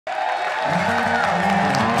From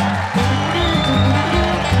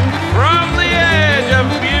the edge of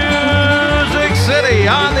Music City,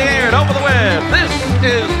 on the air and over the web, this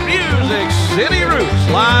is Music City Roots,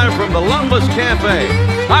 live from the Loveless Cafe.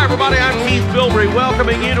 Hi, everybody, I'm Keith Bilbrey,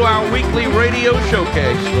 welcoming you to our weekly radio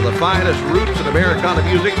showcase for the finest roots in Americana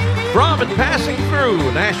music from and passing through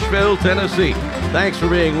Nashville, Tennessee. Thanks for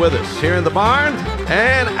being with us here in the barn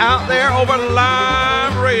and out there over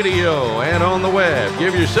live radio and on the web.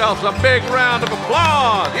 Give yourselves a big round of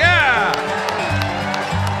applause. Yeah!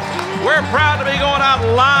 We're proud to be going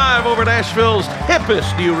out live over Nashville's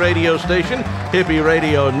hippest new radio station, Hippie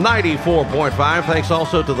Radio 94.5. Thanks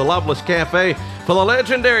also to the Loveless Cafe for the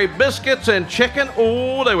legendary biscuits and chicken.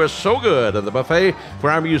 Oh, they were so good. And the buffet for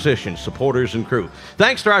our musicians, supporters, and crew.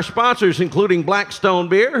 Thanks to our sponsors, including Blackstone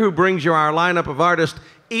Beer, who brings you our lineup of artists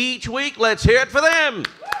each week. Let's hear it for them.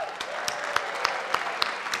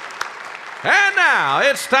 And now,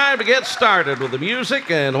 it's time to get started with the music,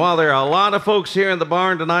 and while there are a lot of folks here in the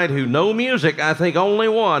barn tonight who know music, I think only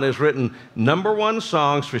one has written #1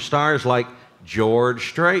 songs for stars like George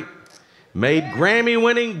Strait, made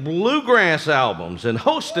Grammy-winning bluegrass albums, and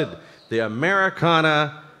hosted the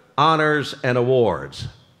Americana Honors and Awards.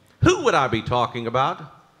 Who would I be talking about?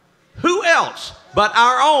 Who else but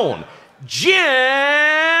our own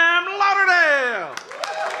Jim Lauderdale?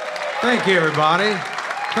 Thank you, everybody.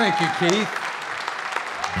 Thank you, Keith.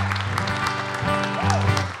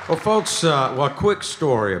 Well, folks, a quick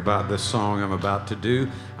story about this song I'm about to do.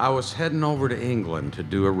 I was heading over to England to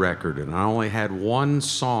do a record, and I only had one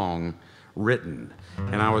song written.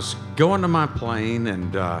 And I was going to my plane,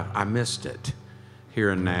 and I missed it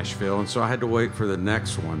here in Nashville, and so I had to wait for the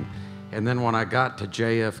next one. And then when I got to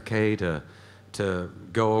JFK to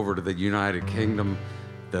go over to the United Kingdom,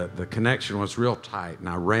 the connection was real tight, and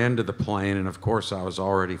I ran to the plane, and of course I was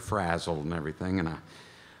already frazzled and everything, and I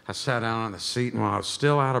sat down on the seat, and while I was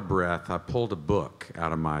still out of breath, I pulled a book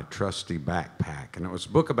out of my trusty backpack, and it was a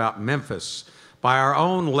book about Memphis by our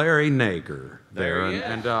own Larry Nager there.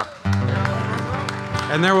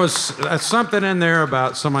 And there was something in there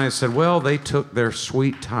about somebody said, well, they took their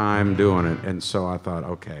sweet time doing it, and so I thought,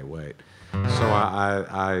 okay, wait. So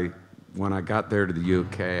I when I got there to the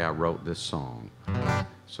UK, I wrote this song.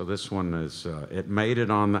 So this one is, it made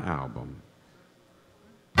it on the album.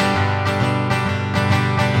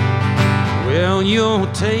 Well, you're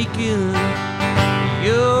taking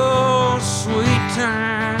your sweet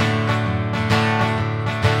time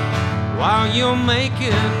while you're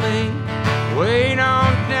making me wait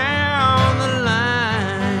on down the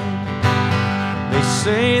line. They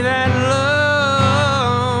say that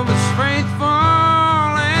love is faithful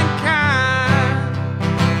and kind.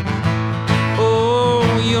 Oh,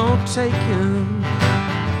 you're taking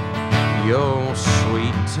your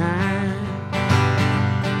sweet time.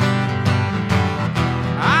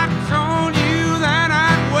 I told you that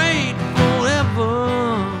I'd wait forever.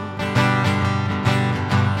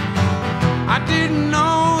 I didn't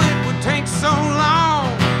know it would take so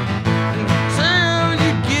long until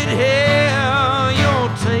you get here.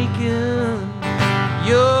 You're taking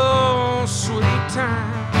your sweet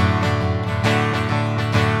time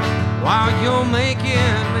while you're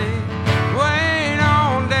making me wait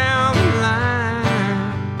on down the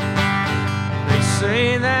line. They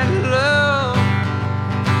say that love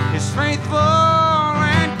is faithful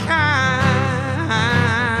and kind.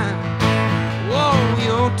 Whoa,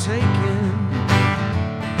 you're taking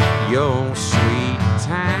your sweet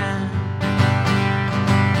time.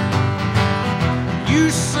 You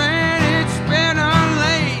said it's better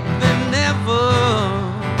late than never.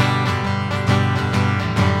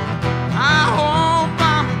 I hope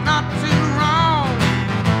I'm not too wrong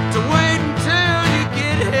to wait until you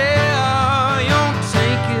get here. You're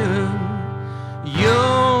taking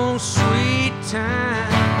your sweet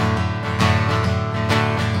time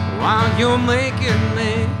while you're making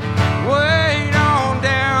me wait on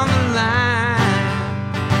down the line.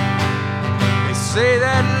 They say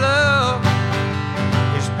that love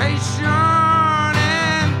is patient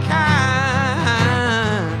and kind.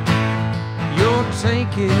 You're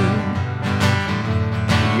taking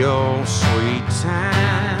your sweet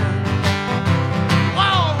time.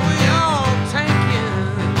 Whoa, you're taking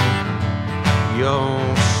your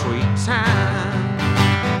sweet time.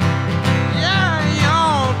 Yeah,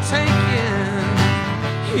 you're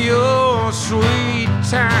taking your sweet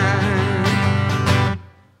time.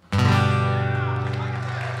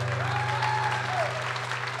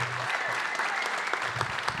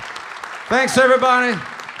 Thanks, everybody.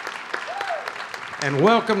 And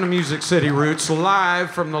welcome to Music City Roots,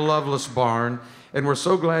 live from the Loveless Barn. And we're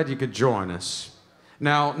so glad you could join us.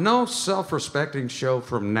 Now, no self-respecting show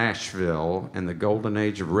from Nashville in the golden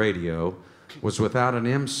age of radio was without an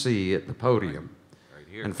MC at the podium. Right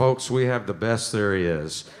here. And folks, we have the best there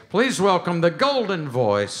is. Please welcome the golden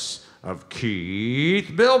voice of Keith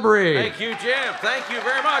Bilbrey. Thank you, Jim. Thank you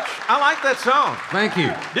very much. I like that song. Thank you.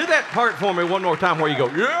 Do that part for me one more time where you go,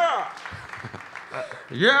 yeah.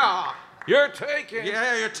 Yeah. You're taking.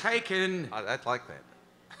 Yeah, you're taking. I like that.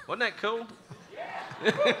 Wasn't that cool?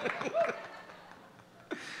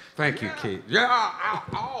 Thank you, Keith. Yeah. Ow,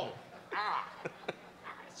 ow, ow.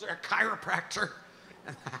 Is there a chiropractor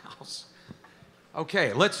in the house?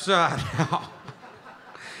 Okay, let's now.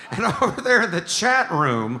 And over there in the chat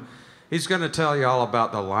room, he's going to tell you all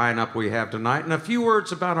about the lineup we have tonight and a few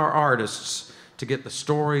words about our artists to get the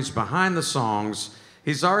stories behind the songs.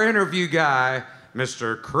 He's our interview guy,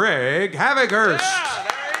 Mr. Craig Havighurst. Yeah,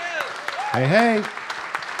 there he is. Hey, hey.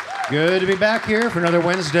 Good to be back here for another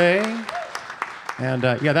Wednesday. And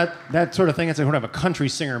yeah, that sort of thing, it's sort of a country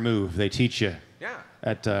singer move they teach you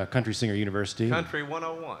at Country Singer University. Country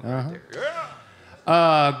 101 right there.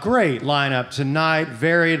 Yeah. Great lineup tonight,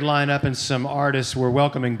 varied lineup, and some artists we're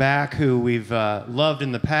welcoming back who we've loved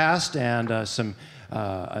in the past, and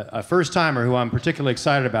a first-timer who I'm particularly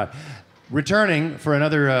excited about. Returning for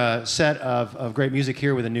another set of great music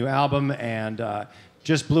here with a new album, and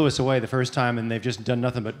just blew us away the first time, and they've just done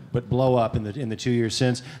nothing but blow up in the 2 years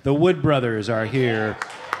since. The Wood Brothers are here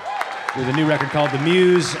with a new record called The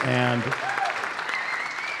Muse, and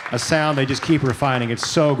a sound they just keep refining. It's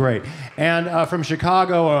so great. And from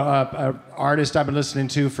Chicago, an artist I've been listening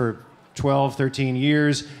to for 12, 13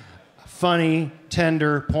 years. Funny,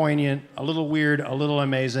 tender, poignant, a little weird, a little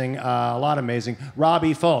amazing, a lot amazing.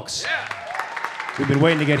 Robbie Fulks. Yeah. We've been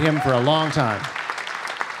waiting to get him for a long time.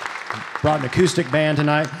 Brought an acoustic band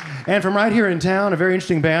tonight. And from right here in town, a very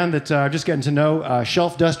interesting band that I'm just getting to know,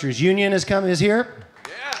 Shelf Dusters Union is here.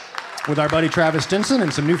 Yeah. With our buddy Travis Stinson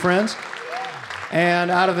and some new friends.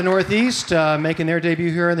 And out of the Northeast, making their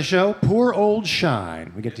debut here in the show, Poor Old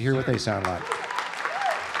Shine. We get to hear what they sound like.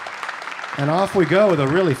 And off we go with a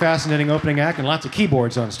really fascinating opening act and lots of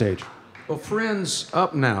keyboards on stage. Well, friends,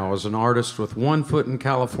 up now is an artist with 1 foot in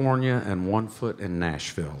California and 1 foot in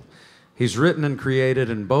Nashville. He's written and created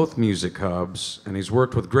in both music hubs, and he's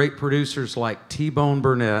worked with great producers like T-Bone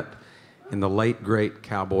Burnett and the late, great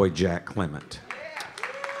cowboy Jack Clement.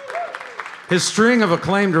 His string of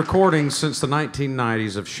acclaimed recordings since the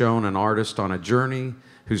 1990s have shown an artist on a journey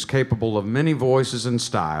who's capable of many voices and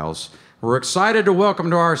styles. We're excited to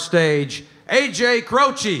welcome to our stage, A.J.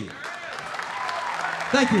 Croce.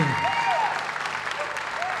 Thank you.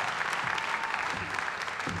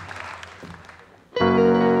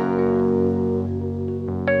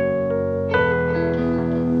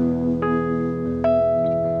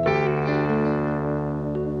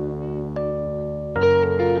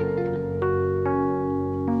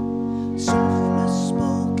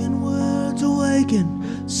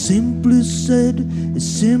 Simply said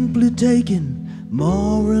is simply taken.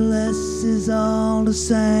 More or less is all the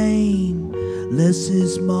same. Less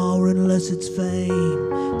is more unless it's fame.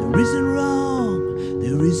 There isn't wrong,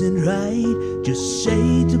 there isn't right. Just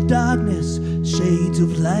shades of darkness, shades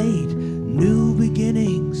of light. New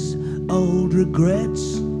beginnings, old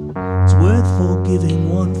regrets. It's worth forgiving,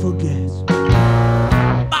 one forgets.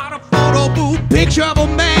 Bought a photo booth picture of a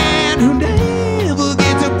man who never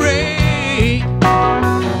gets a break.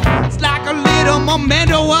 A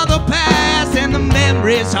memento of the past, and the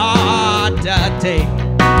memory's hard to take.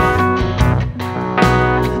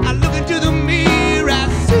 I look into the mirror, I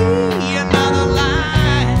see another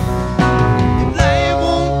line. If life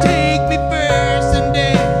won't take me first, and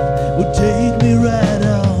death will take me right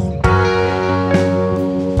on.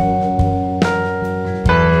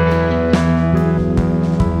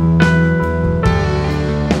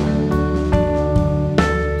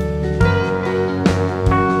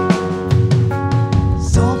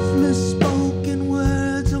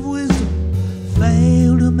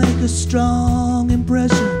 A strong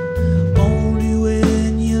impression only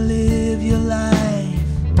when you live your life.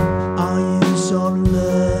 Are you sort of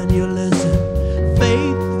learn your lesson?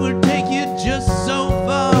 Faith will take you just so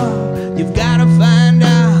far. You've got to find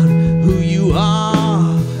out who you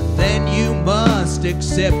are. Then you must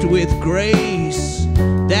accept with grace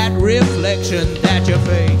that reflection that you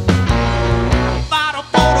face. Bought a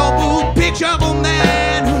photo booth picture of a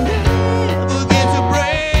man who never gets a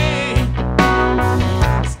break.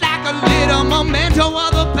 A memento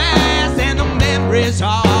of the past, and the memory's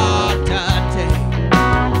hard to take.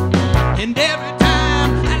 And every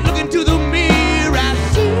time I look into the mirror, I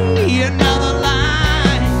see another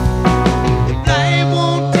line. If life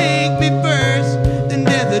won't take me first, then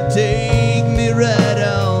death will take me right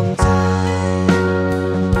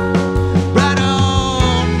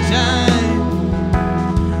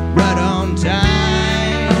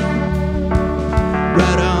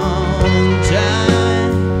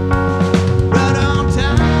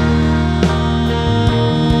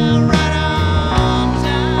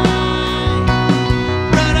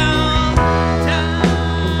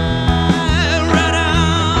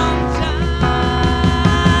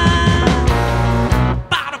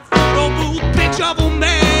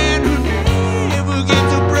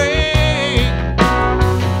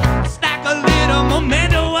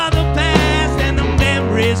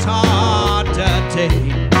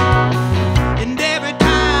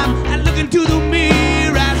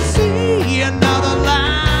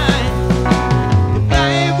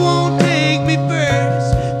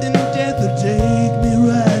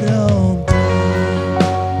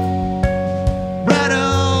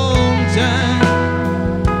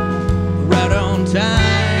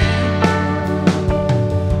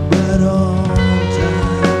right on time.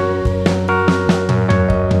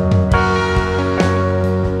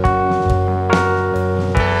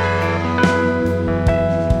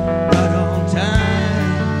 Right on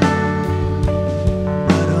time.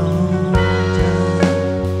 Right on time.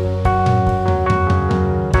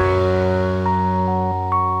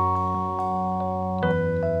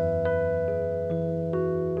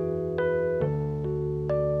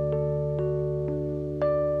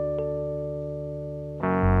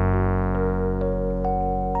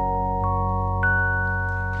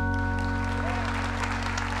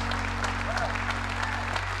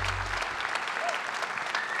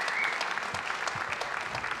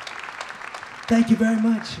 Thank you very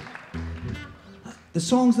much. The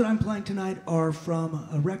songs that I'm playing tonight are from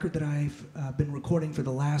a record that I've been recording for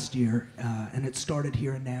the last year, and it started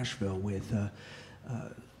here in Nashville with a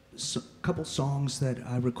couple songs that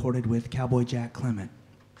I recorded with Cowboy Jack Clement.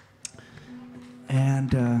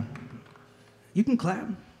 And you can clap.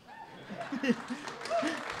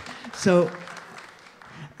 So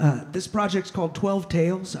this project's called 12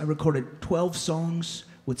 Tales. I recorded 12 songs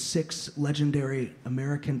with 6 legendary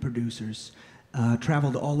American producers.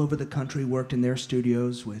 Traveled all over the country, worked in their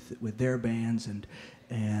studios with their bands, and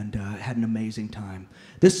had an amazing time.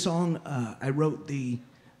 This song, I wrote the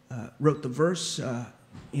verse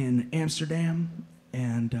in Amsterdam,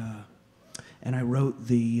 and I wrote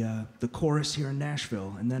the chorus here in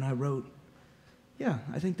Nashville, and then I wrote, yeah,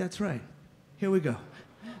 I think that's right. Here we go.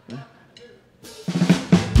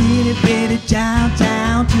 Itty bitty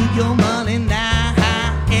town, to your money now,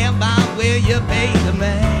 everywhere you pay the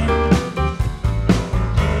man.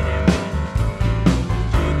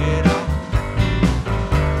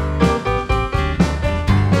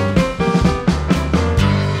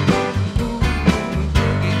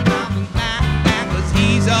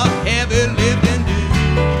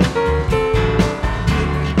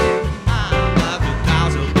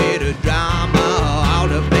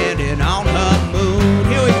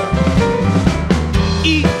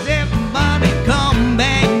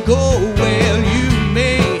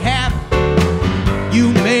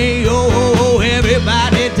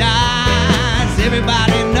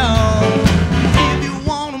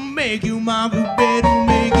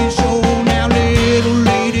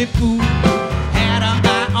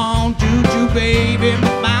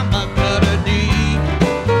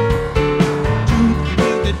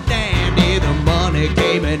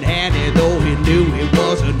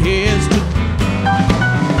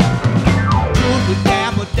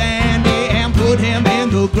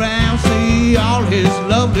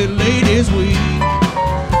 Lovely ladies weep,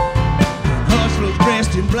 hustlers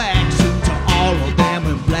dressed in black suits, all of them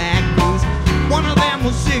in black boots. One of them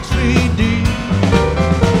was 6 feet deep.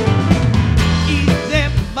 Ease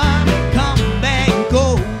everybody, come back and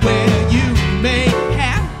go where you may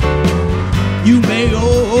have, you may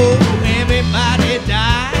go. Everybody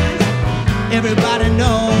dies, everybody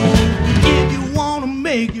knows. If you wanna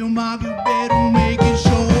make your mark, you better make it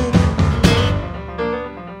sure.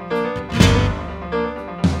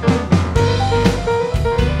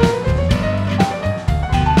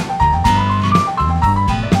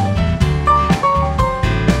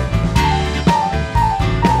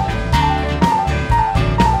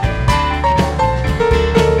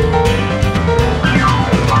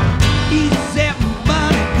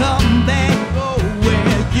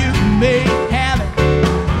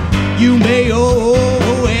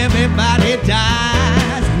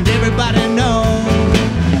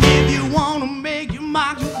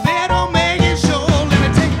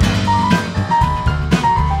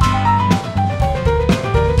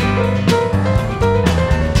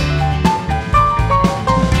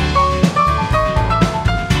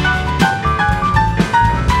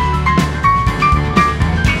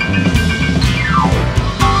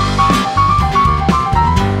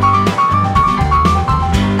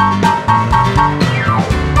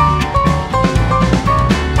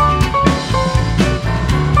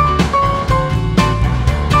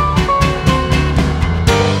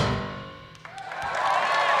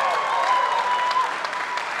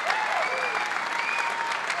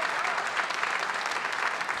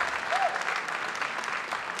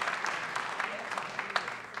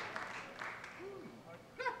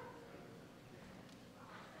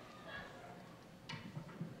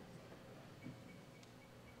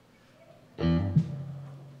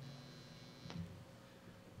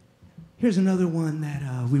 Here's another one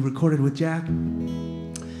that we recorded with Jack,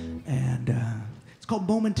 and it's called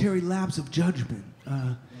Momentary Lapse of Judgment.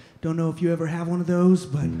 Don't know if you ever have one of those,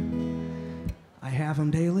 but I have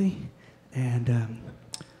them daily, and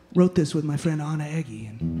wrote this with my friend Anna Eggy,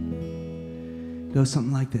 and it goes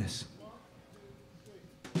something like this.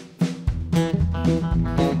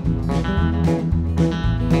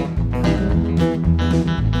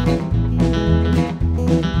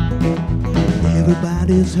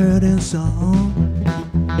 Everybody's heard a song.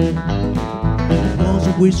 Was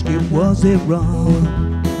it whiskey, was it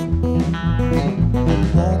rum?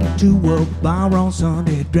 Walked to a bar on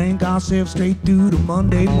Sunday, drank ourselves straight through the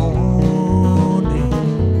Monday morning.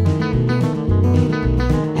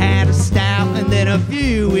 Had a stout and then a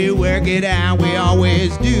few, we work it out, we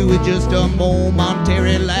always do. With just a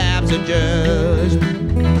momentary lapse of judgment.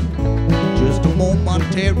 Just a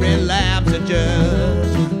momentary lapse of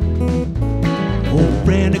judgment. Old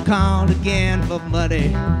friend had called again for money.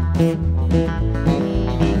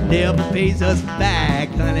 Never pays us back,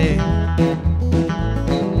 honey.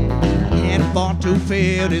 Can't afford to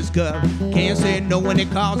fill his cup. Can't say no when he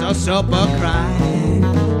calls us up a crying.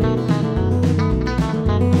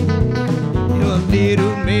 A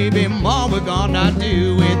little, maybe more we're gonna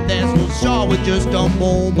do it. That's for sure. With just a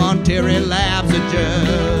momentary lapse of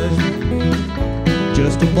judgment.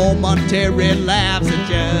 Just a momentary lapse of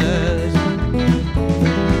judgment.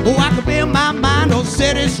 Oh, I could build my mind or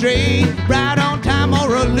set it straight, right on time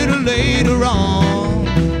or a little later on.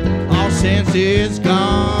 All sense is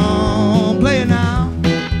gone. Play it now.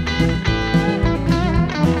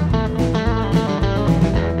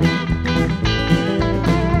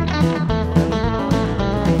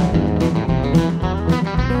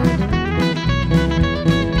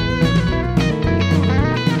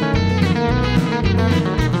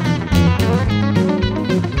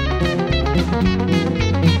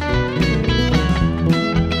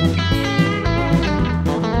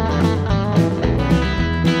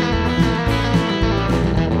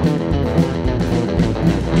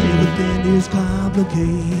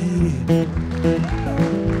 Complicated.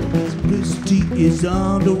 Simplicity is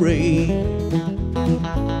underrated.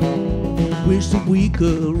 Wish that we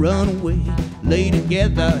could run away, lay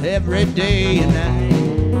together every day and night.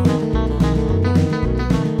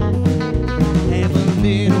 Have a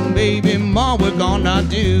little, maybe more we're gonna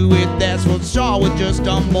do it. That's for sure. With just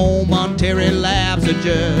a momentary lapse of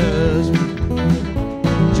judgment.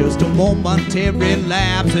 Just a momentary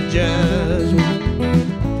lapse of judgment.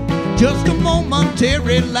 Just a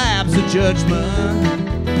momentary lapse of judgment.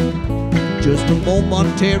 Just a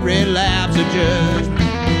momentary lapse of judgment.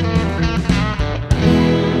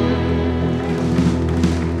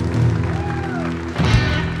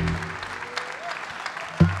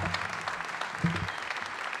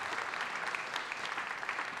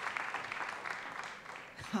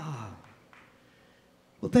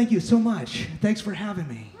 Well, thank you so much. Thanks for having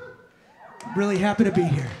me. I'm really happy to be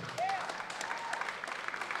here.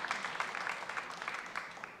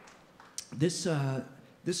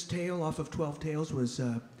 This tale off of 12 Tales was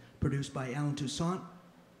produced by Alan Toussaint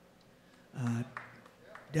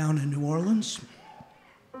down in New Orleans.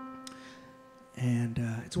 And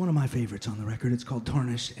it's one of my favorites on the record. It's called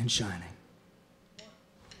Tarnished and Shining.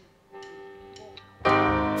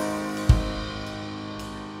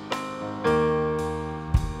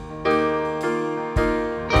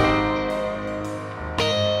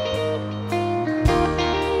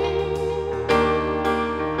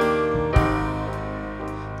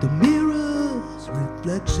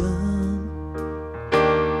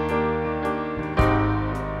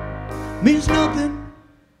 Means nothing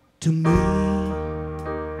to me,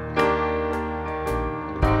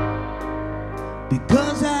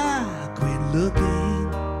 because I quit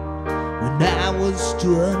looking when I was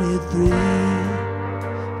 23.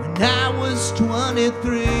 When I was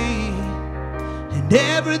 23, and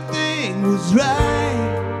everything was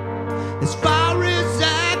right as far as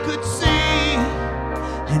I could see,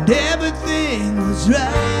 and everything was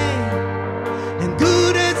right and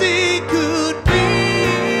good as it could be.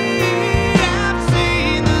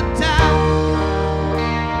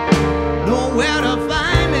 Where to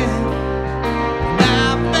find it, and I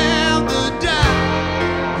found the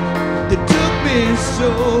doubt that took me so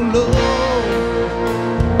low.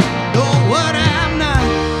 Know what I'm not,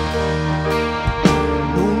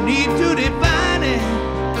 no need to define it,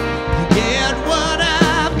 to get what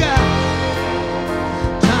I've got.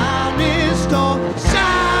 Time is still shining.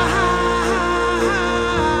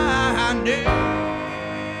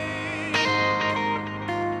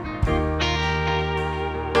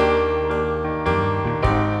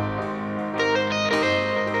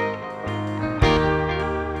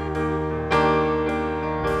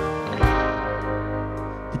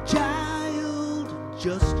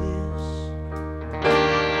 Justice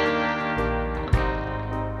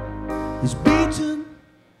is beaten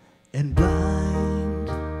and blind.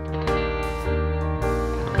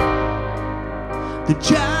 The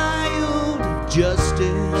child of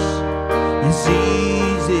justice It's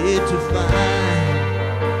easy to find,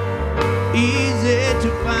 easy to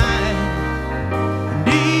find, and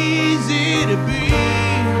easy to be,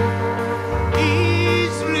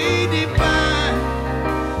 easily defined,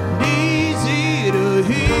 and easy to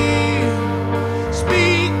hear.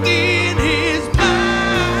 Speaking his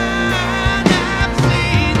mind, I've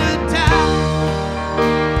seen the time,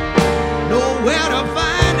 nowhere to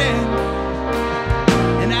find it,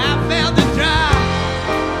 and I felt the drive.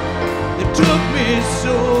 It took me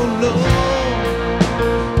so long.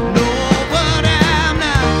 Know what I'm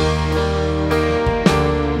not.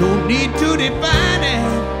 No need to define it.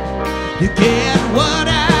 You get what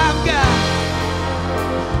I've got.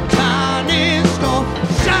 Time is gonna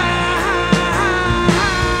shine.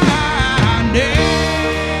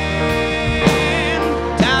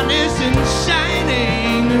 Time isn't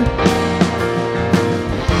shining.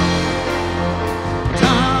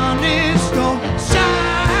 Time is gonna shine.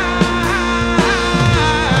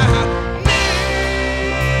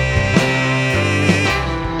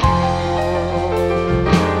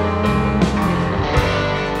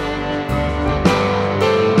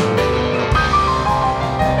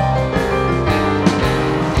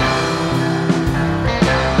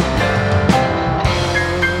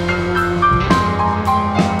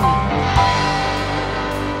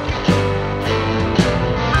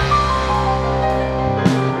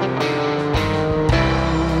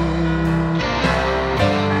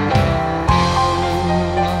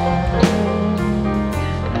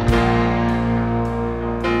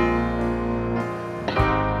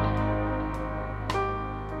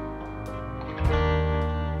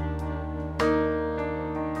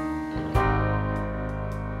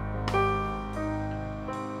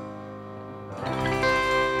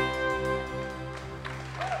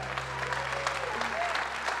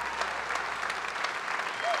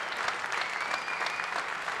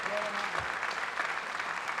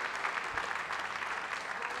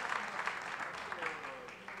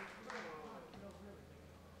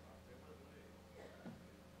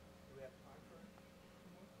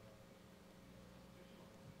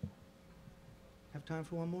 Have time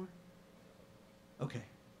for one more? Okay.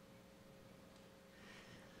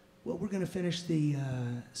 Well, we're going to finish the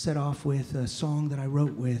set off with a song that I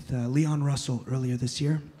wrote with Leon Russell earlier this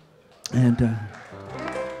year. And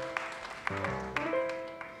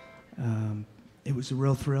it was a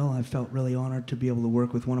real thrill. I felt really honored to be able to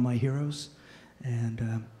work with one of my heroes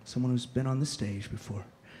and someone who's been on the stage before.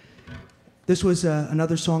 This was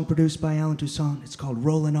another song produced by Alan Toussaint. It's called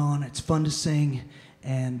Rollin' On. It's fun to sing.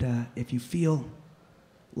 And if you feel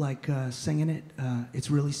like singing it, it's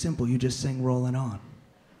really simple. You just sing Rollin' On.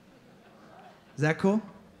 Is that cool?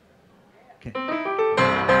 Okay.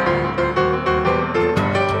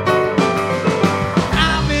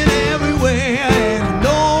 I've been everywhere and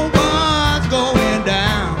no one's going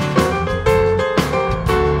down.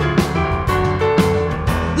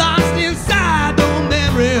 Lost inside the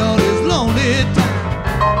memory of this lonely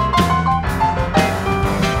town.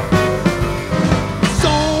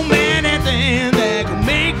 So many things that can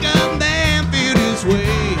make a man feel this way.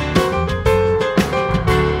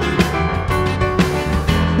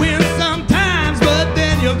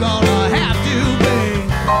 You're gonna have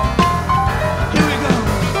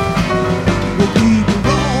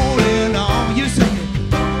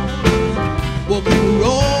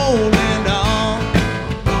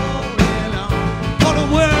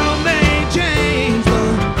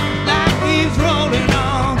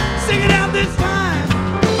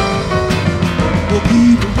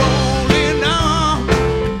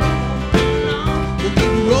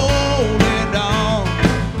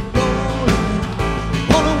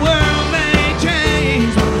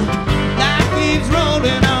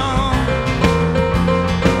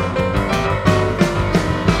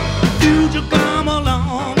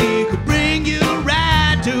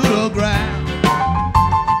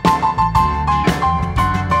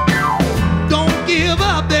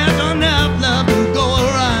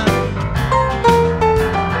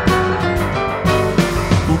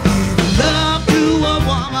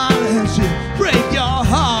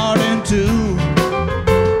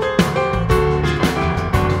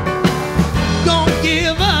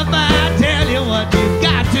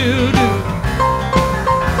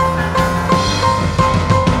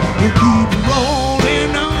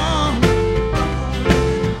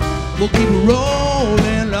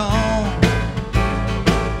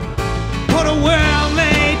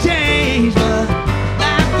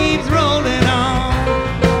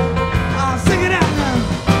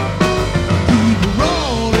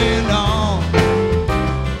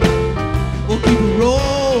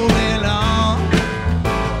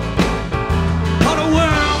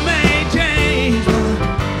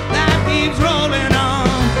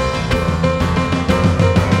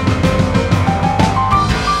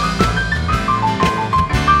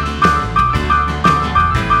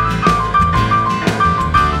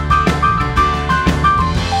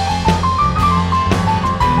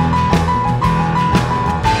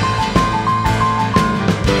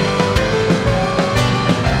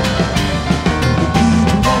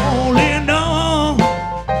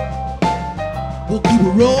keep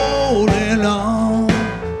it rolling on.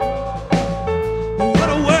 What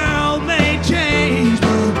a world may change,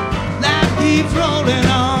 but life keeps rolling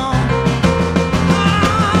on.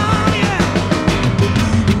 Oh, yeah. We'll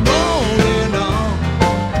keep it rolling on.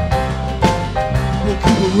 We'll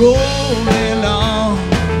keep it rolling on.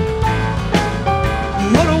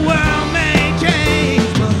 What a world may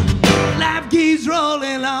change, but life keeps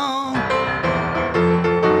rolling on.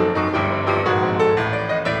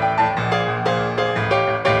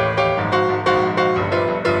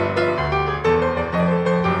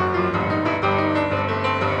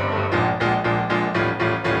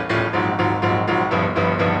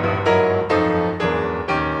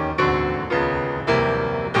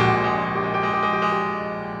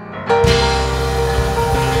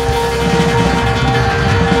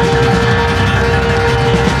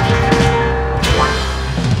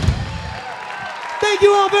 Thank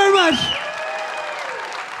you all very much.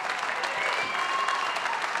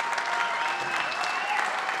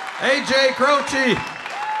 AJ Croce.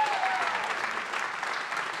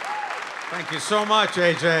 Thank you so much,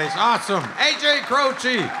 AJ. It's awesome. AJ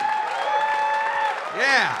Croce.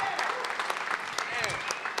 Yeah.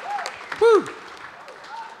 Woo.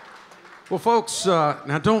 Well, folks,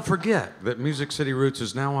 now don't forget that Music City Roots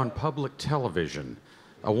is now on public television,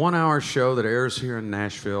 a 1-hour show that airs here in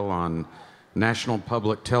Nashville on National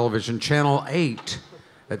Public Television, Channel 8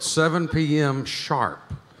 at 7 p.m.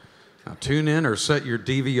 sharp. Now, tune in or set your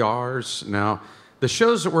DVRs. Now, the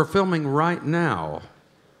shows that we're filming right now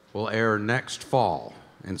will air next fall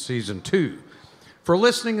in Season 2. For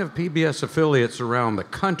listening of PBS affiliates around the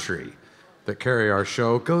country that carry our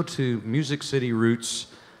show, go to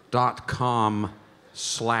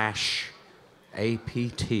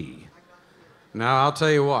musiccityroots.com/APT. Now, I'll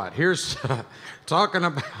tell you what, here's talking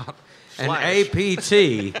about an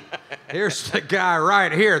APT. Here's the guy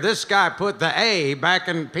right here. This guy put the A back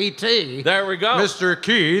in PT. There we go. Mr.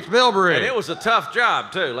 Keith Bilbrey. And it was a tough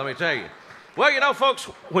job, too, let me tell you. Well, you know, folks,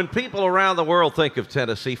 when people around the world think of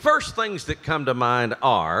Tennessee, first things that come to mind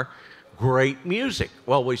are great music.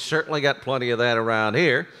 Well, we certainly got plenty of that around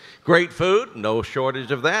here. Great food, no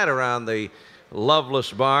shortage of that around the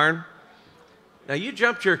Loveless Barn. Now, you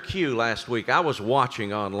jumped your cue last week. I was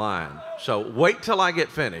watching online, so wait till I get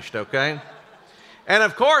finished, okay? And,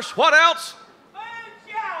 of course, what else?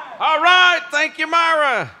 All right, thank you,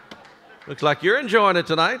 Myra. Looks like you're enjoying it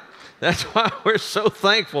tonight. That's why we're so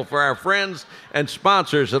thankful for our friends and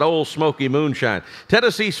sponsors at Old Smoky Moonshine,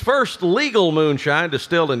 Tennessee's first legal moonshine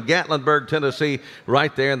distilled in Gatlinburg, Tennessee,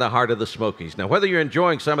 right there in the heart of the Smokies. Now, whether you're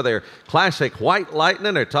enjoying some of their classic White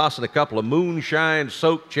Lightning or tossing a couple of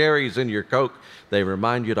moonshine-soaked cherries in your Coke, they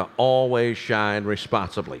remind you to always shine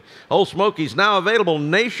responsibly. Old Smoky's now available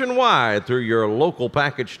nationwide through your local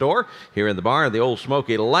package store. Here in the barn, the Old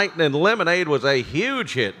Smoky Lightning Lemonade was a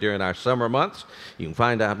huge hit during our summer months. You can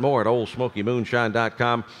find out more at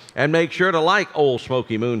oldsmokymoonshine.com and make sure to like Old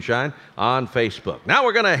Smoky Moonshine on Facebook. Now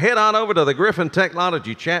we're going to head on over to the Griffin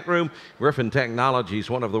Technology chat room. Griffin Technology is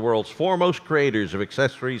one of the world's foremost creators of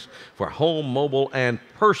accessories for home, mobile, and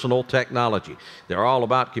personal technology. They're all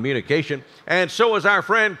about communication, and so is our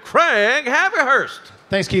friend Craig Haverhurst.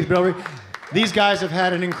 Thanks, Keith Bilbrey. These guys have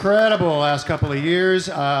had an incredible last couple of years.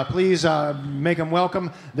 Please make them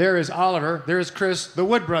welcome. There is Oliver, there is Chris, the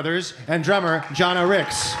Wood Brothers, and drummer Jono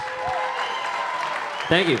Ricks.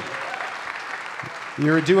 Thank you.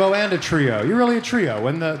 You're a duo and a trio. You're really a trio.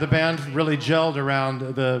 When the band really gelled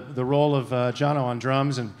around the role of Jono on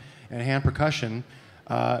drums and hand percussion,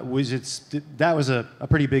 that was a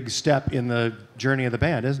pretty big step in the journey of the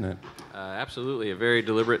band, isn't it? Absolutely, a very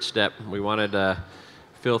deliberate step. We wanted to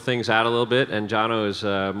fill things out a little bit, and Jono is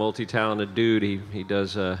a multi-talented dude.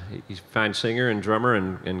 He's a fine singer and drummer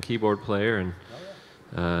and keyboard player, and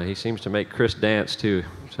he seems to make Chris dance too,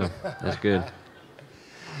 so that's good.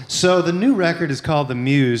 So the new record is called The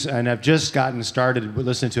Muse, and I've just gotten started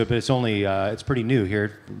listening to it, but it's only, it's pretty new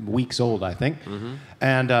here, weeks old, I think. Mm-hmm.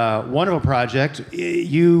 And wonderful project.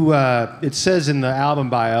 It says in the album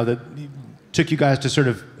bio that it took you guys to sort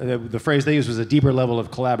of, the phrase they used was a deeper level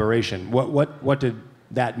of collaboration. What did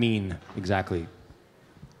that mean exactly?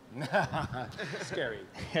 Scary.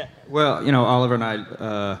 Well, you know, Oliver and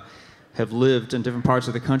I have lived in different parts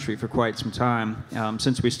of the country for quite some time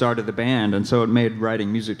since we started the band, and so it made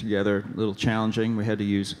writing music together a little challenging. We had to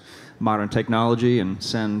use modern technology and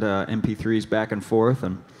send MP3s back and forth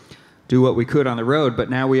and do what we could on the road, but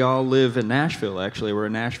now we all live in Nashville, actually. We're a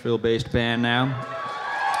Nashville-based band now.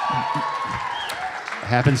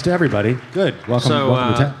 Happens to everybody. Good. Welcome, So,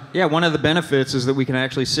 welcome to town. yeah, one of the benefits is that we can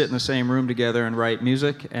actually sit in the same room together and write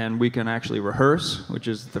music, and we can actually rehearse, which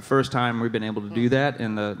is the first time we've been able to do that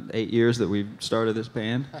in the 8 years that we've started this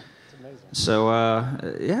band. So,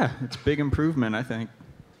 yeah, it's a big improvement, I think.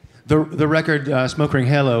 The record Smoke Ring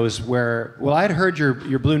Halo is where, well, I had heard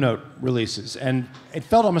your Blue Note releases, and it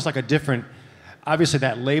felt almost like a different, obviously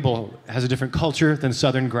that label has a different culture than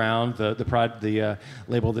Southern Ground, the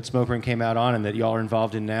label that Smoke Ring came out on and that y'all are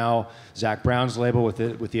involved in now, Zach Brown's label with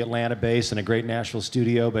the Atlanta base and a great Nashville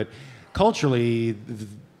studio, but culturally,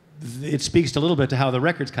 it speaks a little bit to how the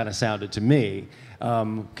records kind of sounded to me.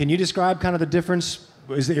 Can you describe kind of the difference?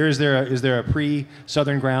 Is there a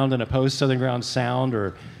pre-Southern Ground and a post-Southern Ground sound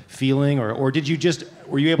or feeling, or were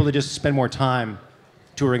you able to just spend more time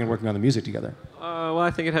touring and working on the music together? Well,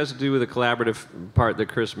 I think it has to do with the collaborative part that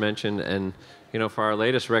Chris mentioned, and you know, for our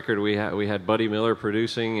latest record, we had Buddy Miller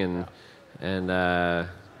producing, and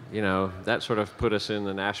you know, that sort of put us in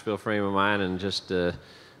the Nashville frame of mind, and just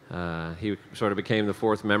he sort of became the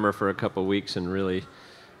fourth member for a couple of weeks, and really,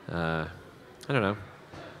 I don't know,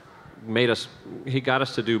 he got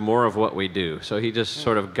us to do more of what we do. So he just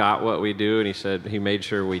sort of got what we do, and he made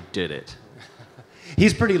sure we did it.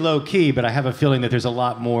 He's pretty low key, but I have a feeling that there's a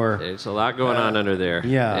lot more. There's a lot going on under there.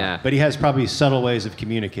 Yeah, but he has probably subtle ways of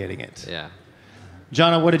communicating it. Yeah.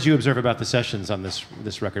 Jonna, what did you observe about the sessions on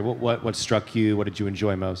this record? What struck you? What did you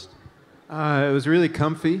enjoy most? It was really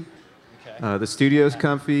comfy. Okay. The studio's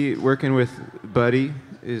comfy. Working with Buddy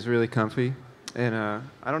is really comfy, and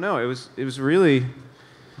I don't know. It was really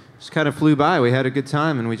just kind of flew by. We had a good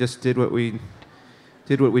time, and we just did what we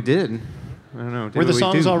did. I don't know. Were the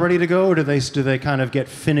songs all ready to go, or do they kind of get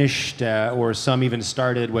finished, or some even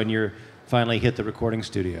started when you're finally hit the recording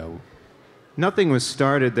studio? Nothing was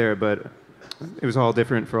started there, but it was all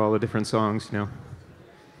different for all the different songs, you know.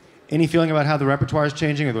 Any feeling about how the repertoire is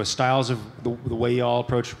changing, or the styles of the way you all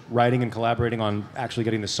approach writing and collaborating on actually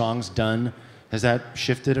getting the songs done? Has that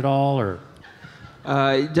shifted at all, or?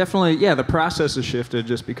 Definitely, yeah, the process has shifted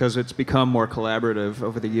just because it's become more collaborative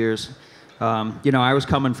over the years. You know, I was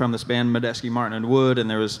coming from this band, Medeski, Martin and Wood, and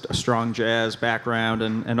there was a strong jazz background,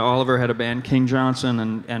 and Oliver had a band, King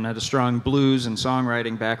Johnson, and had a strong blues and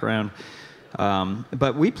songwriting background.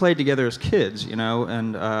 But we played together as kids, you know,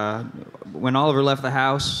 and when Oliver left the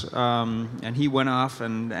house, and he went off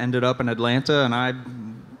and ended up in Atlanta, and I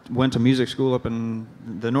went to music school up in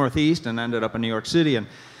the Northeast and ended up in New York City, and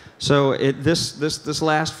so this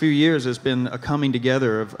last few years has been a coming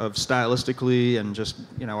together of stylistically and just,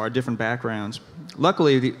 you know, our different backgrounds.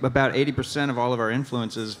 Luckily, about 80% of all of our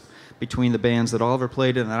influences between the bands that Oliver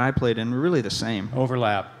played in and that I played in were really the same.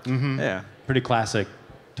 Overlap. Mm-hmm. Yeah. Pretty classic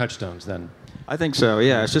touchstones then. I think so,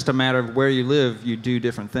 yeah. It's just a matter of where you live, you do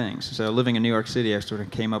different things. So living in New York City, I sort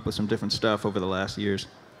of came up with some different stuff over the last years.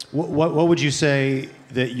 What would you say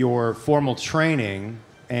that your formal training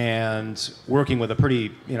and working with a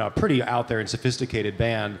pretty out there and sophisticated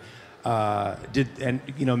band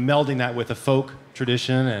melding that with a folk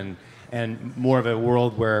tradition and more of a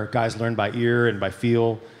world where guys learn by ear and by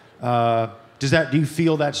feel, do you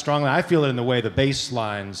feel that strongly? I feel it in the way the bass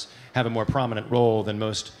lines have a more prominent role than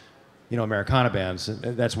most, you know, Americana bands.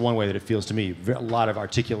 That's one way that it feels to me. A lot of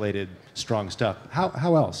articulated, strong stuff.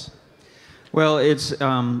 How else? Well, it's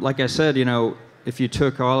like I said, you know, if you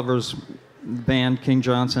took Oliver's band, King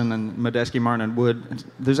Johnson and Medeski, Martin and Wood,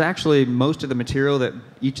 there's actually most of the material that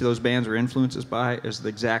each of those bands are influences by is the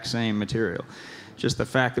exact same material. Just the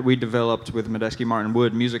fact that we developed with Medeski, Martin and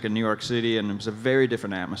Wood music in New York City, and it was a very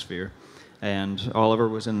different atmosphere. And Oliver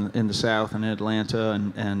was in the South and in Atlanta,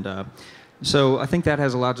 and so I think that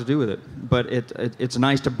has a lot to do with it. But it's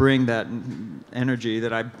nice to bring that energy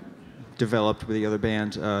that I developed with the other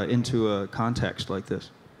bands into a context like this.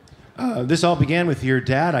 This all began with your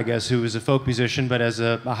dad, I guess, who was a folk musician, but as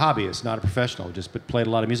a hobbyist, not a professional, but played a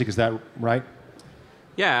lot of music. Is that right?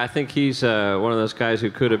 Yeah, I think he's one of those guys who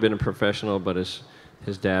could have been a professional, but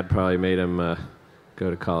his dad probably made him go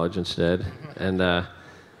to college instead. And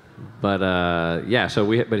but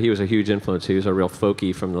he was a huge influence. He was a real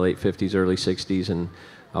folky from the late '50s, early '60s, and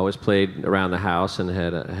always played around the house and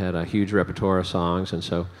had a huge repertoire of songs. And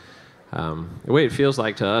so the way it feels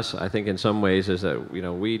like to us, I think in some ways, is that, you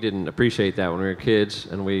know, we didn't appreciate that when we were kids,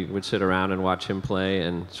 and we would sit around and watch him play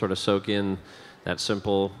and sort of soak in that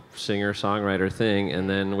simple singer-songwriter thing. And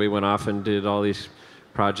then we went off and did all these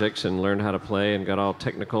projects and learned how to play and got all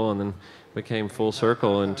technical, and then we came full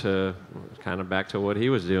circle into kind of back to what he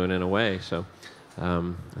was doing in a way. So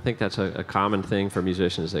I think that's a common thing for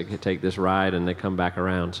musicians. They take this ride and they come back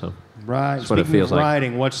around. So Right. that's what it Speaking feels of like.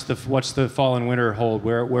 riding, what's the fall and winter hold?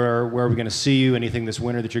 Where are we going to see you? Anything this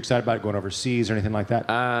winter that you're excited about? Going overseas or anything like that?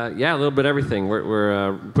 Yeah, a little bit of everything.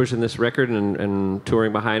 We're pushing this record and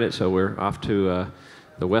touring behind it. So we're off to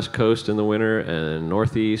the West Coast in the winter and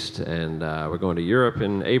Northeast, and we're going to Europe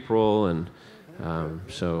in April, and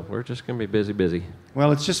so we're just going to be busy.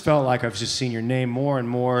 Well, it's just felt like I've just seen your name more and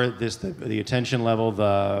more. The attention level,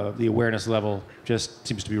 the awareness level just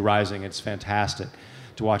seems to be rising. It's fantastic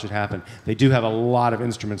to watch it happen. They do have a lot of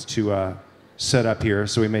instruments to set up here,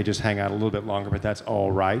 so we may just hang out a little bit longer, but that's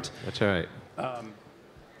all right. That's all right.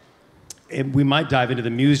 And we might dive into the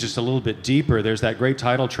muse just a little bit deeper. There's that great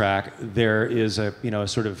title track. There is a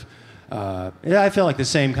sort of I feel like the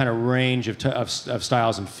same kind of range of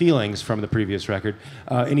styles and feelings from the previous record.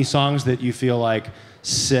 Any songs that you feel like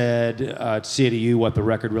say to you what the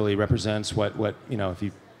record really represents? What if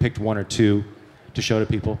you picked one or two to show to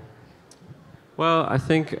people? Well, I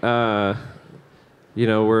think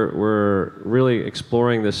we're really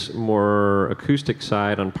exploring this more acoustic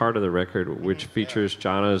side on part of the record, which features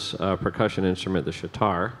Jono's percussion instrument, the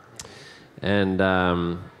sitar, and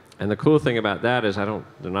the cool thing about that is there are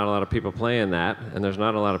not a lot of people playing that, and there's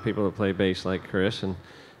not a lot of people that play bass like Chris, and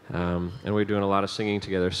we're doing a lot of singing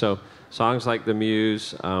together. So songs like The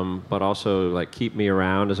Muse, but also like Keep Me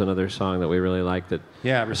Around is another song that we really like. That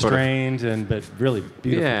restrained but really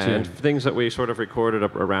beautiful too. And things that we sort of recorded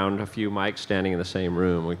up around a few mics standing in the same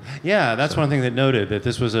room. That's one thing that noted that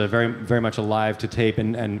this was a very very much a live to tape,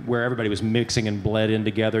 and where everybody was mixing and bled in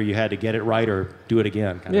together. You had to get it right or do it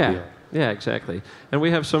again kind of deal. Yeah, exactly. And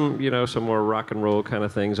we have some more rock and roll kind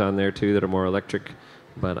of things on there too that are more electric,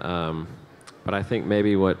 but I think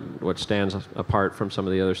maybe what stands apart from some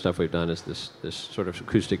of the other stuff we've done is this sort of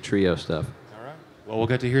acoustic trio stuff. All right. Well, we'll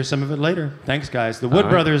get to hear some of it later. Thanks, guys. The Wood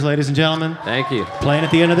Brothers, ladies and gentlemen. Thank you. Playing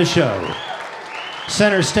at the end of the show.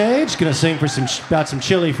 Center stage, gonna sing about some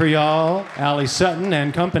chili for y'all. Allie Sutton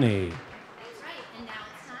and company. That's right. And now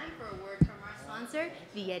it's time for a word from our sponsor,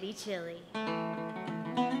 the Yeti Chili.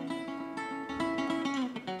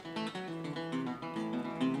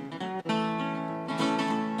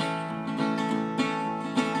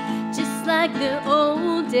 Like the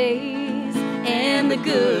old days and the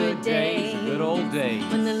good days. Good old days.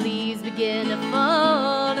 When the leaves begin to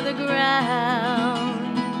fall to the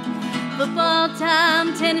ground. Football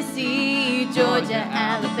time, Tennessee, Georgia,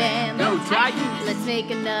 Alabama. Go Titans. Let's make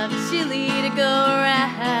enough chili to go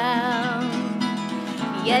around.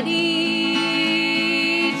 Yeti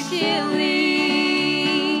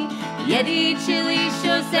chili. Yeti chili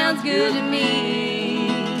sure sounds good to me.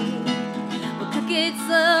 It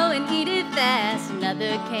slow and eat it fast.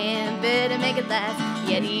 Another can, better make it last.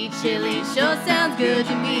 Yeti chili sure sounds good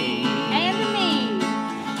to me. And to me.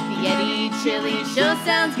 The Yeti chili sure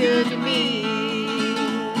sounds good to me.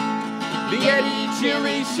 The Yeti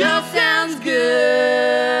chili sure sounds good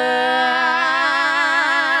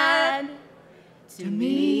to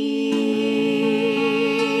me.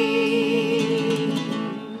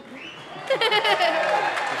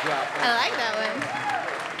 I like that one.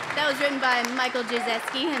 That was written by Michael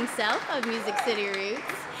Jazeski himself of Music City Roots.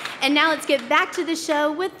 And now let's get back to the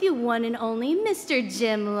show with the one and only Mr.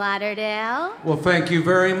 Jim Lauderdale. Well, thank you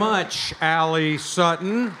very much, Allie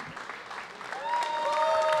Sutton.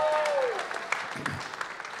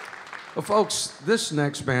 Well, folks, this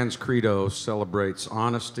next band's credo celebrates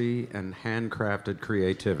honesty and handcrafted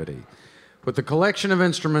creativity. With a collection of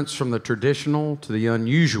instruments from the traditional to the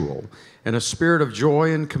unusual and a spirit of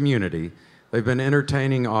joy and community, they've been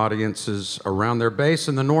entertaining audiences around their base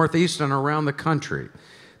in the Northeast and around the country.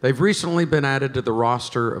 They've recently been added to the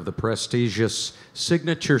roster of the prestigious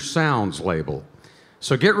Signature Sounds label.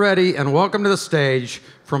 So get ready and welcome to the stage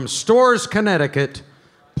from Storrs, Connecticut,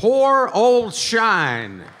 Poor Old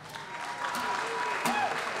Shine.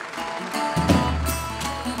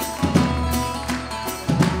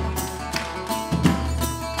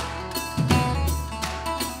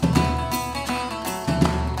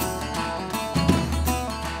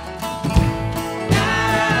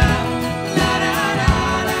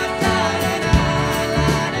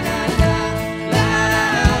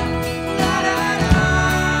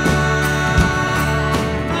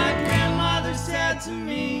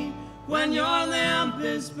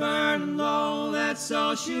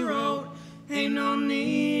 All she wrote, ain't no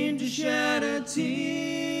need to shed a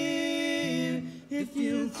tear. If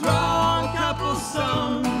you throw a couple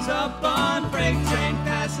stones up on freight train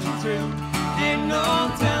passing through, ain't no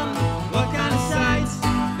telling what kind of sights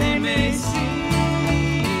they may see.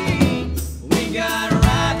 We got a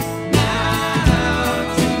right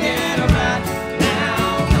now to get a right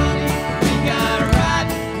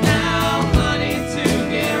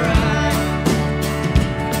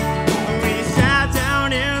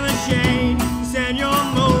chains and you're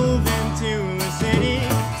moving to a city.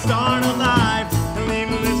 Start a life and leave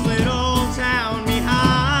this little town behind.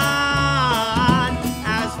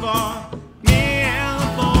 As for me and the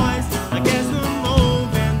boys, I guess we're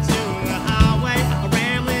moving to the highway, a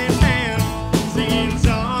rambling band, singing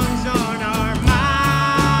songs on our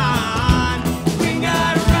mind. We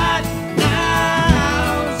got it right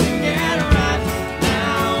now, sing it right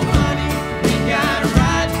now, honey. We got it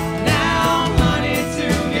right now, honey, to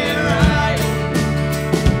get right.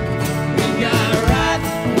 We got it right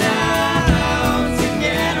now, to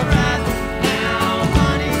get right now,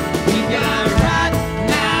 honey. We got it right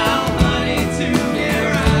now, honey, to get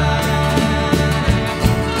right.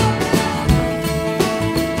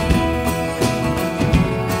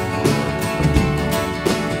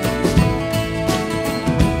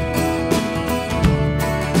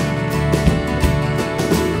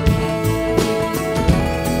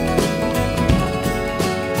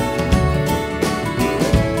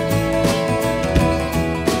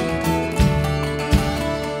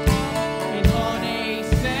 And on a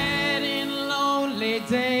sad and lonely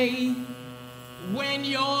day, when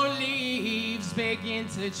your leaves begin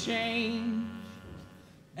to change,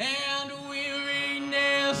 and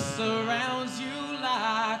weariness surrounds you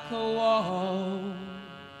like a wall,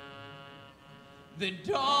 the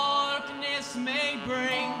darkness may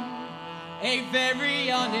bring a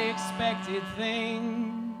very unexpected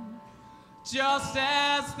thing. Just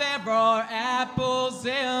as there are apples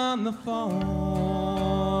in the fall.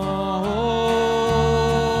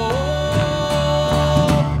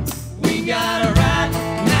 We got it right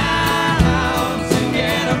now, to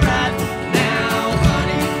get it right now,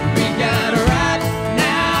 honey. We got it right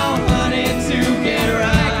now, honey, to get it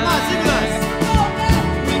right. Come on, sing with us.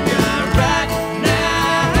 We got it right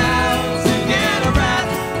now, to get it right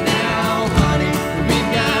now, honey. We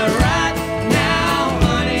got it right now,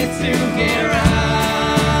 honey, to get right.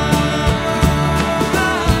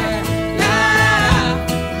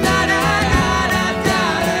 La la la la da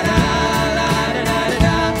da da la da da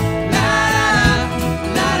da la la la la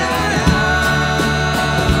la la la da da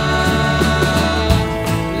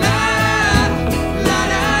da la da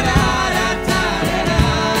da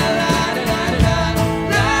da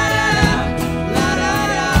la da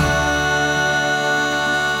da.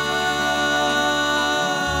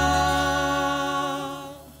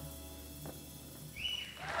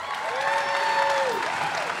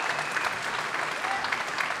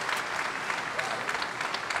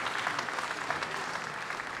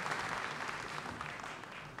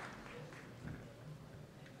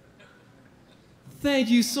 Thank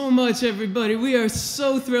you so much, everybody. We are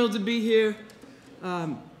so thrilled to be here.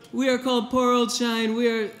 We are called Poor Old Shine. We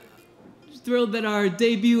are thrilled that our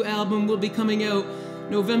debut album will be coming out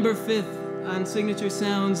November 5th on Signature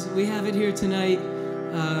Sounds. We have it here tonight,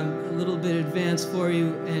 a little bit advanced for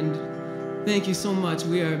you, and thank you so much.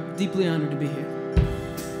 We are deeply honored to be here.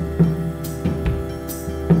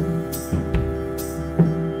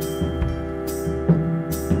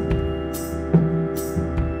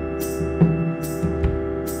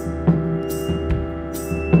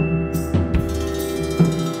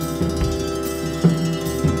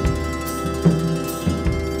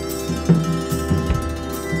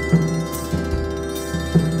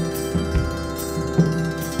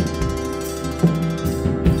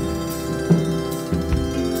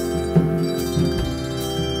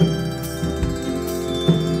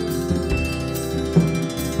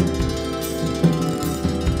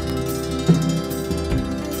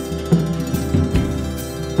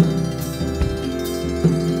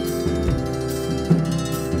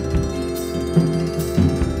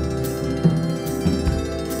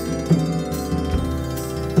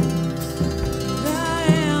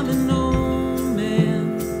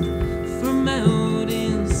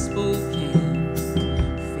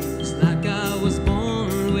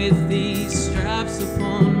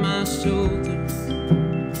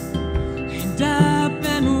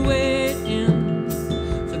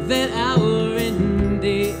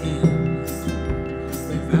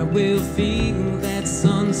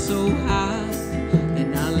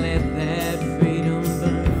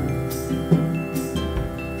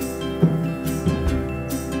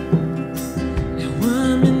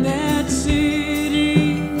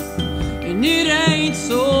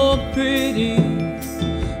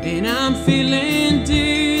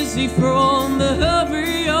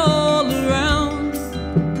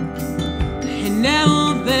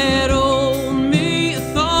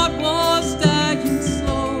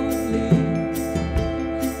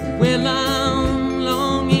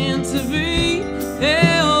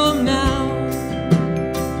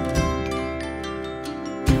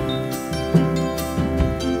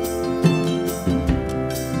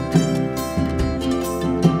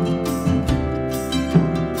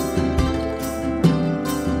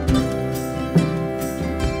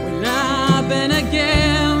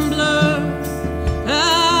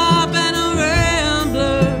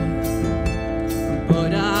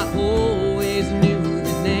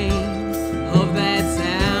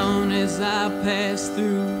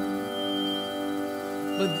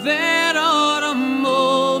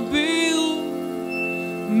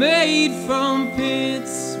 made from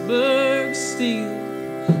Pittsburgh steel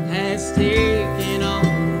has taken all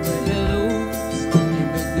the hellos and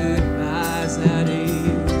the goodbyes out of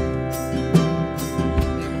you.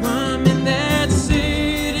 Now I'm in that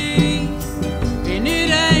city and it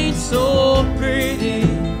ain't so pretty,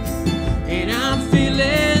 and I'm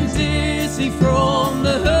feeling dizzy from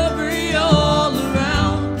the hurry all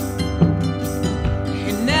around.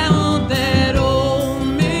 And now that old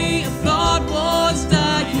me I thought was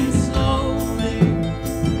dying slowly,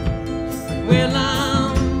 well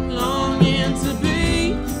I'm longing to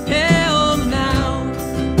be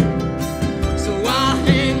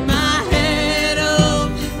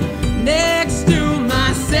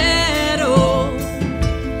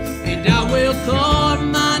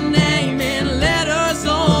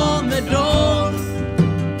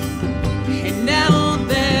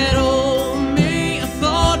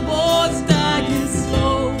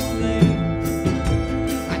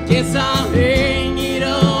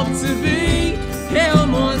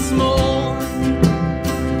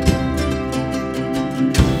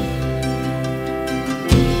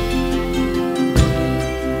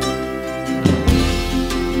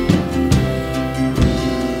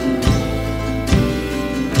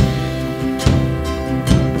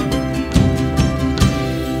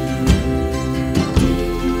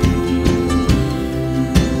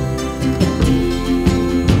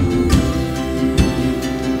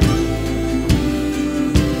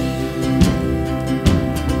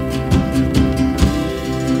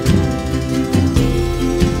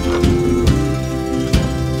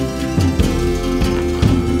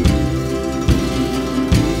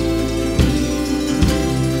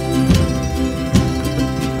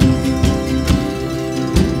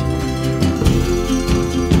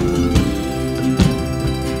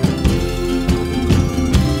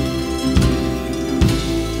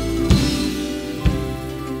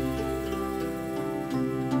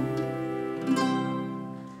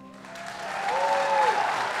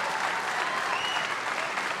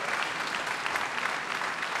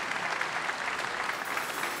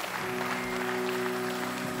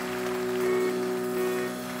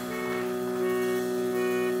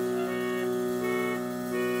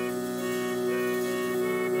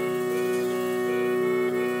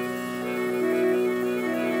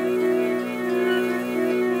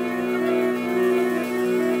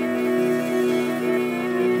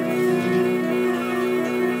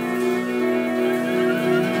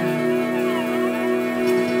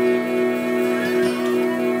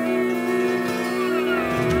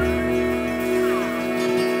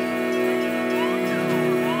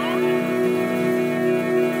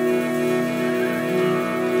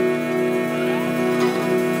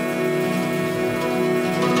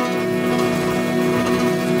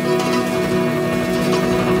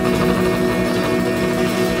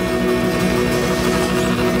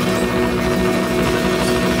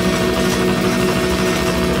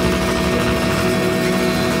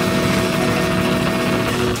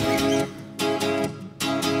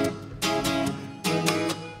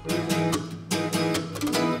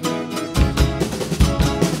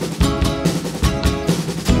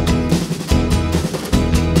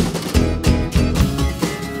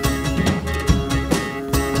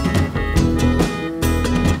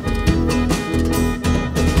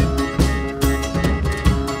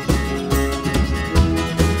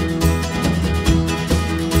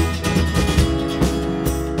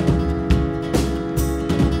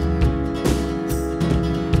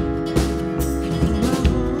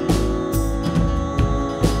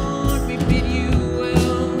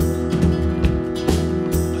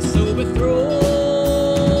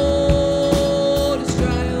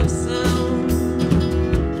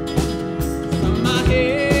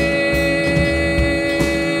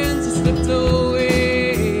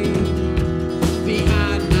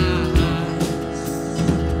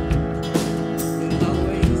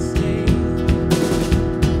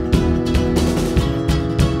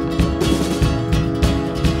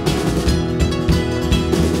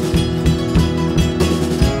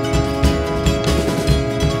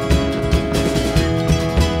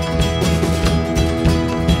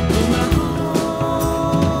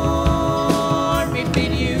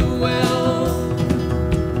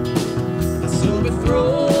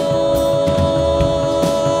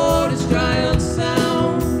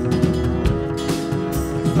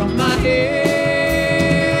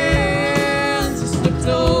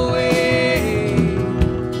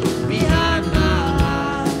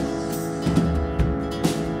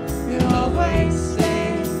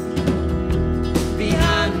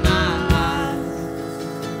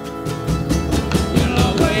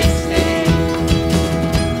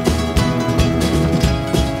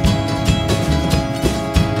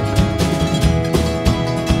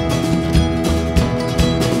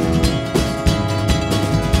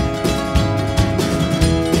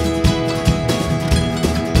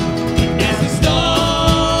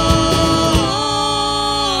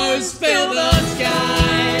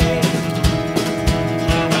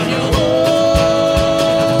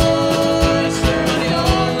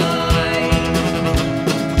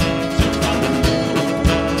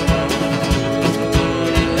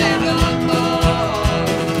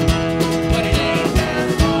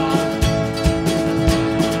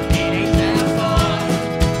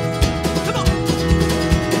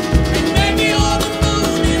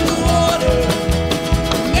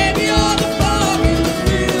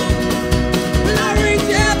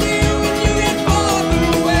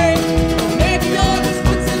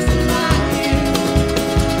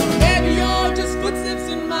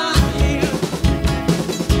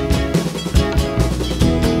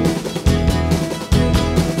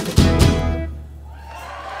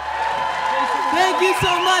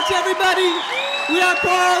everybody. We are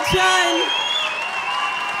Poor Old Shine.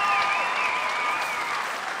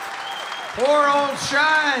 Poor Old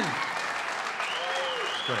Shine.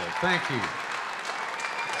 That's great. Thank you.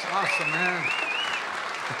 It's awesome, man.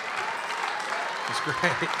 It's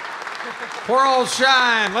great. Poor Old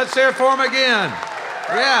Shine. Let's hear it for him again.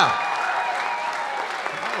 Yeah.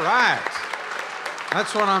 All right.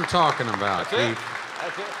 That's what I'm talking about, Keith.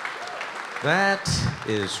 That's it. That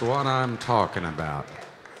is what I'm talking about.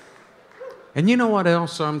 And you know what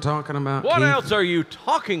else I'm talking about, What Keith? else are you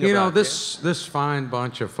talking about? You know, this fine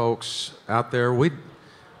bunch of folks out there, we'd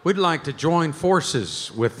like to join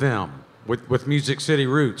forces with them, with Music City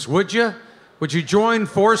Roots. Would you? Would you join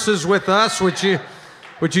forces with us? Would you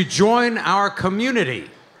join our community?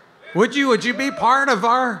 Would you? Would you be part of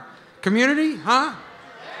our community? Huh?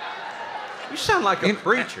 You sound like a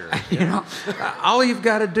preacher. You know, all you've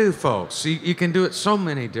got to do, folks, you can do it so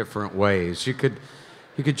many different ways. You could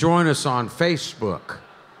join us on Facebook,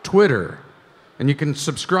 Twitter, and you can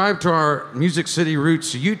subscribe to our Music City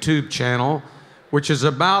Roots YouTube channel, which is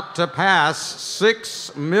about to pass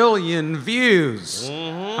 6 million views.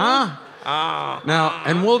 Huh? Now,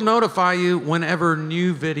 and we'll notify you whenever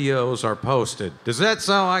new videos are posted. Does that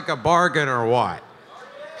sound like a bargain or what?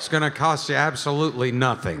 It's going to cost you absolutely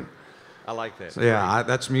nothing. I like that. Yeah,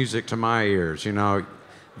 that's music to my ears. You know,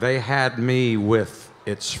 they had me with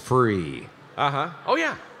 "It's free." Oh,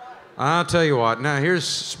 yeah. I'll tell you what. Now,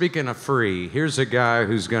 speaking of free, here's a guy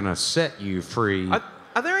who's going to set you free.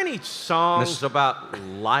 Are there any songs about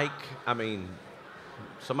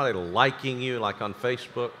somebody liking you, like on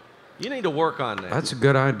Facebook? You need to work on that. That's a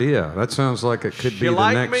good idea. That sounds like it could be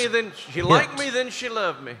the next. She liked me, then she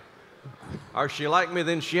loved me. Or she liked me,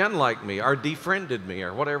 then she unliked me, or defriended me,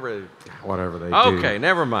 or whatever. Whatever they do. Okay,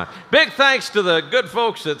 never mind. Big thanks to the good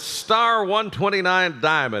folks at Star 129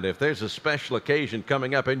 Diamond. If there's a special occasion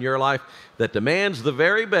coming up in your life that demands the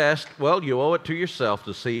very best, well, you owe it to yourself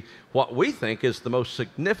to see what we think is the most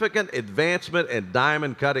significant advancement in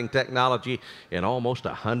diamond cutting technology in almost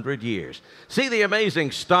 100 years. See the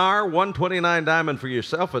amazing Star 129 Diamond for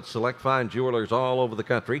yourself at select fine jewelers all over the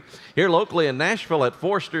country. Here locally in Nashville at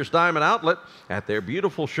Forster's Diamond Outlet, at their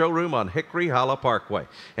beautiful showroom on Hickory Hollow Parkway.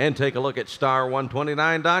 And take a look at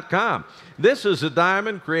star129.com. This is a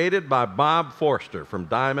diamond created by Bob Forster from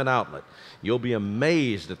Diamond Outlet. You'll be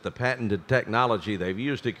amazed at the patented technology they've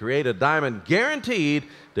used to create a diamond guaranteed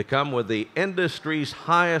to come with the industry's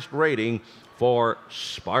highest rating for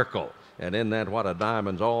sparkle. And isn't that what a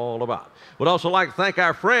diamond's all about? We'd also like to thank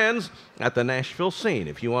our friends at the Nashville Scene.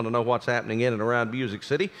 If you want to know what's happening in and around Music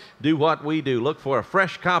City, do what we do. Look for a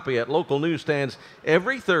fresh copy at local newsstands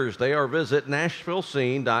every Thursday or visit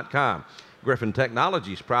NashvilleScene.com. Griffin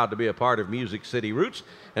Technology is proud to be a part of Music City Roots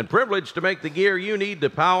and privileged to make the gear you need to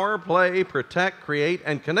power, play, protect, create,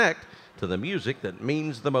 and connect to the music that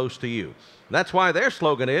means the most to you. That's why their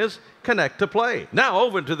slogan is Connect to Play. Now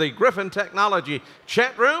over to the Griffin Technology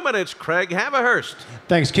chat room, and it's Craig Haverhurst.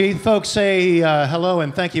 Thanks, Keith. Folks, say hello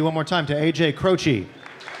and thank you one more time to AJ Croce.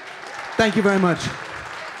 Thank you very much.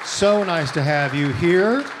 So nice to have you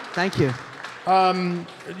here. Thank you.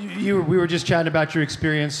 We were just chatting about your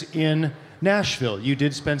experience in Nashville. You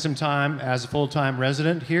did spend some time as a full-time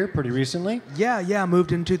resident here pretty recently. Yeah.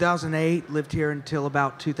 Moved in 2008, lived here until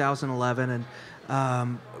about 2011,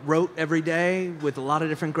 and wrote every day with a lot of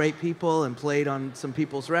different great people and played on some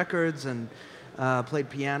people's records and played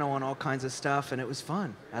piano on all kinds of stuff, and it was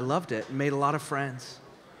fun. I loved it and made a lot of friends.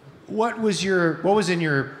 What was in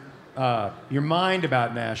your mind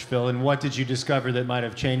about Nashville, and what did you discover that might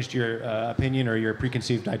have changed your opinion or your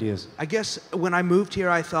preconceived ideas? I guess when I moved here,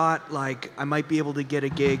 I thought like I might be able to get a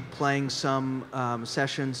gig playing some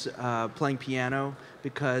sessions, playing piano,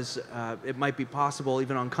 because it might be possible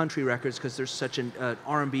even on country records because there's such an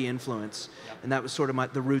R&B influence, and that was sort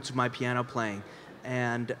of the roots of my piano playing.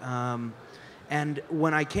 And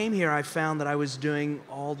when I came here, I found that I was doing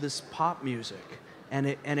all this pop music. And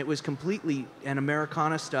it was completely an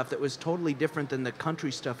Americana stuff that was totally different than the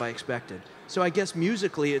country stuff I expected. So I guess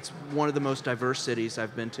musically, it's one of the most diverse cities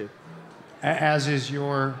I've been to. As is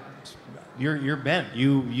your bent.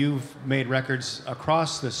 You've made records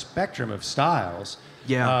across the spectrum of styles.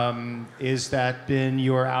 Yeah. Is that been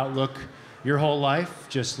your outlook your whole life?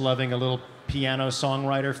 Just loving a little piano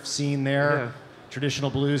songwriter scene there, Yeah. traditional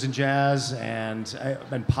blues and jazz and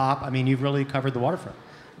pop. I mean, you've really covered the waterfront.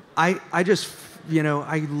 I just,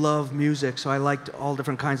 I love music, so I liked all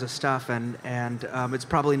different kinds of stuff, and it's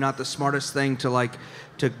probably not the smartest thing to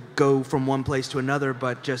go from one place to another,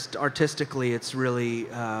 but just artistically, it's really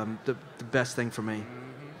the best thing for me.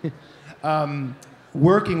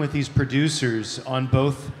 Working with these producers on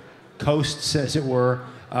both coasts, as it were,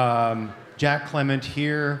 Jack Clement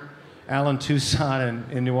here, Alan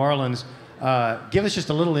Toussaint in New Orleans. Give us just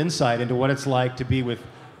a little insight into what it's like to be with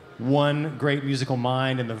one great musical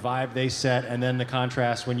mind and the vibe they set, and then the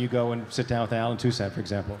contrast when you go and sit down with Alan Toussaint, for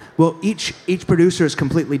example. Well, each producer is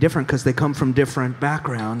completely different because they come from different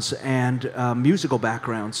backgrounds and musical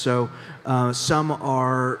backgrounds. So some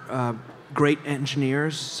are great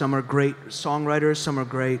engineers, some are great songwriters, some are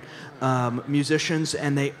great musicians,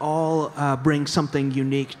 and they all bring something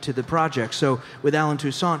unique to the project. So with Alan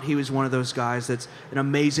Toussaint, he was one of those guys that's an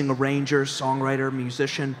amazing arranger, songwriter,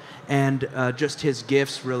 musician, and just his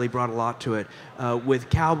gifts really brought a lot to it. With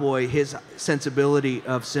Cowboy, his sensibility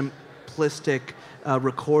of simplistic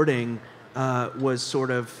recording was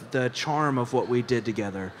sort of the charm of what we did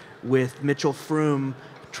together. With Mitchell Froom,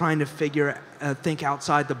 trying to think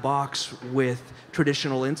outside the box with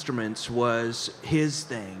traditional instruments was his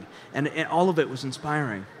thing. And all of it was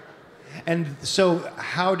inspiring. And so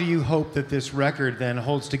how do you hope that this record then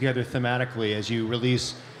holds together thematically as you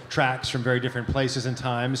release tracks from very different places and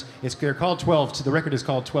times? They're called 12, the record is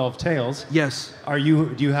called 12 Tales. Yes.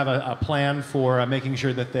 Do you have a plan for making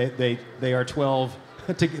sure that they are 12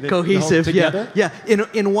 cohesive together? Yeah.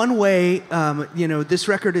 In one way, this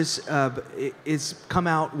record is come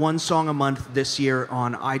out one song a month this year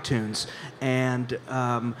on iTunes, and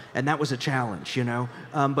that was a challenge,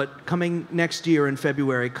 but coming next year in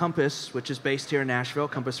February, Compass, which is based here in Nashville,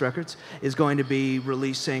 Compass Records, is going to be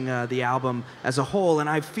releasing the album as a whole. And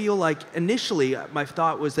I feel like initially my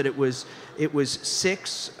thought was that it was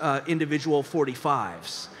 6 individual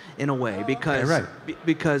 45s. In a way, because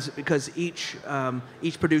each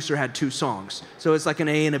producer had 2 songs, so it's like an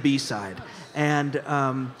A and a B side, and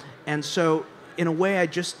so in a way I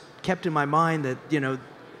just kept in my mind that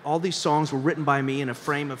all these songs were written by me in a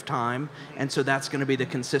frame of time, and so that's going to be the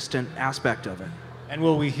consistent aspect of it. And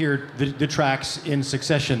will we hear the tracks in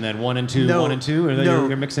succession then, 1 and 2, 1 and 2, or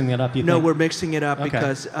you're mixing that up? No, we're mixing it up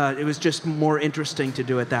because it was just more interesting to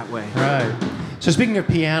do it that way. Right. So speaking of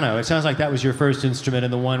piano, it sounds like that was your first instrument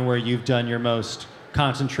and the one where you've done your most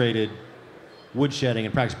concentrated woodshedding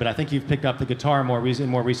and practice. But I think you've picked up the guitar in more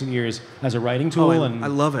recent years as a writing tool. I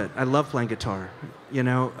love it. I love playing guitar.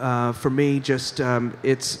 For me, just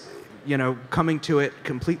it's coming to it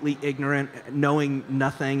completely ignorant, knowing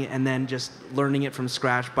nothing, and then just learning it from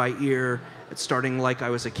scratch by ear. It's starting like I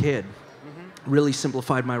was a kid. Really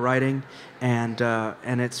simplified my writing, and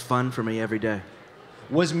it's fun for me every day.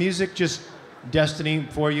 Was music just destiny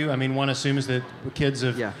for you? I mean, one assumes that kids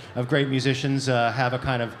of great musicians have a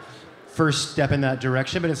kind of first step in that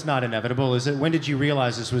direction, but it's not inevitable, is it? When did you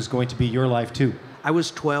realize this was going to be your life too? I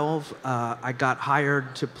was 12. I got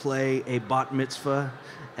hired to play a bat mitzvah,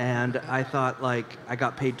 and I thought, I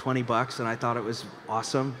got paid $20, and I thought it was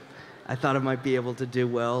awesome. I thought I might be able to do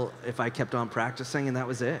well if I kept on practicing, and that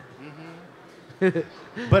was it.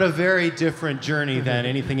 But a very different journey than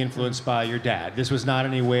anything influenced by your dad. This was not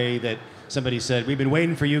any way that somebody said, "We've been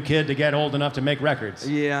waiting for you, kid, to get old enough to make records."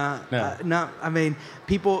 Yeah. No. I mean,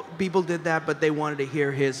 people did that, but they wanted to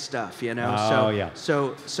hear his stuff, Oh, yeah.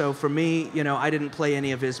 So for me, I didn't play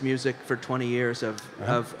any of his music for 20 years of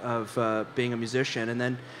being a musician,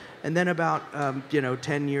 and then about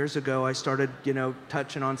 10 years ago, I started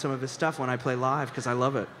touching on some of his stuff when I play live because I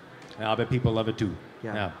love it. I'll bet people love it too.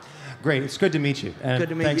 Yeah. Great. It's good to meet you. And good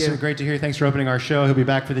to meet you. Great to hear. Thanks for opening our show. He'll be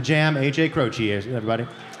back for the jam. AJ Croce, everybody.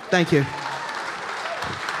 Thank you.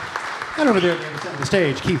 And over there on the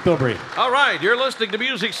stage, Keith Bilbrey. All right, you're listening to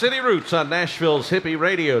Music City Roots on Nashville's Hippie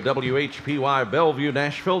Radio, WHPY Bellevue,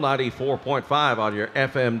 Nashville, 94.5 on your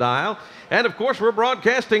FM dial. And, of course, we're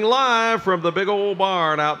broadcasting live from the big old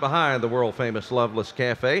barn out behind the world-famous Loveless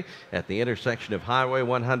Cafe at the intersection of Highway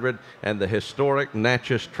 100 and the historic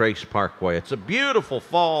Natchez Trace Parkway. It's a beautiful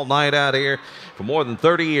fall night out here. For more than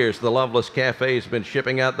 30 years, the Loveless Cafe has been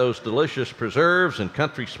shipping out those delicious preserves and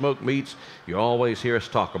country smoked meats you always hear us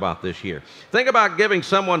talk about this year. Think about giving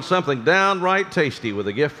someone something downright tasty with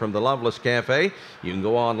a gift from the Loveless Cafe. You can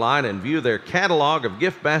go online and view their catalog of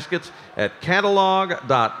gift baskets at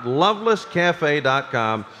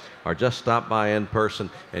catalog.lovelesscafe.com, or just stop by in person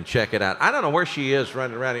and check it out. I don't know where she is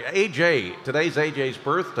running around here. AJ, today's AJ's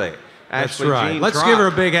birthday. That's Ashley right. Jean Let's Trott. give her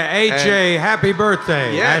a big AJ. Happy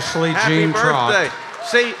birthday, Yes, Ashley happy Jean birthday.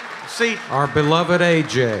 Trott. See, Our beloved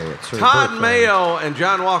AJ. It's her Todd birthday. Mayo and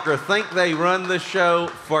John Walker think they run the show.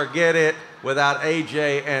 Forget it. Without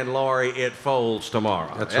AJ and Lori, it folds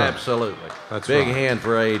tomorrow. That's right. Absolutely. That's Big right. hand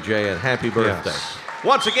for AJ and happy birthday. Yes.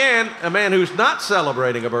 Once again, a man who's not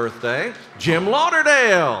celebrating a birthday, Jim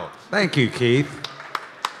Lauderdale. Thank you, Keith.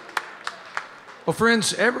 Well,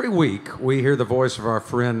 friends, every week we hear the voice of our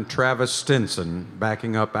friend Travis Stinson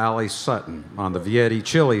backing up Allie Sutton on the Vietti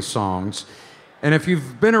Chili songs. And if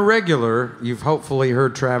you've been a regular, you've hopefully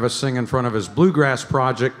heard Travis sing in front of his bluegrass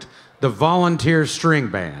project, the Volunteer String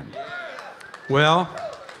Band. Well,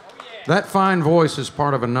 that fine voice is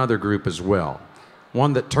part of another group as well,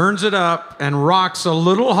 one that turns it up and rocks a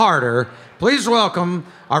little harder. Please welcome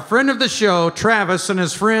our friend of the show, Travis, and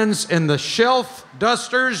his friends in the Shelf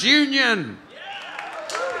Dusters Union.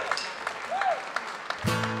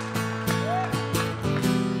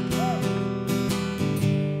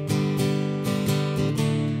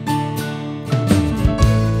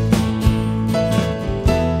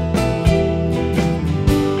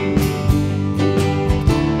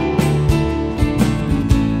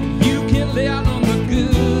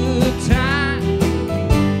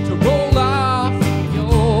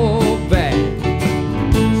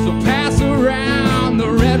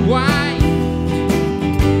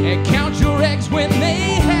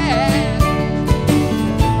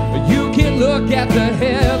 At the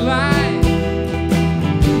headline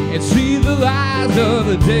and see the lies of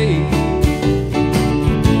the day.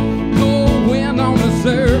 Cold wind on the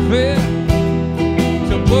surface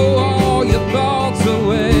to blow all your thoughts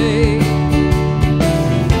away.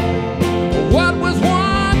 What was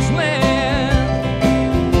once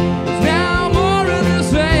land is now more of the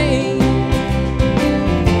same.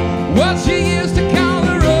 What she used to call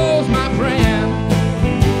the rose, my friend,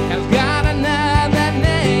 has got another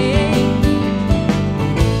name.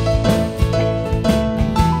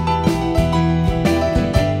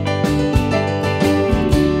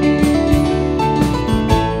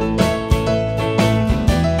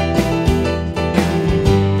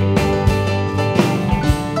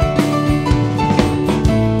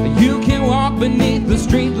 Beneath the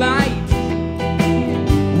street light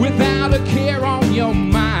without a care on your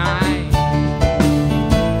mind.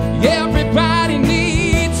 Everybody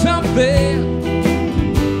needs something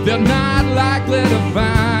they're not likely to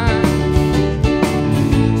find.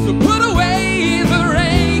 So put away the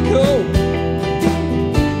raincoat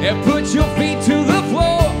and put your feet to the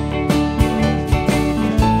floor.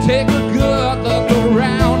 Take a good look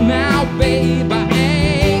around now, babe. I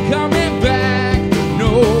ain't coming back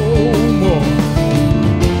no more.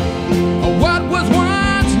 What was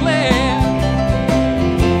once left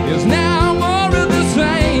is now more of the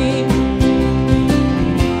same.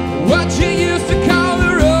 What you used to call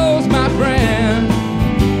the rose, my friend,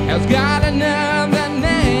 has got another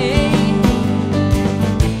name.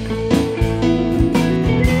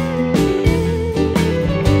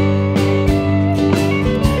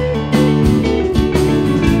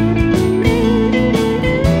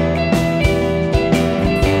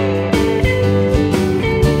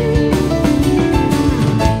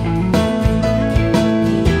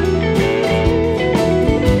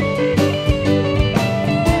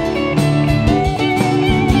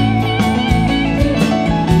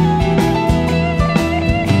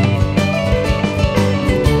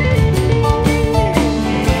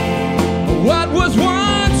 What was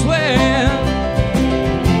once left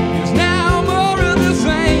is now more of the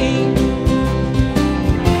same.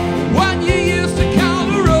 What you used to call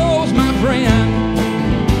the rose, my friend,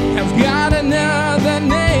 has got another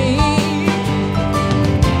name.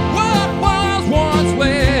 What was once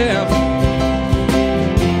left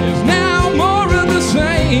is now more of the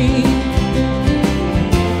same.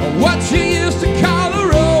 What you used to call the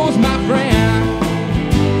rose, my friend,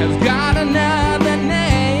 has got another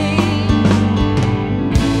name.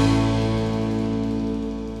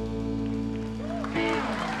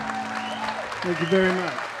 Thank you very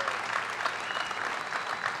much.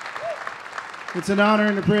 It's an honor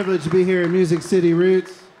and a privilege to be here at Music City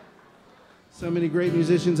Roots. So many great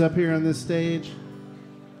musicians up here on this stage.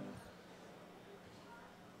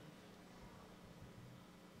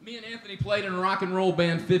 Me and Anthony played in a rock and roll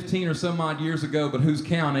band 15 or some odd years ago, but who's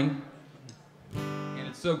counting? And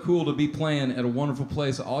it's so cool to be playing at a wonderful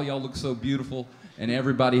place. All y'all look so beautiful, and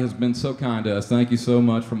everybody has been so kind to us. Thank you so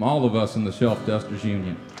much from all of us in the Shelf Dusters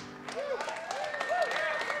Union.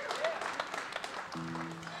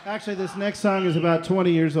 Actually, this next song is about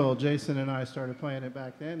 20 years old. Jason and I started playing it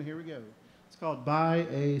back then. Here we go. It's called Buy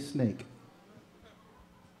a Snake.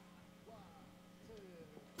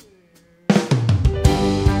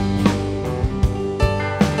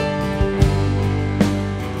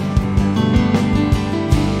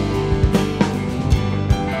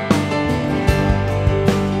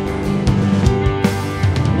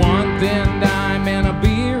 One thin dime and a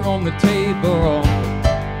beer on the table.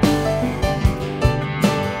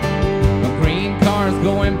 A green car's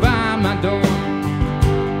going by my door.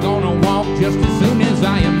 Gonna walk just as soon as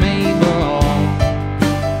I am able.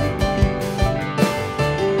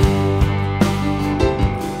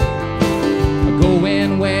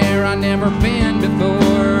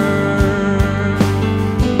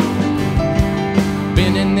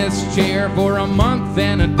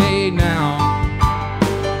 than a day now.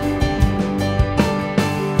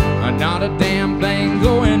 Not a damn thing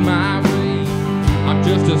going my way. I'm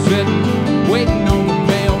just a sitting, waiting on the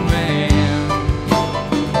mailman,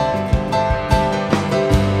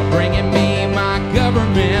 bringing me my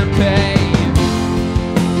government pay.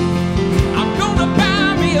 I'm gonna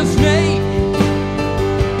buy me a snake,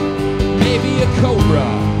 maybe a cobra,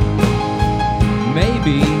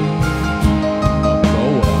 maybe a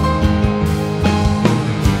boa.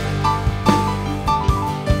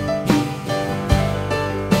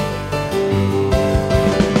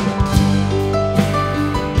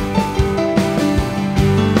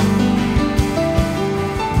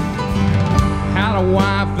 Had a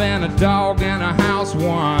wife and a dog and a house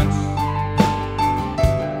once.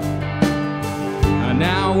 And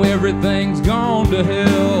now everything's gone to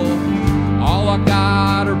hell. All I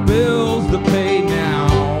got are bills to pay now,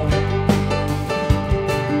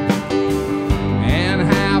 and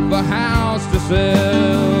half a house to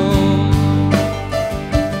sell.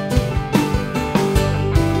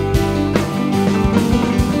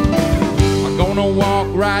 I'm gonna walk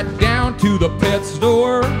right down to the pet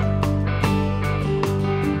store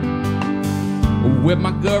with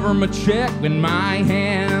my government check in my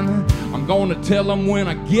hand. I'm gonna tell them when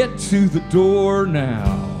I get to the door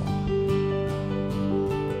now.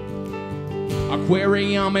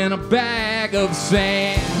 Aquarium and a bag of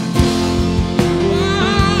sand.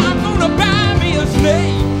 Oh, I'm gonna buy me a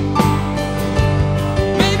snake,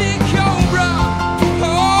 maybe a cobra,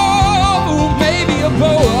 oh, maybe a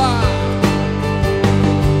boa,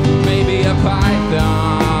 maybe a python.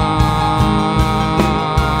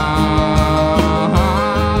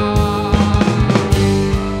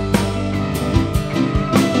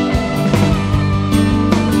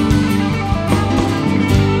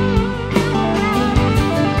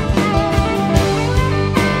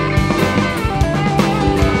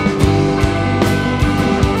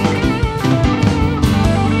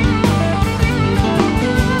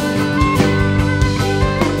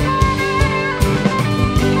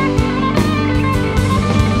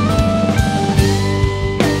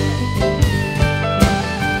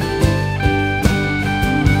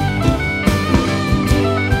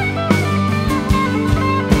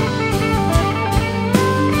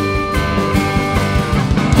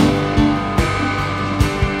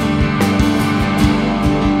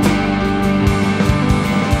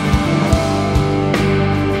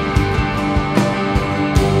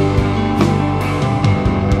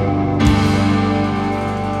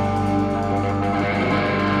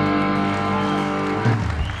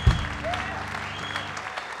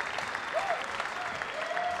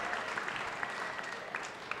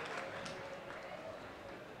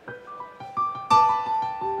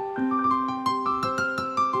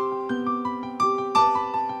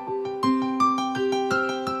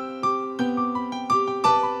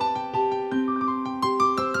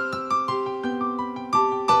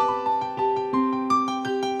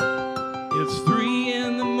 It's 3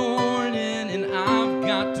 in the morning and I've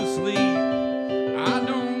got to sleep. I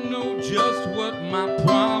don't know just what my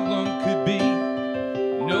problem could be.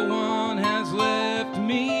 No one has left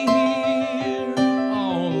me here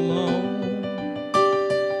all alone.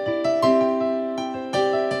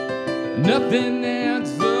 Nothing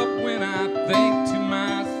adds up when I think to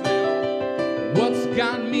myself, what's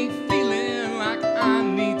got me feeling like I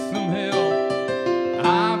need some help?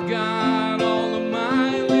 I've got all of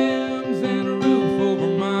my limbs and a roof over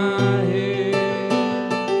my head,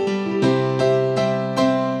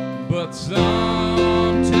 but sometimes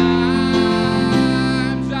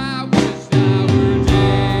I wish I were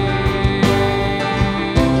dead.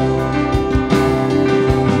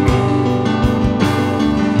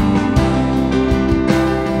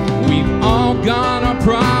 We've all got our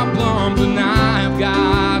problems and I've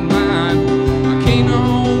got mine. I can't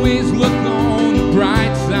always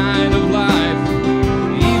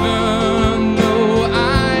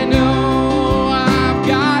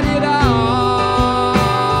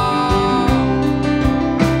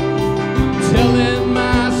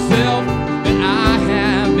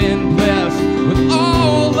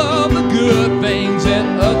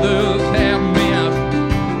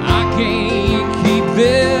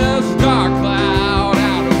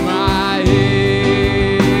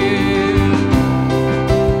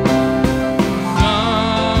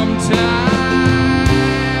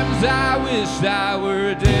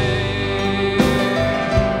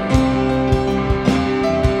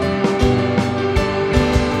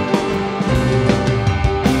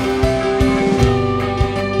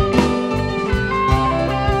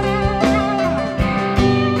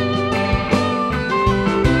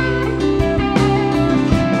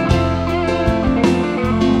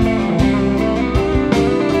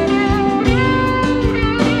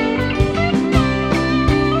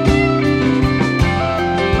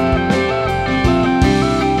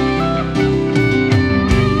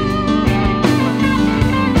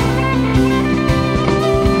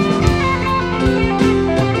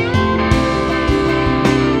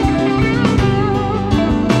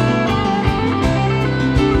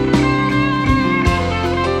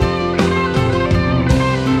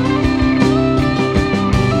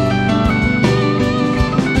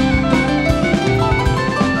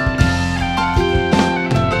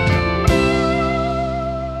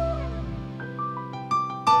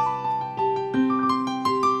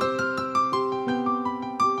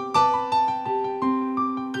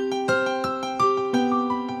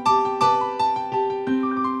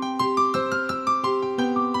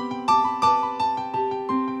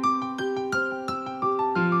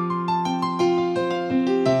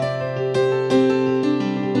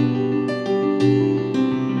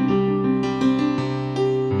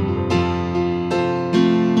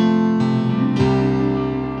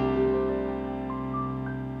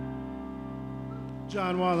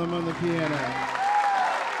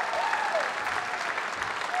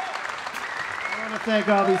want to thank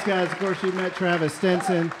all these guys. Of course, you met Travis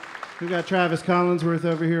Stenson. We've got Travis Collinsworth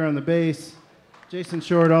over here on the bass, Jason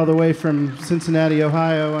Short all the way from Cincinnati,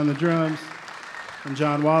 Ohio on the drums, and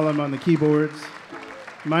John Wallum on the keyboards.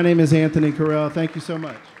 My name is Anthony Carell. Thank you so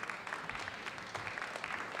much.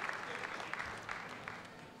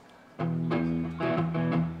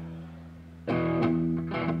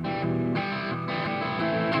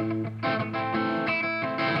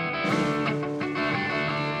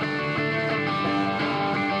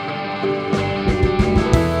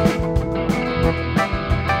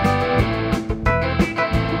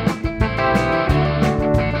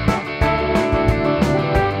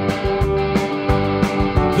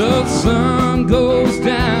 The sun goes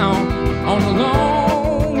down on a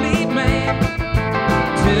lonely man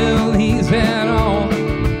till he's had all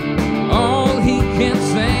he can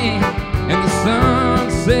say, and the sun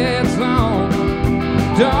sets on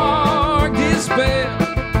dark despair,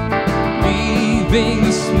 leaving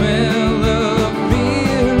the smell of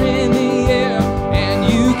fear in the air. And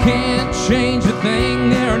you can't change a thing,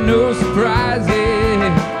 there are no surprises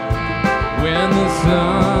when the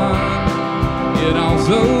sun it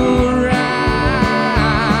also rises.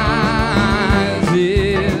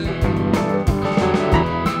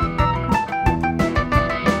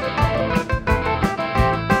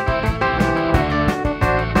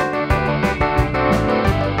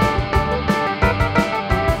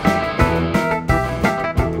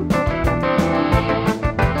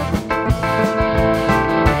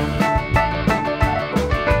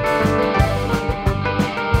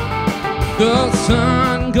 The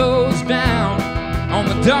sun goes down on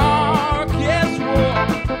the darkest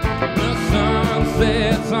wharf. The sun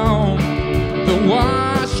sets on the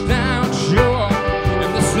washed out shore,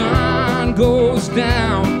 and the sun goes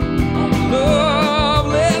down on the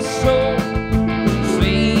loveless soul.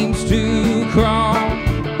 Seems to crawl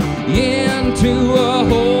into a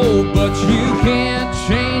hole, but you can't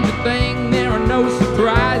change a thing. There are no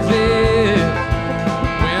surprises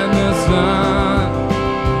when the sun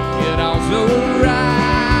it also rises.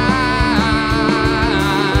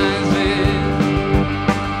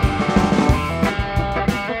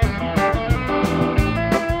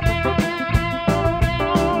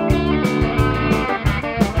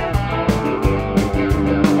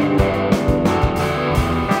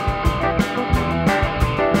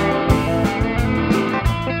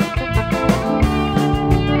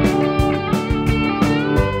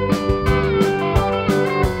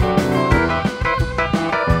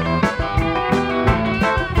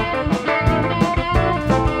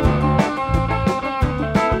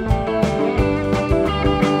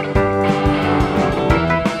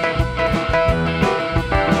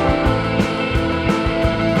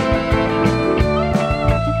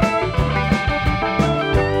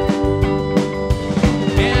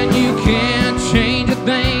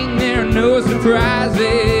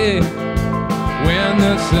 Surprises when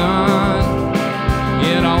the sun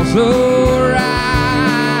it also rises,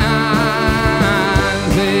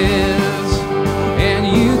 and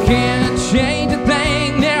you can't change a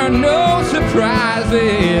thing. There are no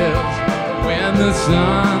surprises when the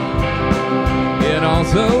sun it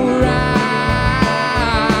also rises.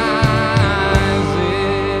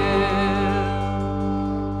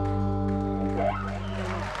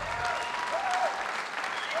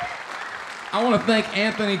 I want to thank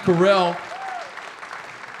Anthony Carell.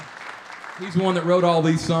 He's the one that wrote all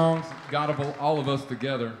these songs, got all of us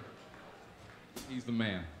together. He's the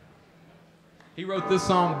man. He wrote this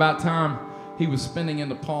song about time he was spending in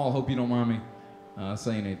Nepal. Hope you don't mind me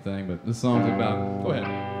saying anything, but this song's about. Go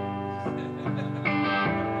ahead.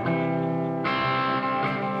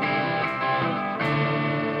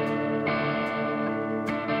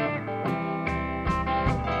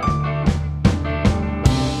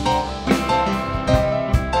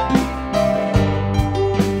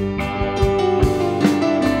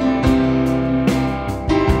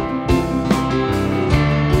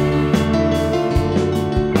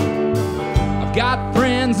 Got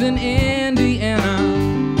friends in Indiana,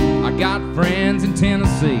 I got friends in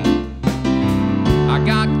Tennessee, I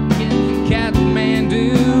got kids in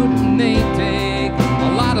Kathmandu, and they take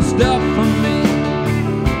a lot of stuff from me.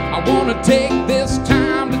 I want to take this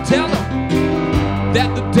time to tell them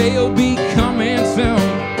that the day'll be coming soon.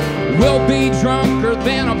 We'll be drunker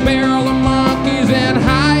than a barrel of monkeys and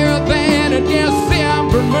higher than a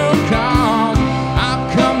December moon. 'Cause I'm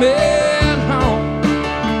coming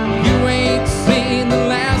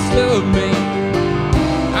of me.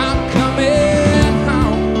 I'm coming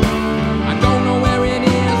home. I don't know where it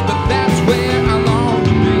is, but that's where I long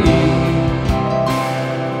to be.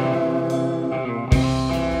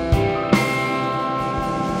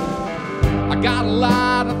 I I got a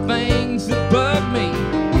lot of things that bug me.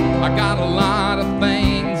 I got a lot of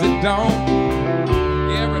things that don't.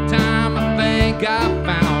 Every time I think I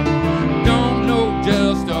found, don't know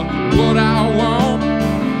just what I want.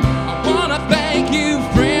 I wanna thank you,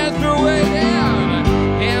 friends, for waiting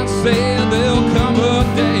and say there'll come a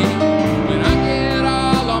day when I get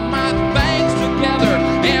all of my things together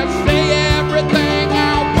and say everything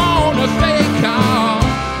I wanna say. 'Cause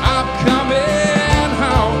I'm coming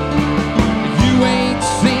home. You ain't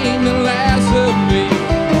seen the last of me.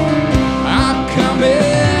 I'm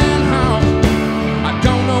coming home. I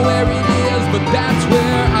don't know where it is, but that's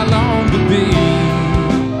where I long to be.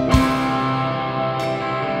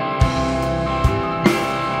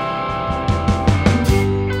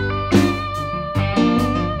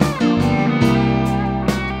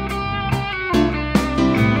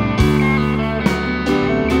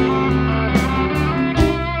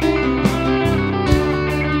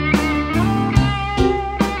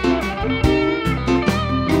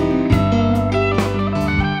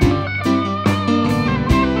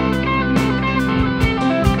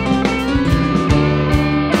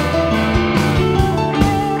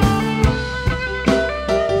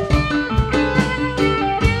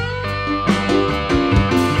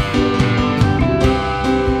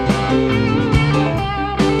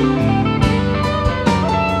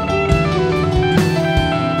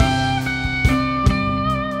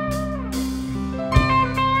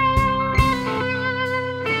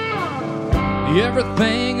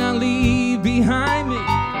 Everything I leave behind me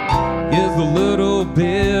is a little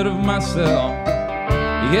bit of myself.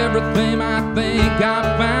 Everything I think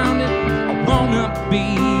I found it, I wanna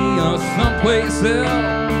be someplace else.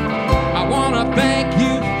 I wanna thank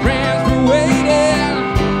you, friends, for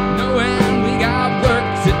waiting, knowing we got work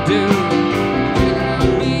to do.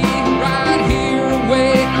 I'll be right here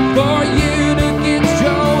waiting for you to get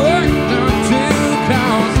your work done too.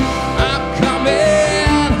 'Cause I'm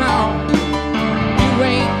coming home.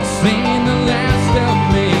 Ain't seen the last of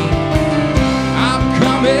me. I'm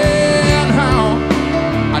coming home.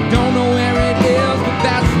 I don't know where it is, but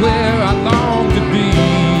that's where I long to be.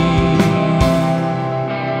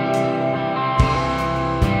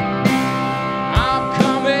 I'm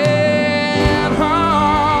coming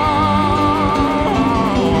home.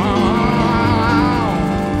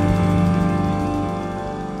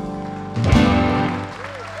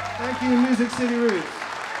 Thank you, Music City Roots.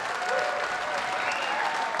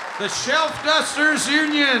 The Shelf Dusters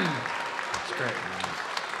Union. That's great, man.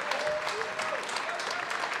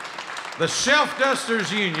 The Shelf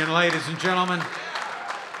Dusters Union, ladies and gentlemen.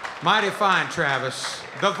 Mighty fine, Travis.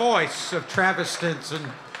 The voice of Travis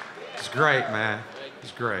Stinson. It's great, man.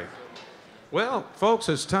 It's great. Well, folks,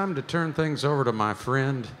 it's time to turn things over to my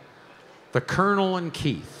friend, the Colonel and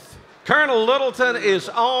Keith. Colonel Littleton is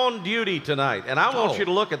on duty tonight, and I want you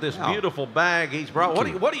to look at this beautiful bag he's brought.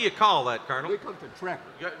 What do you call that, Colonel? We call it the trekker.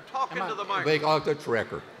 Talking to the microphone. They call it the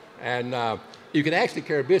trekker. And you can actually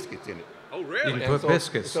carry biscuits in it. Oh, really? You can put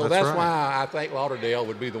biscuits, So that's why I think Lauderdale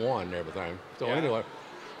would be the one and everything. So anyway,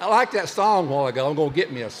 I like that song a while ago. I'm going to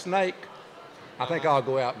get me a snake. I think I'll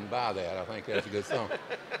go out and buy that. I think that's a good song.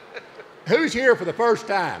 Who's here for the first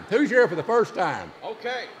time? Who's here for the first time?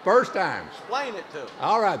 Okay. First time. Explain it to them.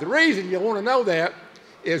 All right. The reason you want to know that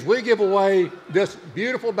is we give away this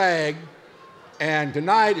beautiful bag, and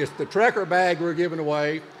tonight it's the trekker bag we're giving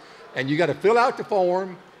away, and you got to fill out the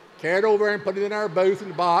form, carry it over and put it in our booth in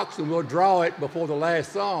the box, and we'll draw it before the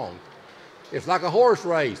last song. It's like a horse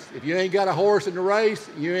race. If you ain't got a horse in the race,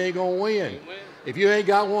 you ain't going to win. If you ain't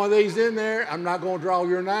got one of these in there, I'm not going to draw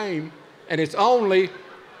your name, and it's only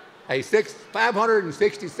a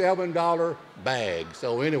 $567 bag.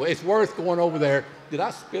 So anyway, it's worth going over there. Did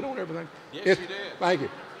I spit on everything? Yes, you did. Thank you.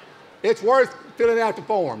 It's worth filling out the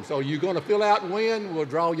form. So you're going to fill out and win, we'll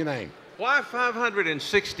draw your name. Why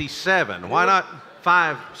 567? Why not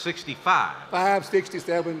 565?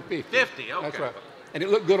 567.50. 50, okay. That's right. And it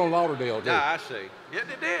looked good on Lauderdale, too. Yeah, I see. Yeah,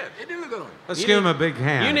 it did. It did look good on it. Let's give him a big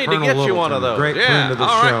hand. You need Colonel to get you one Littleton, of those. Great friend of the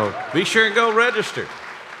all show. Right. Be sure and go register.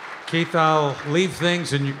 Keith, I'll leave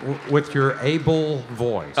things with your able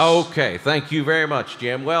voice. Okay, thank you very much,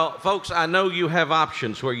 Jim. Well, folks, I know you have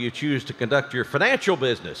options where you choose to conduct your financial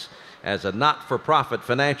business. As a not-for-profit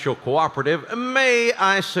financial cooperative, may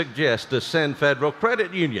I suggest Ascend Federal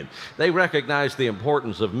Credit Union. They recognize the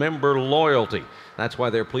importance of member loyalty. That's why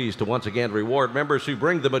they're pleased to once again reward members who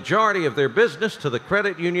bring the majority of their business to the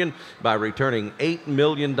credit union by returning $8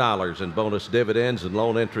 million in bonus dividends and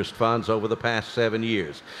loan interest funds over the past 7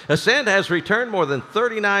 years. Ascend has returned more than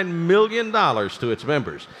 $39 million to its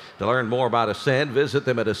members. To learn more about Ascend, visit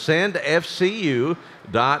them at ascendfcu.com.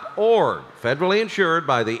 Federally insured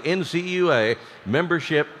by the NCUA.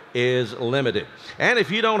 Membership is limited. And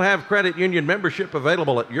if you don't have credit union membership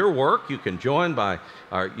available at your work, you can join by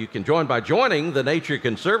joining the Nature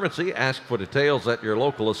Conservancy. Ask for details at your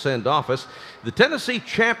local Ascend office. The Tennessee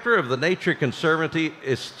chapter of the Nature Conservancy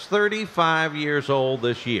is 35 years old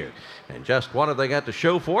this year. And just what have they got to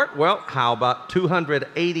show for it? Well, how about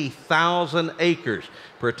 280,000 acres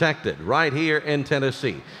protected right here in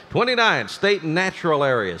Tennessee? 29 state and natural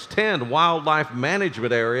areas, 10 wildlife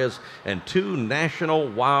management areas, and 2 national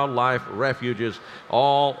wildlife refuges,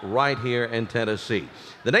 all right here in Tennessee.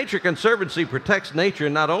 The Nature Conservancy protects nature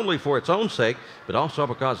not only for its own sake, but also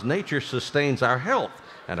because nature sustains our health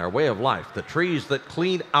and our way of life. The trees that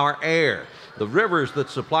clean our air, the rivers that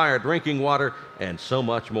supply our drinking water, and so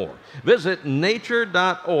much more. Visit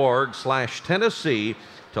nature.org/Tennessee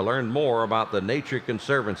to learn more about the Nature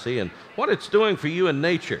Conservancy and what it's doing for you in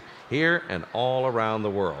nature here and all around the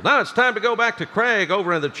world. Now it's time to go back to Craig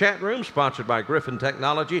over in the chat room, sponsored by Griffin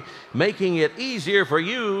Technology, making it easier for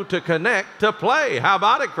you to connect to play. How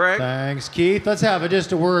about it, Craig? Thanks, Keith. Let's have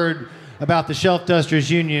just a word about the Shelf Dusters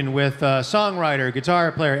Union with songwriter,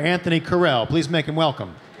 guitar player Anthony Carell. Please make him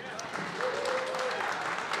welcome.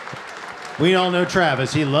 We all know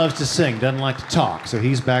Travis. He loves to sing, doesn't like to talk, so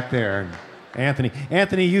he's back there.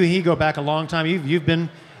 Anthony, you go back a long time. You've been,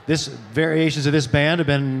 this variations of this band have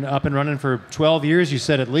been up and running for 12 years. You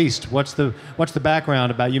said at least. What's the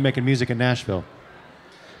background about you making music in Nashville?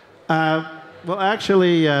 Well,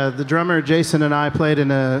 actually, the drummer Jason and I played in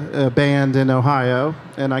a band in Ohio,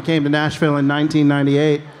 and I came to Nashville in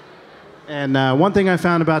 1998. And one thing I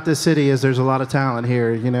found about this city is there's a lot of talent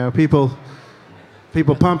here. You know, people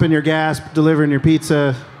pumping your gas, delivering your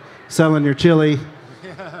pizza, selling your chili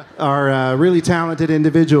are really talented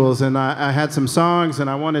individuals. And I had some songs, and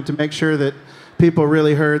I wanted to make sure that people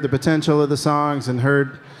really heard the potential of the songs and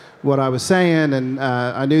heard what I was saying. And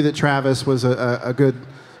I knew that Travis was a good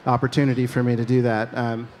opportunity for me to do that.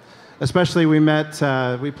 Especially we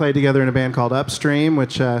played together in a band called Upstream,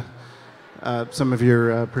 which some of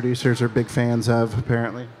your producers are big fans of,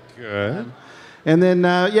 apparently. Good. And then,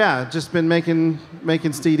 just been making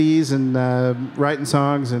CDs and writing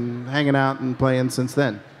songs and hanging out and playing since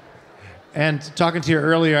then. And talking to you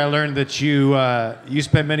earlier, I learned that you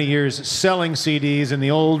spent many years selling CDs in the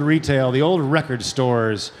old retail, the old record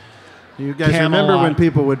stores. You guys remember when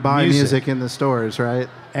people would buy music in the stores, right?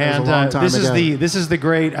 And this is the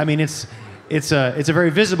great. I mean, it's a very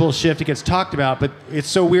visible shift. It gets talked about, but it's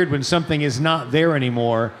so weird when something is not there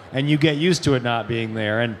anymore, and you get used to it not being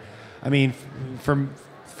there. And I mean, from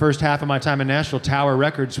first half of my time in Nashville, Tower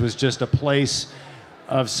Records was just a place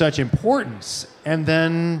of such importance, and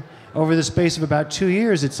then over the space of about 2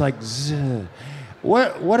 years, it's like, zzz.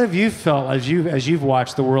 What have you felt as you've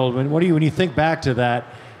watched the world? When you think back to that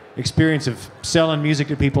experience of selling music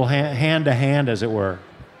to people hand to hand, as it were?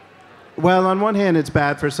 Well, on one hand, it's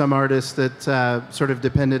bad for some artists that sort of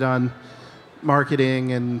depended on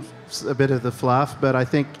marketing and a bit of the fluff, but I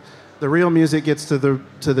think the real music gets to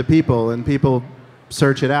the people, and people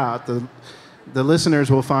search it out. The listeners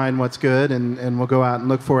will find what's good and will go out and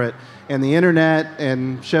look for it. And the internet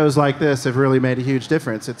and shows like this have really made a huge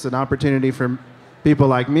difference. It's an opportunity for people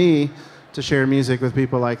like me to share music with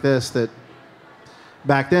people like this that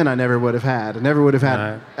back then I never would have had. I never would have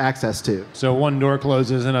had access to. So one door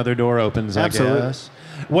closes, another door opens, Absolutely. I guess.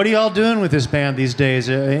 What are y'all doing with this band these days?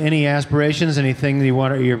 Any aspirations, anything that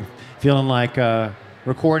you're feeling like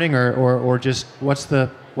recording, or just what's the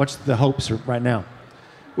hopes right now?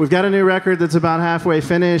 We've got a new record that's about halfway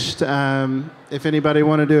finished. If anybody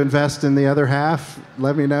wanted to invest in the other half,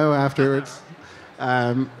 let me know afterwards.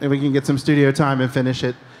 And we can get some studio time and finish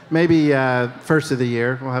it. Maybe first of the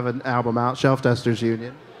year, we'll have an album out, Shelf Dusters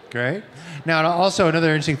Union. Great. Now, also another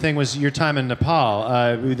interesting thing was your time in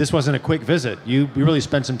Nepal. This wasn't a quick visit. You really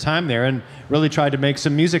spent some time there and really tried to make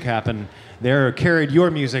some music happen there, or carried your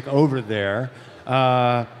music over there.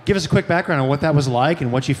 Give us a quick background on what that was like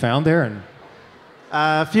and what you found there. And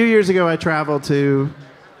a few years ago, I traveled to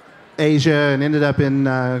Asia and ended up in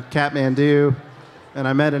Kathmandu, and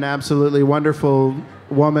I met an absolutely wonderful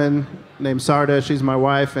woman named Sarda. She's my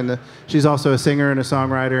wife, and she's also a singer and a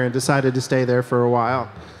songwriter, and decided to stay there for a while.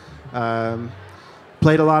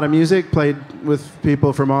 Played a lot of music, played with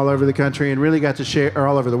people from all over the country, and really got to share, or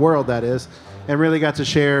all over the world, that is, and really got to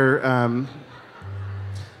share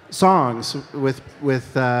songs with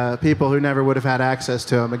people who never would have had access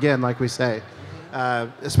to them. Again, like we say,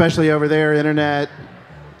 especially over there, internet,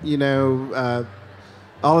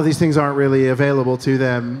 all of these things aren't really available to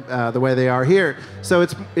them the way they are here. So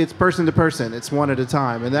it's person to person. It's one at a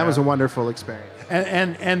time, and that was a wonderful experience.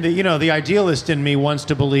 And the idealist in me wants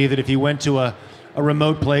to believe that if you went to a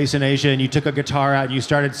remote place in Asia and you took a guitar out and you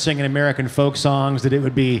started singing American folk songs, that it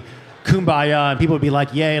would be kumbaya and people would be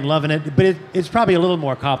like, yay, and loving it. But it's probably a little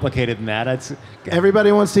more complicated than that.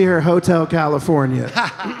 Everybody wants to hear Hotel California.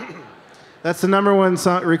 That's the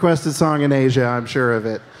 #1 requested song in Asia, I'm sure of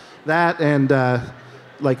it. That and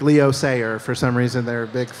like Leo Sayer, for some reason they're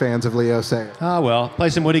big fans of Leo Sayer. Ah, well, play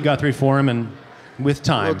some Woody Guthrie for him, and with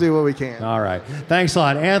time. We'll do what we can. All right. Thanks a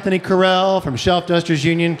lot. Anthony Carell from Shelf Dusters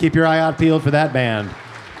Union. Keep your eye out peeled for that band.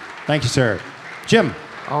 Thank you, sir. Jim.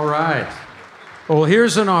 All right. Well,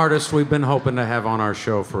 here's an artist we've been hoping to have on our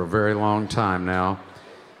show for a very long time now.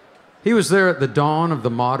 He was there at the dawn of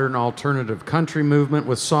the modern alternative country movement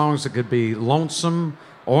with songs that could be lonesome,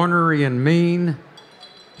 ornery and mean,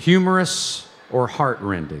 humorous, or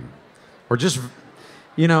heartrending, or just,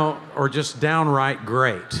 or just downright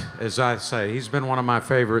great, as I say. He's been one of my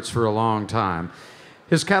favorites for a long time.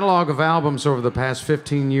 His catalog of albums over the past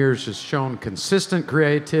 15 years has shown consistent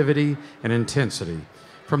creativity and intensity.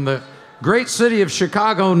 From the great city of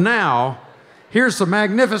Chicago now, here's the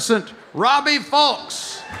magnificent Robbie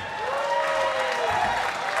Fulks.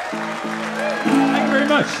 Thank you very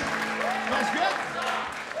much.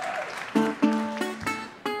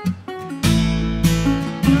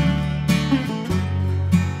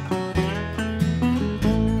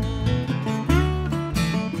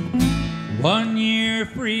 One year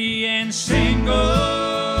free and single,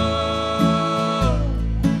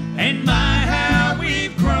 and my how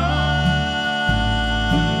we've grown.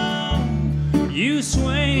 You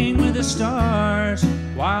swing with the stars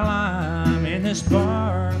while I'm in this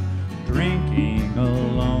bar drinking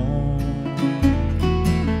alone.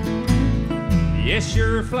 Yes,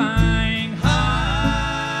 you're flying high,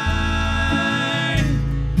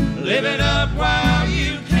 living up while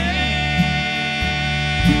you can.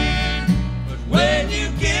 When you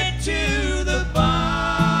get to the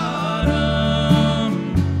bottom,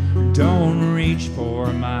 don't reach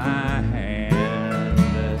for my hand.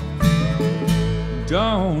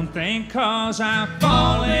 Don't think 'cause I'm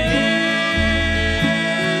falling,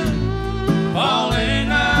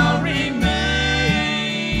 I'll remain.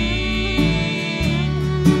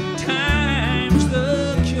 Time's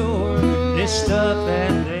the cure. This stuff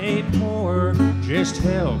that they pour just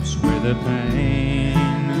helps with the pain.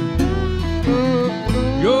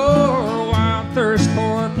 Your wild thirst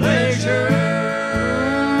for pleasure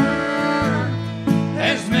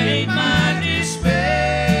has made my despair.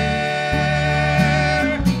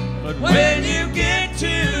 But when you get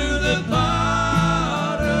to the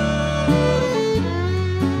bottom,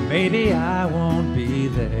 maybe I won't be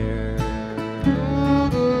there.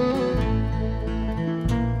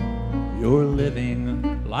 You're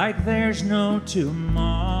living like there's no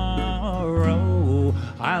tomorrow.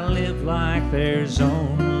 I live like there's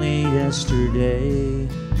only yesterday.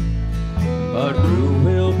 But who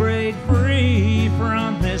will break free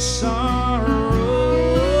from this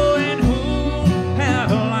sorrow? And who'll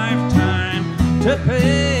have a lifetime to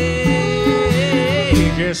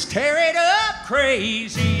pay? Just tear it up,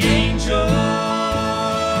 crazy angel.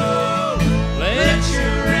 Let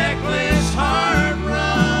your reckless heart run.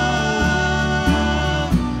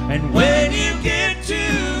 And when you get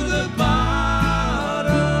to the bottom,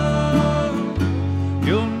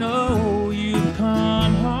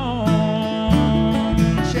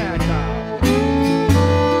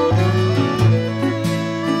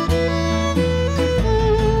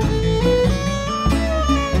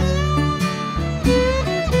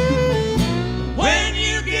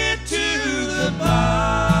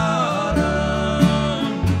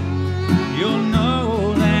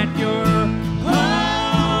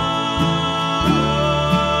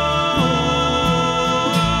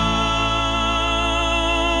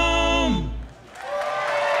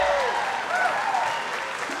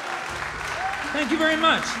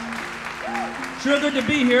 sure good to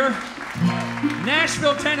be here.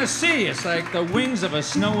 Nashville, Tennessee. It's like the wings of a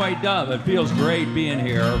snow white dove. It feels great being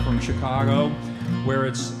here from Chicago, where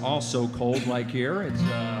it's also cold like here. It's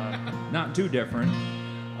not too different.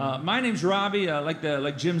 My name's Robbie,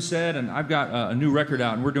 like Jim said, and I've got a new record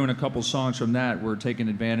out, and we're doing a couple songs from that. We're taking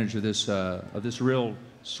advantage of this real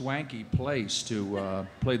swanky place to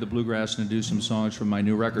play the bluegrass and do some songs from my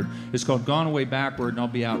new record. It's called Gone Away Backward, and I'll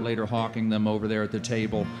be out later hawking them over there at the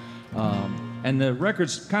table. And the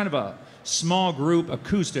record's kind of a small group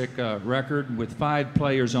acoustic record with 5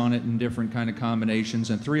 players on it in different kind of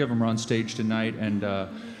combinations, and 3 of them are on stage tonight. And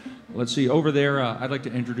Let's see, over there, I'd like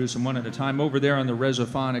to introduce them one at a time. Over there on the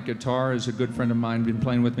resophonic guitar is a good friend of mine, been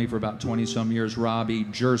playing with me for about 20-some years, Robbie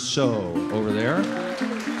Gerso, over there.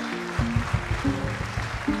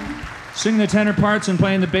 Singing the tenor parts and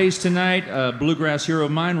playing the bass tonight, a bluegrass hero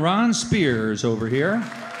of mine, Ron Spears, over here.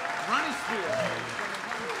 Ronnie Spears.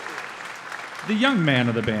 The young man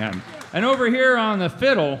of the band. And over here on the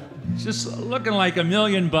fiddle, just looking like $1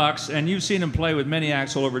 million, and you've seen him play with many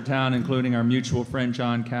acts all over town, including our mutual friend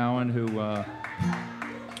John Cowan, who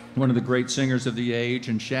one of the great singers of the age,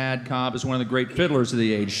 and Shad Cobb is one of the great fiddlers of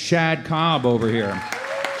the age. Shad Cobb over here.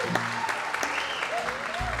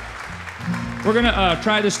 We're gonna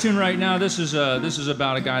try this tune right now. This is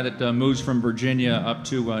about a guy that moves from Virginia up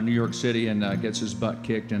to New York City and gets his butt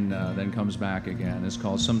kicked and then comes back again. It's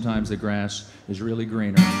called "Sometimes the Grass is Really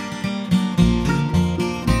Greener."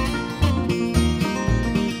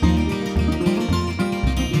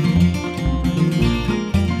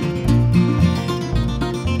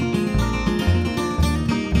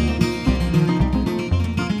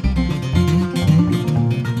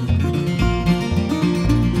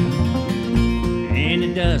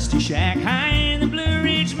 Dusty shack high in the Blue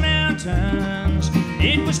Ridge Mountains.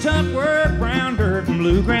 It was tough work, brown dirt, and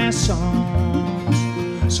bluegrass songs.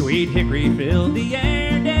 Sweet hickory filled the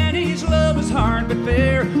air. Daddy's love was hard but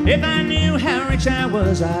fair. If I knew how rich I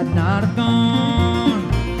was, I'd not have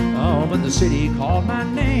gone. Oh, but the city called my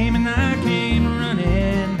name and I came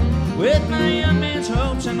running with my young man's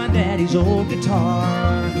hopes and my daddy's old guitar.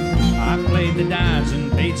 I played the dives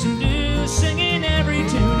and paid some dues, singing every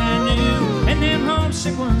tune I knew. And them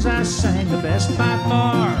homesick ones I sang the best by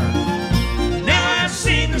far. Now I've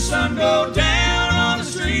seen the sun go down on the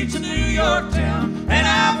streets of New York town, and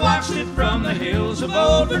I've watched it from the hills of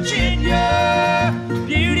old Virginia.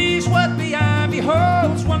 Beauty's what the eye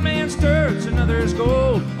beholds. One man's dirt's another's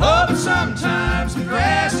gold. Oh, but sometimes the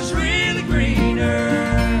grass is really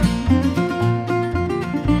greener.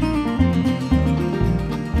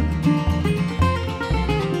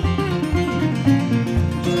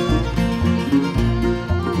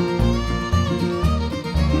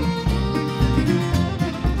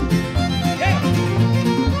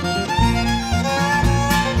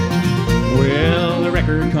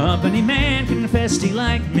 Company man confessed he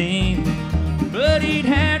liked me, but he'd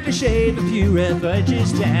have to shave a few rough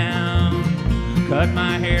edges down. Cut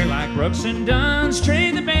my hair like Brooks and Dunn's,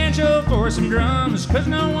 trade the banjo for some drums, 'cause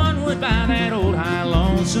no one would buy that old high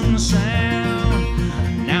lonesome sound.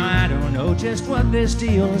 Now I don't know just what this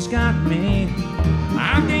deal has got me.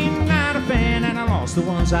 I've gained out a fan and I lost the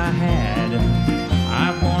ones I had.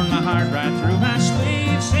 I've worn my heart right through my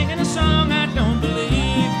sleeve, singing a song I don't believe.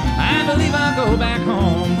 I believe I'll go back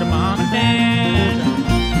home to Mom and Dad.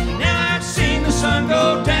 Now I've seen the sun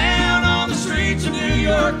go down on the streets of New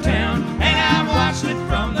York town, and I've watched it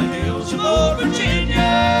from the hills of old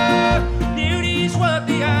Virginia. Beauty's what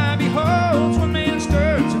the eye beholds. One man's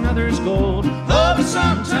dirt's another's gold. Oh, but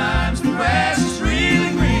sometimes the grass is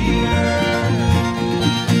really greener.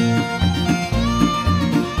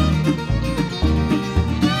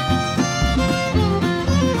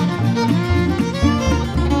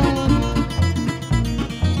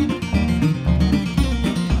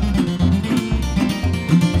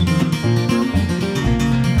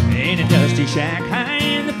 Shack high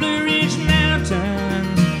in the Blue Ridge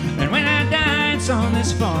Mountains, and when I die it's on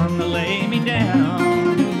this farm to lay me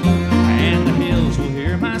down. And the hills will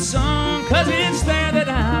hear my song, 'cause it's there that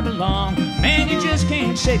I belong. Man, you just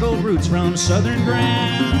can't shake old roots from southern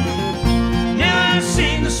ground. Now I've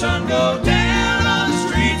seen the sun go down on the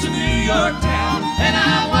streets of New York town, and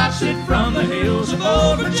I watched it from the hills of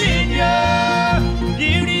old Virginia.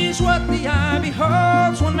 Beauty's what the eye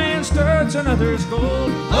beholds. One man's dirt's another's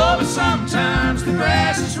gold. Oh, but sometimes the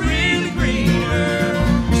grass is really greener.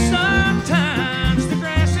 Sometimes the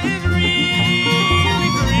grass is really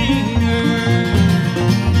greener.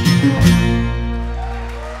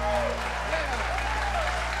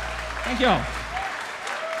 Thank y'all.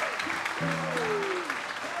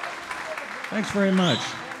 Thanks very much.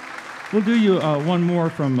 We'll do you one more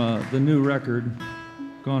from the new record,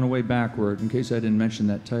 Gone Away Backward, in case I didn't mention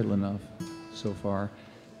that title enough so far.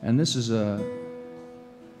 And this is a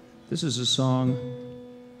song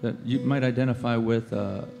that you might identify with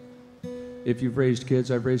if you've raised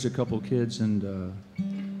kids. I've raised a couple kids, and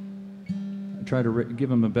I try to give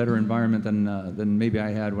them a better environment than maybe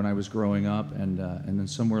I had when I was growing up. And then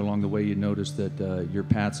somewhere along the way, you notice that your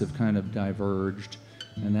paths have kind of diverged,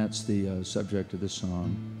 and that's the subject of this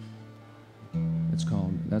song. It's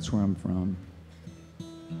called "That's Where I'm From."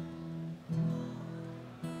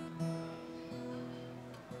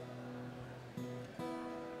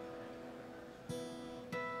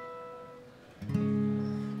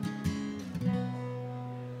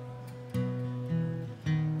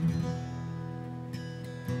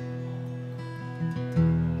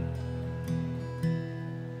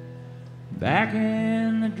 back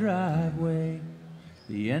in the driveway,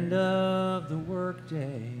 the end of the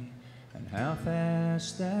workday, and how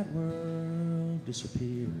fast that world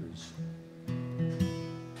disappears.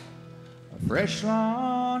 A fresh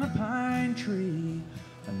lawn, a pine tree,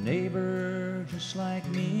 a neighbor just like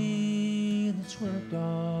me that's worked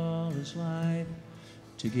all his life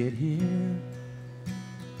to get here.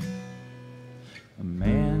 A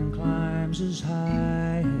man climbs as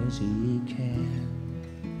high as he can,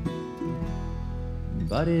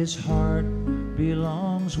 but his heart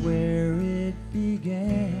belongs where it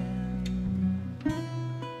began.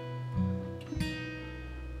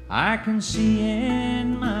 I can see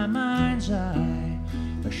in my mind's eye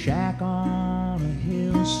a shack on a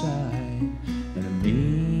hillside and a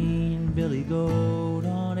mean billy goat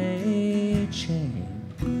on a chain.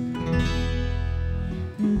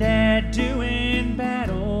 Dad doing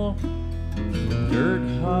battle, dirt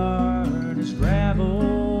hard as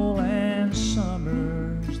gravel, and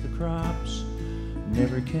summers the crops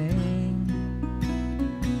never came.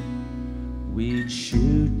 We'd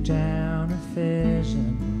shoot down a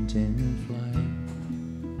pheasant in flight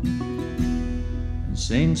and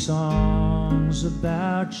sing songs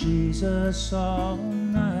about Jesus all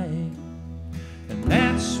night. And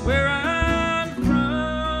that's where I'm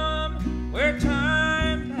from, where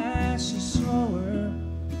time passes slower.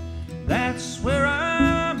 That's where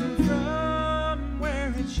I'm from,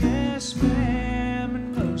 where it's yes ma'am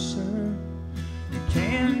and no sir. You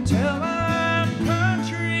can't tell I'm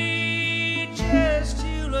country, just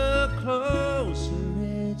you look closer.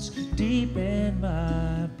 It's deep in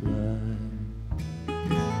my blood.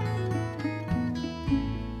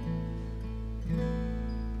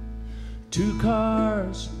 Two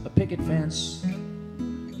cars, a picket fence,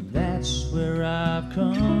 that's where I've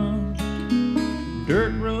come.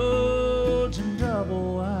 Dirt roads and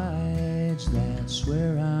double wides, that's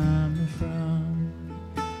where I'm from.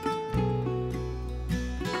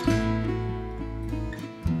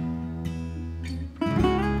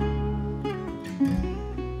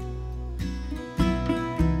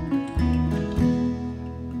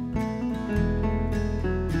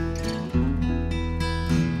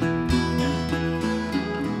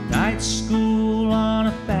 Night school on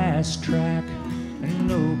a fast track and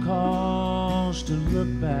no calls to look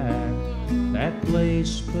back. That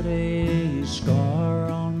place put a scar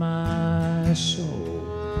on my soul,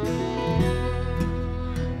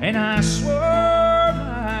 and I swore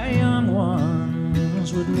my young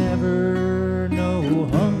ones would never know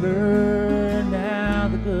hunger. Now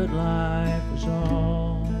the good life was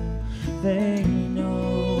all they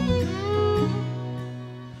know.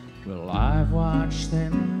 Well, I've watched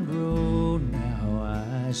them grow, now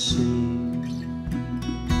I see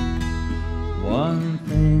one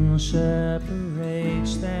thing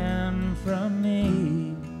separates them from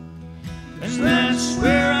me, and that's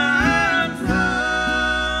where I'm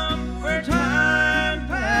from, where time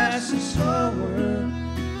passes slower.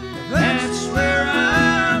 That's where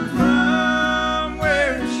I'm from,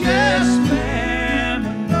 where it's yes ma'am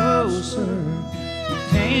and no sir. You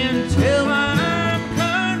can't tell I'm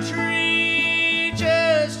country,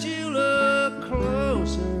 just you look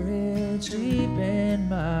closer. It's deep in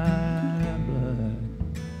my blood.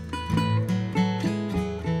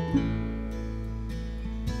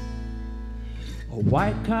 A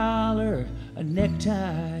white collar, a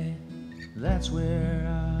necktie, that's where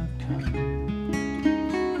I've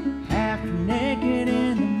come. Half naked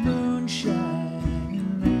in the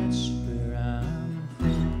moonshine, that's where I'm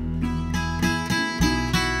from.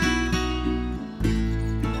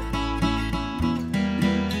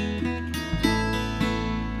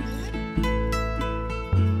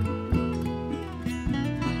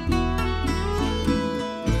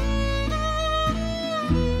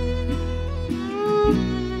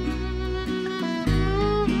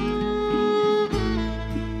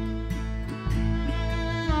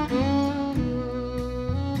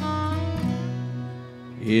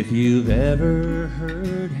 If you've ever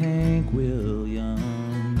heard Hank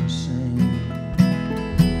Williams sing,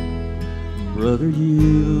 brother,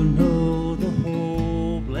 you know the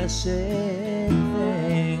whole blessed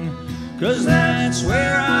thing. 'Cause that's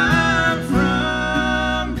where I'm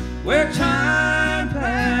from, where time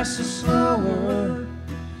passes slower.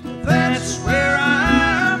 That's where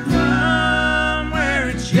I'm from, where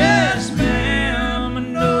it's yes ma'am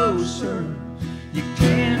and no sir. You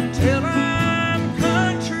can't tell I'm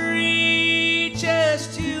country,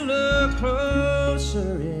 just you look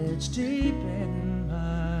closer. It's deep in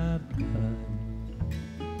my blood.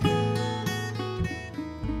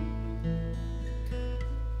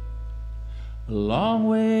 A long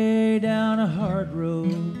way down a hard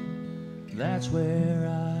road, that's where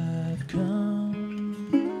I've come.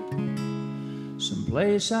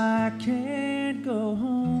 place I can't go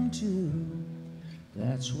home to,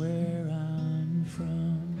 that's where I'm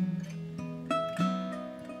from.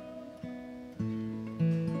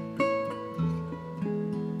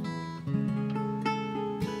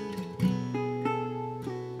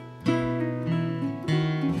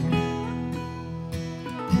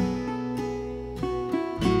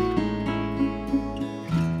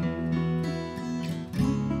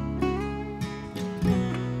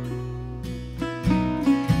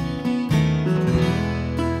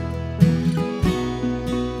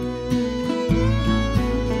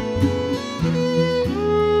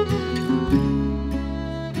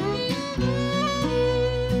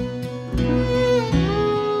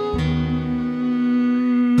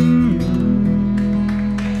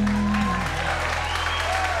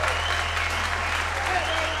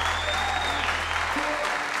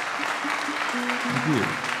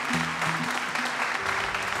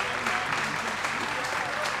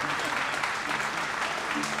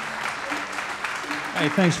 Hey,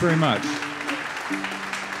 thanks very much.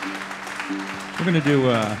 We're going to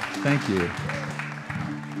do, thank you.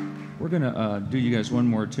 We're going to do you guys one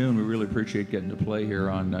more tune. We really appreciate getting to play here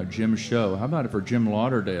on Jim's show. How about it for Jim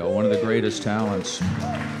Lauderdale, one of the greatest talents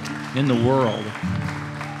in the world?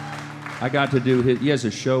 I got to do he has a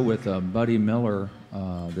show with Buddy Miller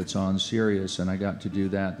that's on Sirius, and I got to do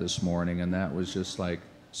that this morning, and that was just like,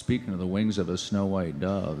 speaking of the wings of a snow white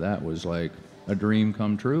dove, that was like a dream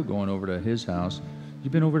come true, going over to his house. You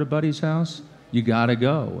been over to Buddy's house? You gotta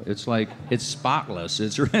go. It's like, it's spotless.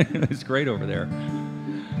 It's it's great over there.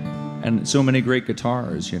 And so many great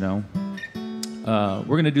guitars, you know.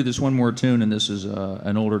 We're gonna do this one more tune, and this is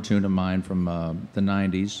an older tune of mine from the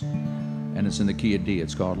 90s, and it's in the key of D.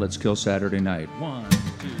 It's called Let's Kill Saturday Night. 1, 2.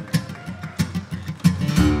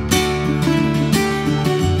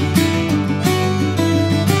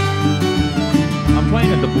 I'm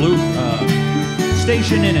playing at the Blue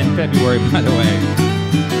Station Inn in February, by the way.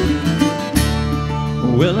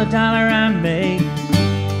 Well, $1 I make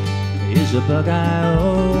is a buck I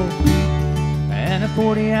owe, and a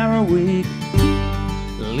 40-hour week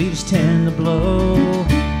leaves 10 to blow.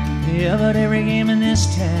 Yeah, but every game in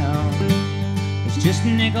this town is just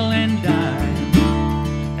nickel and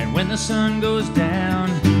dime, and when the sun goes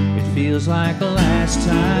down, it feels like the last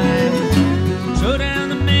time. So down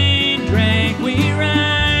the main drag we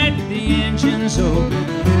ride with the engines open,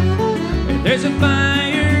 and there's a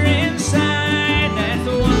fire inside. That's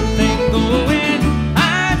the one thing going.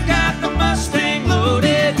 I've got the Mustang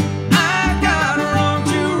loaded, I've got a wrong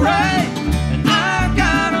to right, and I've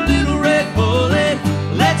got a little red bullet.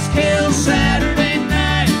 Let's kill Saturday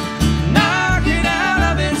night, knock it out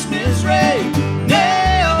of its misery,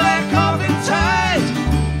 nail that coffin tight,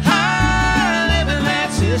 high living,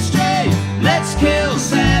 that's history. Let's kill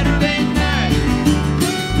Saturday night.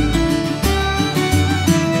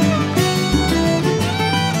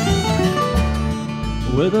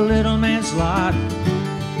 With a little man's lot,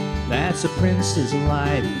 that's a prince's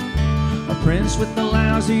life. A prince with a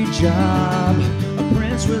lousy job, a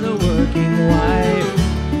prince with a working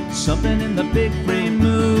wife. Something in the big frame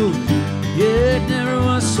moved, yeah, it never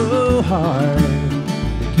was so hard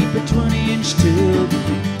to keep a 20-inch tube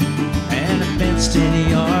and a fenced-in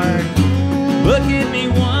yard. But give me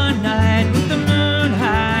one night with the moon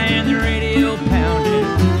high and the radio pounding,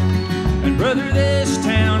 and brother, this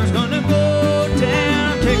town is gonna go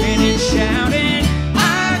down, kicking and shouting.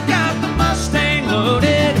 I've got the Mustang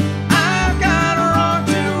loaded, I've got a wrong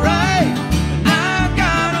to right, and I've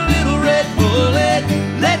got a little red bullet.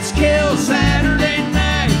 Let's kill Saturday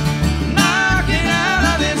night, knock it out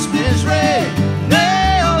of its misery,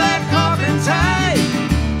 nail that coffin tight,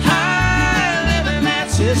 high living,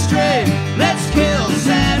 that's history. Let's kill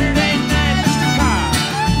Saturday night, Mr. Carr.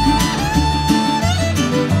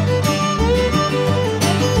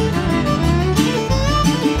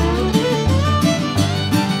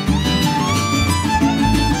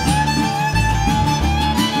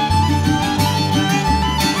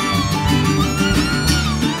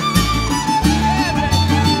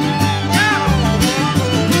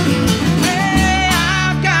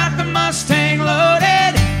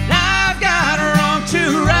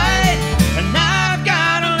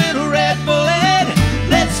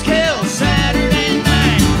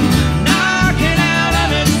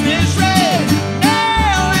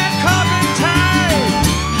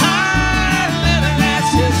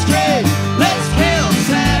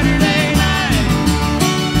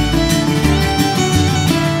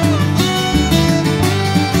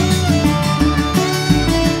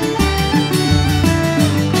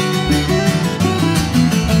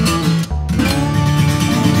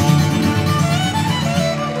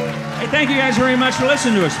 guys very much for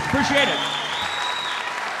listening to us. Appreciate it.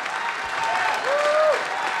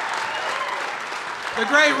 The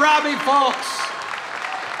great Robbie Fulks.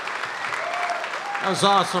 That was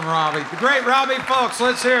awesome, Robbie. The great Robbie Fulks.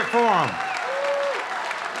 Let's hear it for him.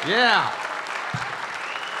 Yeah.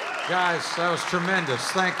 Guys, that was tremendous.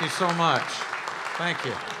 Thank you so much. Thank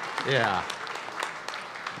you. Yeah.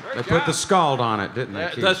 They put the scald on it, didn't they,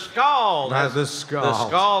 Keith? The scald. The scald. The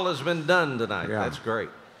scald has been done tonight. Yeah. That's great.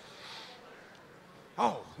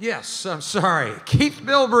 Oh, yes, I'm sorry. Keith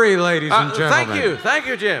Bilbrey, ladies and gentlemen. Thank you. Thank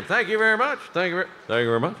you, Jim. Thank you very much. Thank you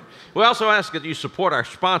very much. We also ask that you support our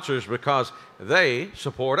sponsors because they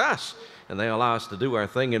support us. And they allow us to do our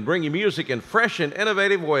thing and bring you music in fresh and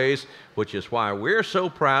innovative ways, which is why we're so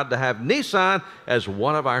proud to have Nissan as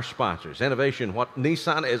one of our sponsors. Innovation, what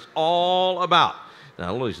Nissan is all about.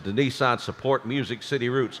 Not only does Nissan support Music City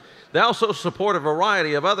Roots, they also support a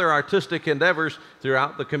variety of other artistic endeavors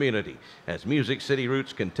throughout the community. As Music City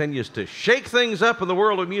Roots continues to shake things up in the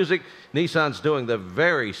world of music, Nissan's doing the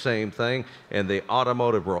very same thing in the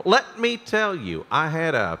automotive world. Let me tell you, I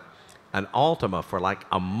had an Altima for like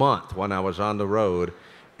a month when I was on the road,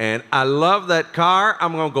 and I love that car.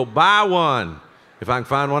 I'm going to go buy one if I can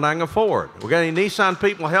find one I can afford. We got any Nissan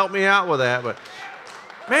people help me out with that, but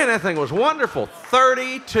man, that thing was wonderful.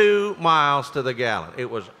 32 miles to the gallon. It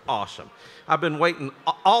was awesome. I've been waiting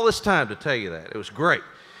all this time to tell you that. It was great.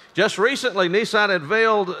 Just recently, Nissan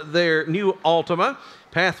unveiled their new Altima,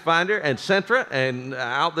 Pathfinder, and Sentra, and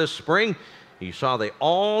out this spring, you saw the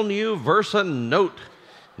all-new Versa Note,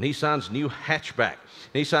 Nissan's new hatchback.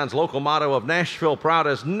 Nissan's local motto of Nashville Proud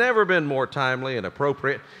has never been more timely and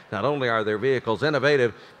appropriate. Not only are their vehicles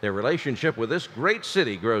innovative, their relationship with this great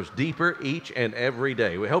city grows deeper each and every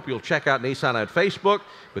day. We hope you'll check out Nissan on Facebook,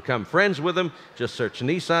 become friends with them. Just search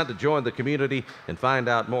Nissan to join the community and find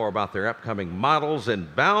out more about their upcoming models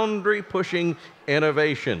and boundary-pushing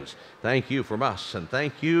innovations. Thank you from us, and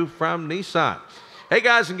thank you from Nissan. Hey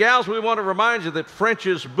guys and gals, we want to remind you that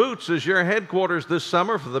French's Boots is your headquarters this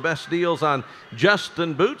summer for the best deals on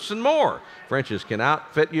Justin boots and more. French's can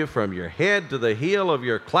outfit you from your head to the heel of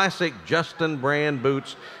your classic Justin brand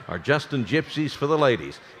boots or Justin Gypsies for the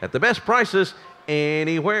ladies at the best prices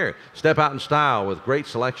anywhere. Step out in style with great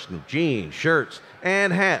selection of jeans, shirts,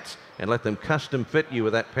 and hats, and let them custom fit you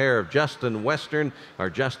with that pair of Justin Western or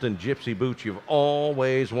Justin Gypsy boots you've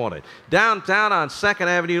always wanted. Downtown on 2nd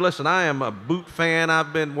Avenue, listen, I am a boot fan.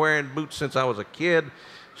 I've been wearing boots since I was a kid.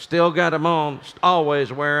 Still got them on,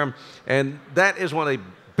 always wear them. And that is one of the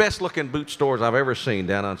best looking boot stores I've ever seen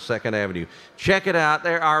down on 2nd Avenue. Check it out.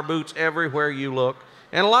 There are boots everywhere you look.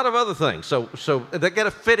 And a lot of other things. So they got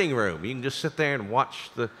a fitting room. You can just sit there and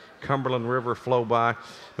watch the Cumberland River flow by.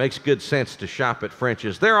 Makes good sense to shop at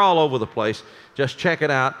French's. They're all over the place. Just check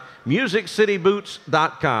it out.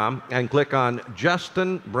 MusicCityBoots.com and click on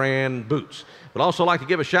Justin Brand Boots. We'd also like to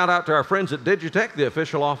give a shout out to our friends at Digitech, the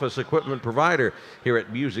official office equipment provider here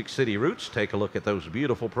at Music City Roots. Take a look at those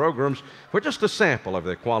beautiful programs for just a sample of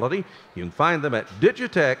their quality. You can find them at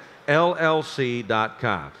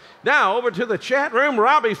DigitechLLC.com. Now, over to the chat room.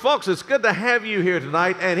 Robbie Fulks, it's good to have you here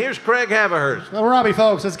tonight. And here's Craig Haverhurst. Well, Robbie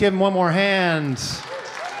Fulks, let's give him one more hand.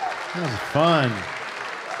 That was fun.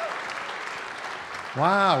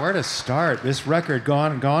 Wow, where to start? This record,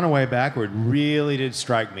 Gone Away Backward, really did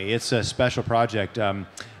strike me. It's a special project.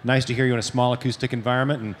 Nice to hear you in a small acoustic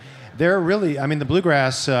environment. And they're really, I mean, the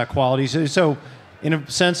bluegrass qualities. So, in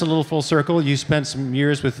a sense, a little full circle. You spent some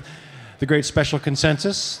years with the great Special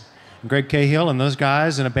Consensus, Greg Cahill and those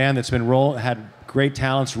guys in a band that's been had great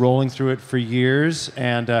talents rolling through it for years.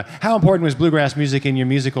 And how important was bluegrass music in your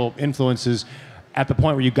musical influences at the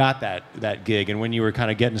point where you got that gig and when you were kind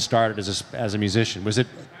of getting started as a musician? Was it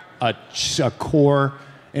a core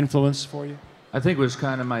influence for you? I think it was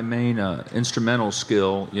kind of my main instrumental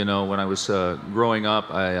skill. You know, when I was growing up,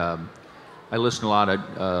 I listened a lot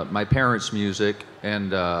of my parents' music,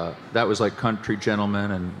 and that was like Country Gentlemen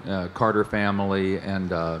and Carter Family and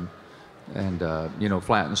you know,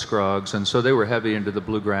 Flatt and Scruggs, and so they were heavy into the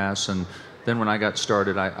bluegrass. And then when I got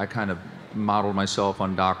started, I kind of modeled myself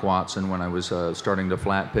on Doc Watson when I was starting to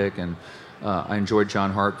flat pick, and I enjoyed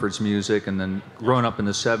John Hartford's music. And then growing up in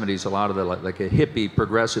the 70s, a lot of the like a hippie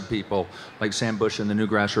progressive people like Sam Bush and the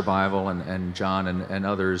Newgrass Revival and John and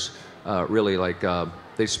others really like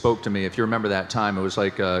they spoke to me. If you remember that time, it was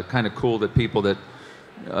like kind of cool that people that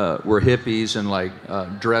were hippies and like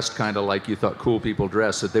dressed kind of like you thought cool people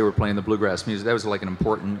dressed, that they were playing the bluegrass music. That was like an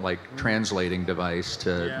important like translating device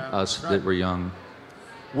to us that were young.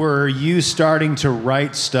 Were you starting to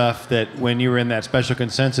write stuff that when you were in that Special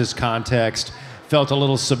Consensus context felt a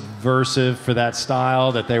little subversive for that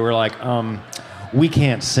style, that they were like, we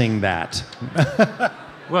can't sing that?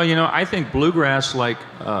 Well, I think bluegrass, like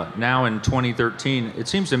now in 2013, it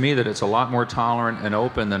seems to me that it's a lot more tolerant and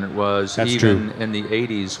open than it was even in the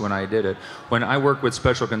 80s when I did it. When I worked with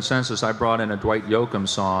Special Consensus, I brought in a Dwight Yoakam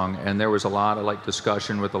song, and there was a lot of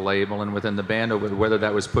discussion with the label and within the band over whether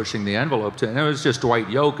that was pushing the envelope to. And it was just Dwight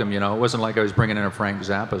Yoakam, It wasn't like I was bringing in a Frank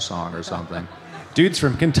Zappa song or something. Dude's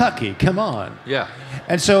from Kentucky, come on. Yeah.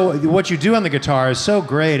 And so what you do on the guitar is so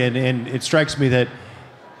great, and it strikes me that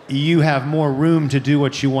you have more room to do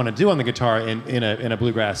what you want to do on the guitar in a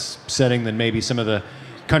bluegrass setting than maybe some of the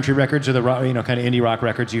country records or the rock, kind of indie rock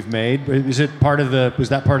records you've made. Was that part of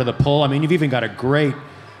the pull? I mean, you've even got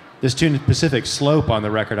this tune Pacific Slope on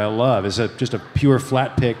the record I love. It's just a pure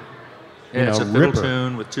flat pick. It's a fiddle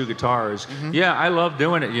tune with two guitars. Mm-hmm. Yeah, I love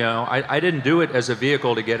doing it. I didn't do it as a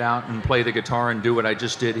vehicle to get out and play the guitar and do what I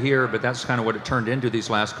just did here, but that's kind of what it turned into these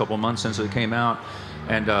last couple of months since it came out.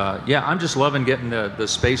 And I'm just loving getting the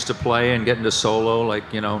space to play and getting to solo,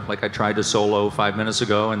 like I tried to solo 5 minutes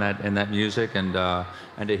ago in that music, and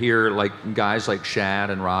to hear guys like Shad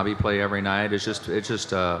and Robbie play every night, it's just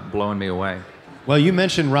blowing me away. Well, you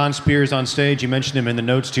mentioned Ron Spears on stage. You mentioned him in the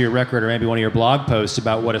notes to your record or maybe one of your blog posts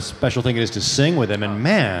about what a special thing it is to sing with him, and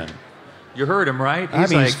man, you heard him, right?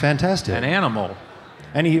 He's fantastic, an animal.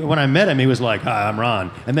 And when I met him, he was like, "Hi, I'm Ron,"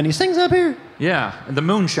 and then he sings up here. Yeah, and the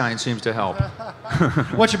moonshine seems to help.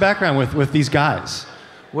 What's your background with these guys?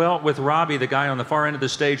 Well, with Robbie, the guy on the far end of the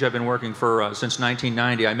stage I've been working for since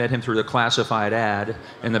 1990. I met him through the classified ad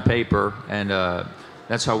in the paper, and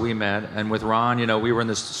that's how we met. And with Ron, we were in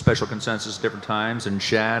this Special Consensus at different times. And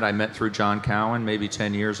Shad, I met through John Cowan maybe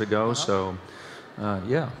 10 years ago. So,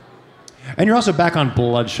 yeah. And you're also back on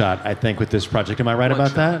Bloodshot, I think, with this project. Am I right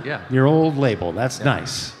about that? Yeah. Your old label. That's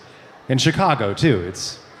nice. In Chicago, too.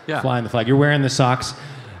 It's flying the flag. You're wearing the Sox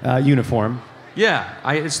uniform.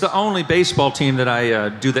 Yeah. It's the only baseball team that I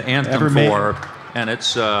do the anthem for. And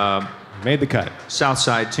it's... made the cut.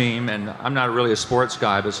 Southside team. And I'm not really a sports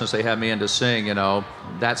guy, but since they have me in to sing,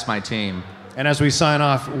 that's my team. And as we sign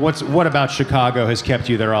off, what about Chicago has kept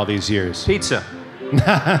you there all these years? Pizza.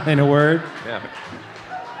 In a word? Yeah.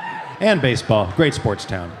 And baseball. Great sports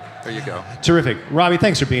town. There you go. Terrific. Robbie,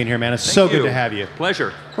 thanks for being here, man. It's so good to have you.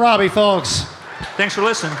 Pleasure. Robbie, folks. Thanks for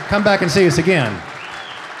listening. Come back and see us again.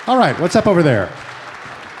 All right, what's up over there?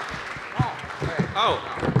 Oh.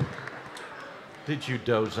 Did you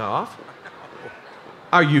doze off?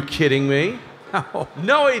 Are you kidding me?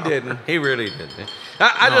 No, he didn't. He really didn't.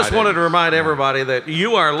 I just wanted to remind everybody that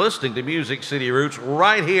you are listening to Music City Roots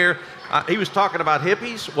right here. He was talking about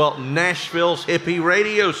hippies. Well, Nashville's hippie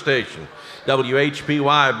radio station,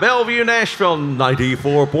 WHPY, Bellevue, Nashville,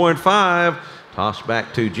 94.5. Toss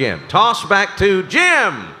back to Jim. Toss back to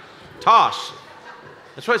Jim. Toss.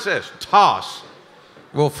 That's what it says. Toss.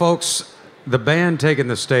 Well, folks, the band taking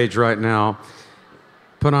the stage right now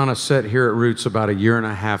put on a set here at Roots about a year and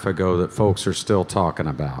a half ago that folks are still talking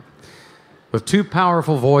about. With two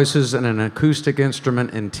powerful voices and an acoustic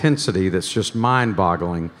instrument intensity that's just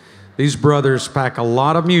mind-boggling, these brothers pack a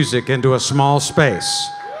lot of music into a small space.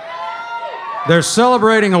 They're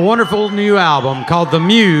celebrating a wonderful new album called The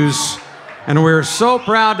Muse, and we're so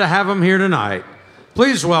proud to have them here tonight.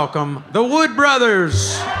 Please welcome the Wood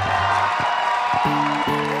Brothers.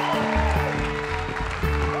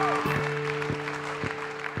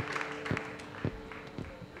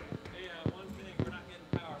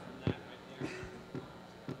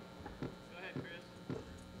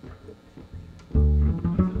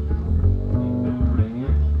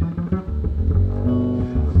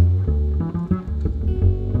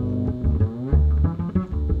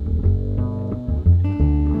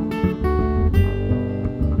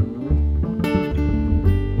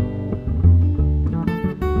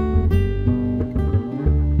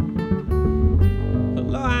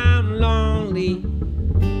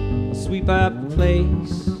 Up the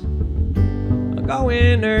place. I go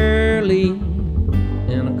in early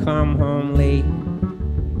and I come home late.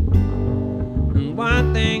 And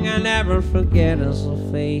one thing I never forget is her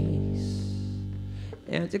face.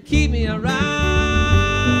 And to keep me around,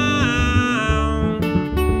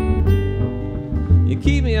 you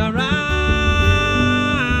keep me around.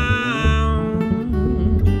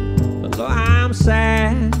 Although I'm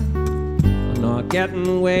sad, I'm not getting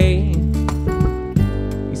away.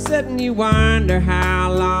 Sit and you wonder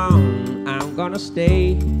how long I'm gonna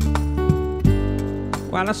stay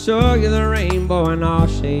while I show you the rainbow in all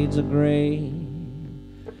shades of gray.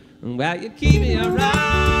 Well, you keep me around,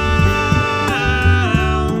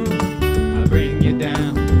 I bring you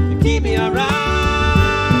down. You keep me around,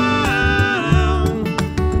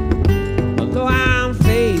 although I'm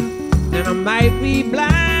faith and I might be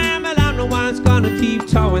blind, but I'm the one that's gonna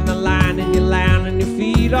towing the line and you land on your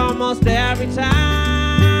feet almost every time.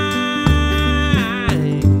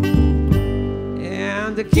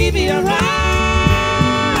 And to keep you around,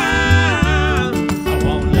 I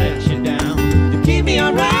won't let you down. To keep me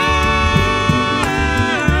around,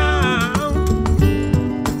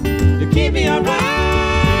 to keep me around,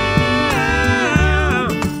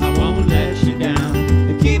 I won't let you down.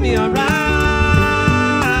 To keep me around.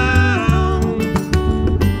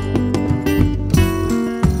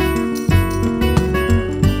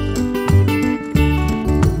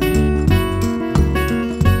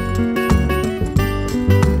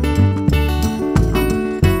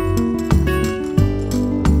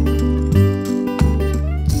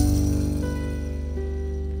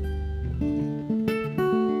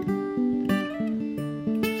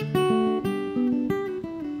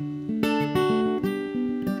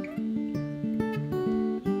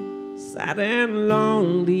 Sad and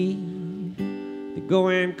lonely, they go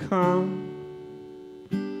and come.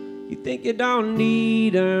 You think you don't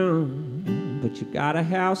need them, but you gotta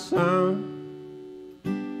have some.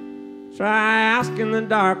 Try asking in the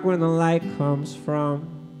dark where the light comes from.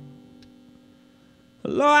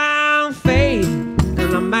 Hello, I'm faith, and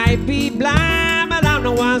I might be blind, but I'm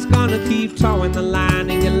the one's gonna keep towing the line,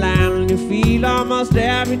 and you land on your feet almost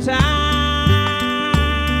every time.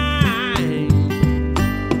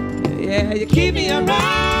 Yeah, you keep me around,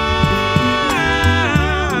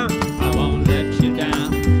 I won't let you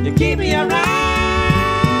down. You keep me around,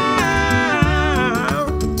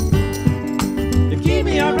 you keep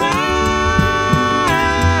me around,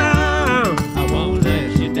 I won't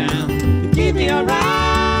let you down. You keep me around,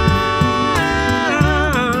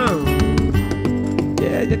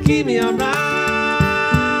 yeah, you keep me around,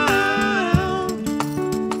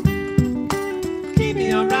 keep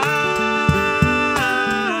me around.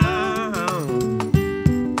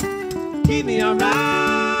 Keep me around,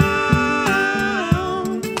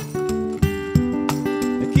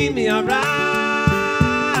 keep me around.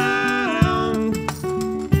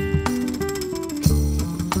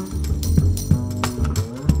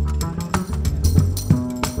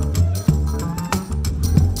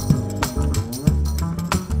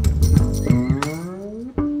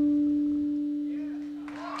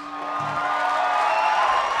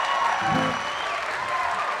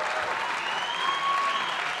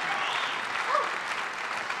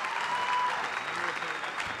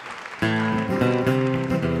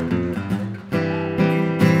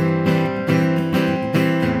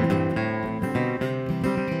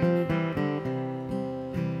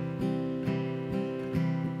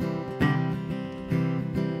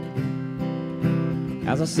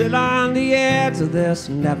 As I sit on the edge of this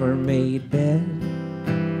never-made bed,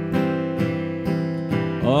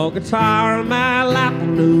 oh, guitar on my lap, a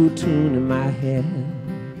new tune in my head.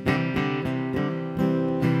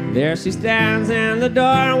 There she stands in the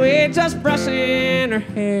doorway, just brushing her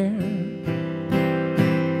hair.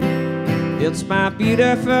 It's my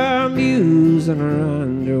beautiful muse in her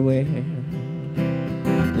underwear.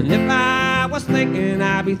 And if I was thinking,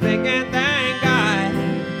 I'd be thinking, thank God,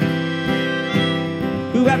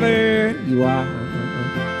 whoever you are,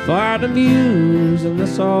 for the muse and the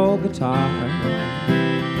soul guitar.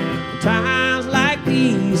 Times like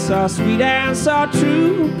these, so sweet and so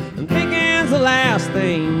true, and thinking's the last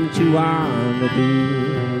thing that you want to do.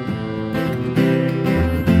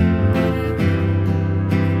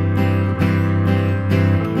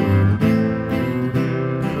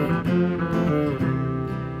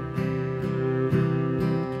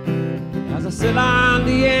 As I sit on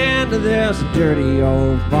the end of this dirty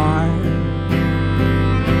old bar,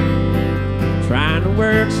 trying to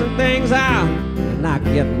work some things out, not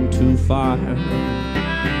getting too far. And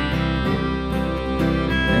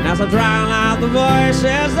as I drown out the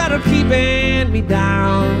voices that are keeping me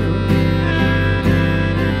down,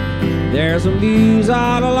 there's a muse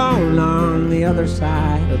all alone on the other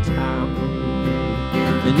side of town.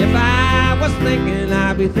 And if I was thinking,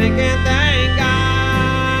 I'd be thinking, thank God,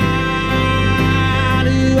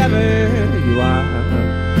 whoever you are,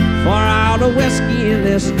 for all the whiskey in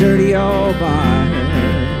this dirty old bar.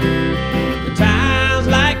 Times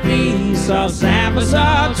like these, so sad but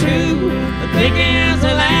so true, the thinking's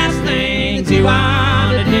the last thing that you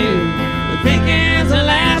want to do. The thinking's the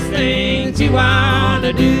last thing that you want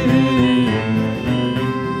to do.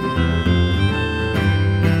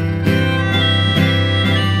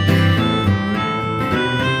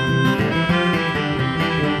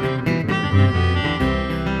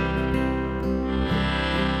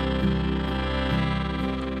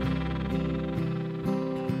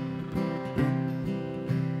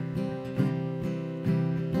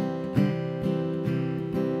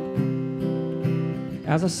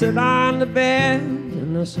 as I sit on the bed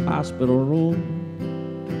in this hospital room.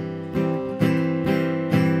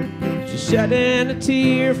 She's shedding a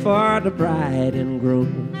tear for the bride and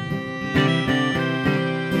groom.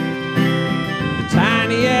 The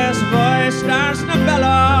tiniest voice starts to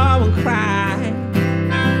bellow and cry.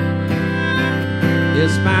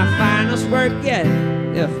 It's my finest work yet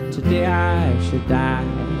if today I should die.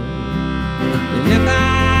 And if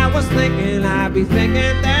I was thinking, I'd be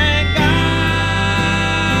thinking, thank God,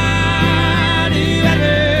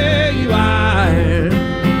 whoever you are,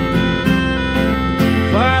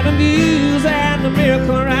 for the muse and the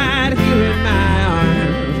miracle right here in my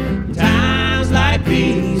arms. Times like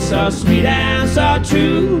these, so sweet and so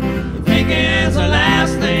true, thinking's the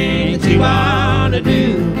last thing that you want to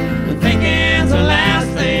do. Thinking's the last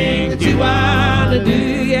thing that you want to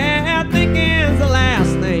do. Yeah, thinking's the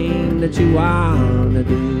last thing that you want to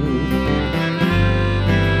do.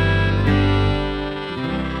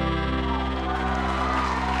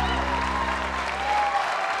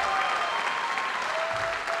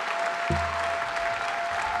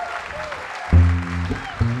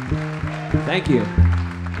 Thank you.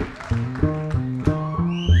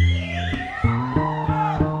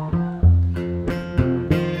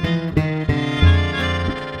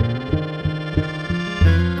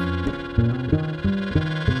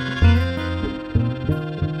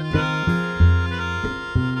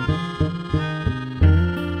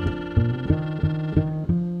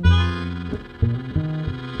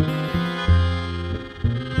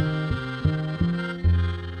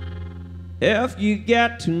 If you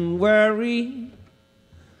get to worry,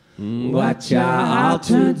 what you ought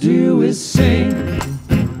to do is sing.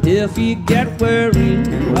 If you get worried,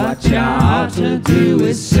 what you ought to do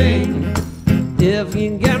is sing. If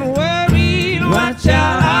you get worried, what you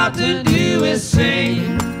ought to do is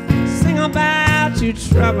sing. Sing about your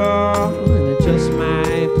trouble and it just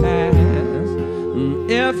might pass.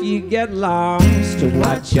 If you get lost,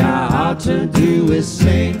 what you ought to do is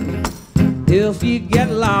sing. If you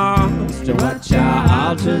get lost, what you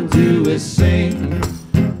ought to do is sing.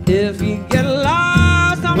 If you get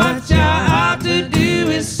lost, what you ought to do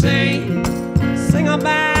is sing. Sing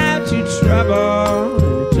about your trouble,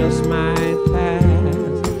 and it just might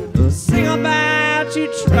pass. Sing about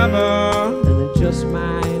your trouble, and it just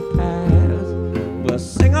might pass. Well,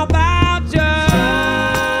 sing about joy,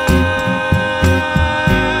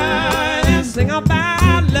 and sing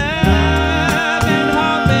about love, and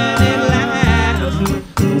hope that it lasts.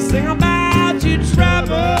 Sing about your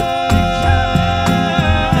trouble,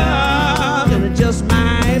 and it just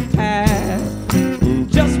might pass,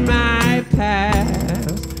 just might pass.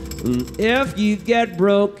 If you get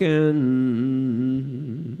broken,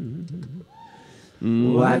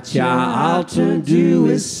 what you ought to do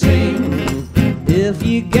is sing. If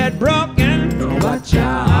you get broken, what you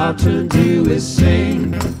ought to do is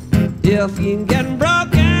sing. If you get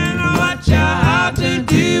broken, what you ought to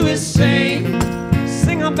do is sing.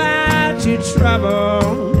 Sing about your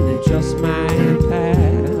trouble, and it just might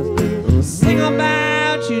pass. Sing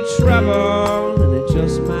about your trouble, and it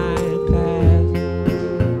just might pass.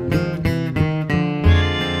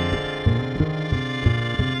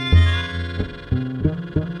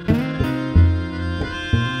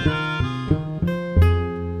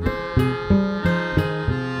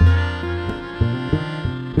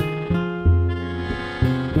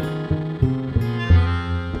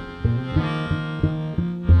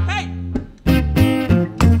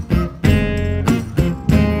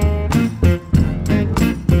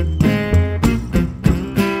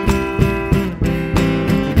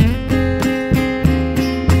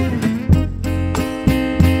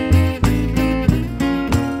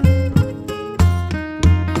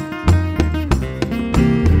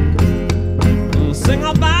 Sing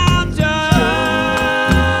about joy,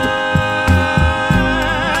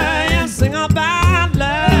 and sing about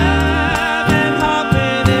love, and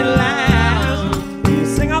hoping it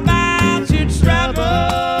lasts. Sing about your trouble,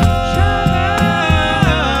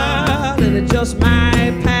 and it just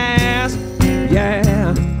might pass.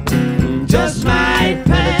 Yeah, just might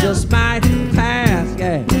pass, just might pass.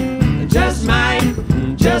 Yeah, just might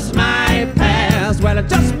pass. Well, it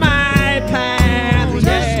just might pass.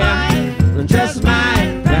 Yeah, just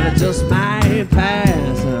might, well, it just might pass.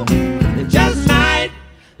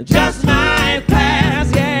 It just might pass.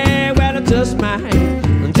 Yeah, well, it just might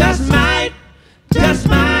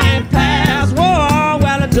pass. Whoa,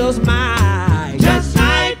 well, it just might pass.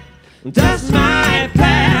 Whoa, just might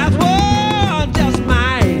pass.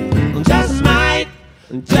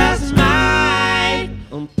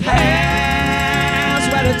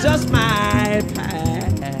 Well, it just might pass.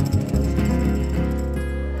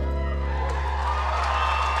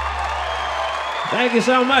 Thank you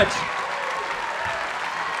so much.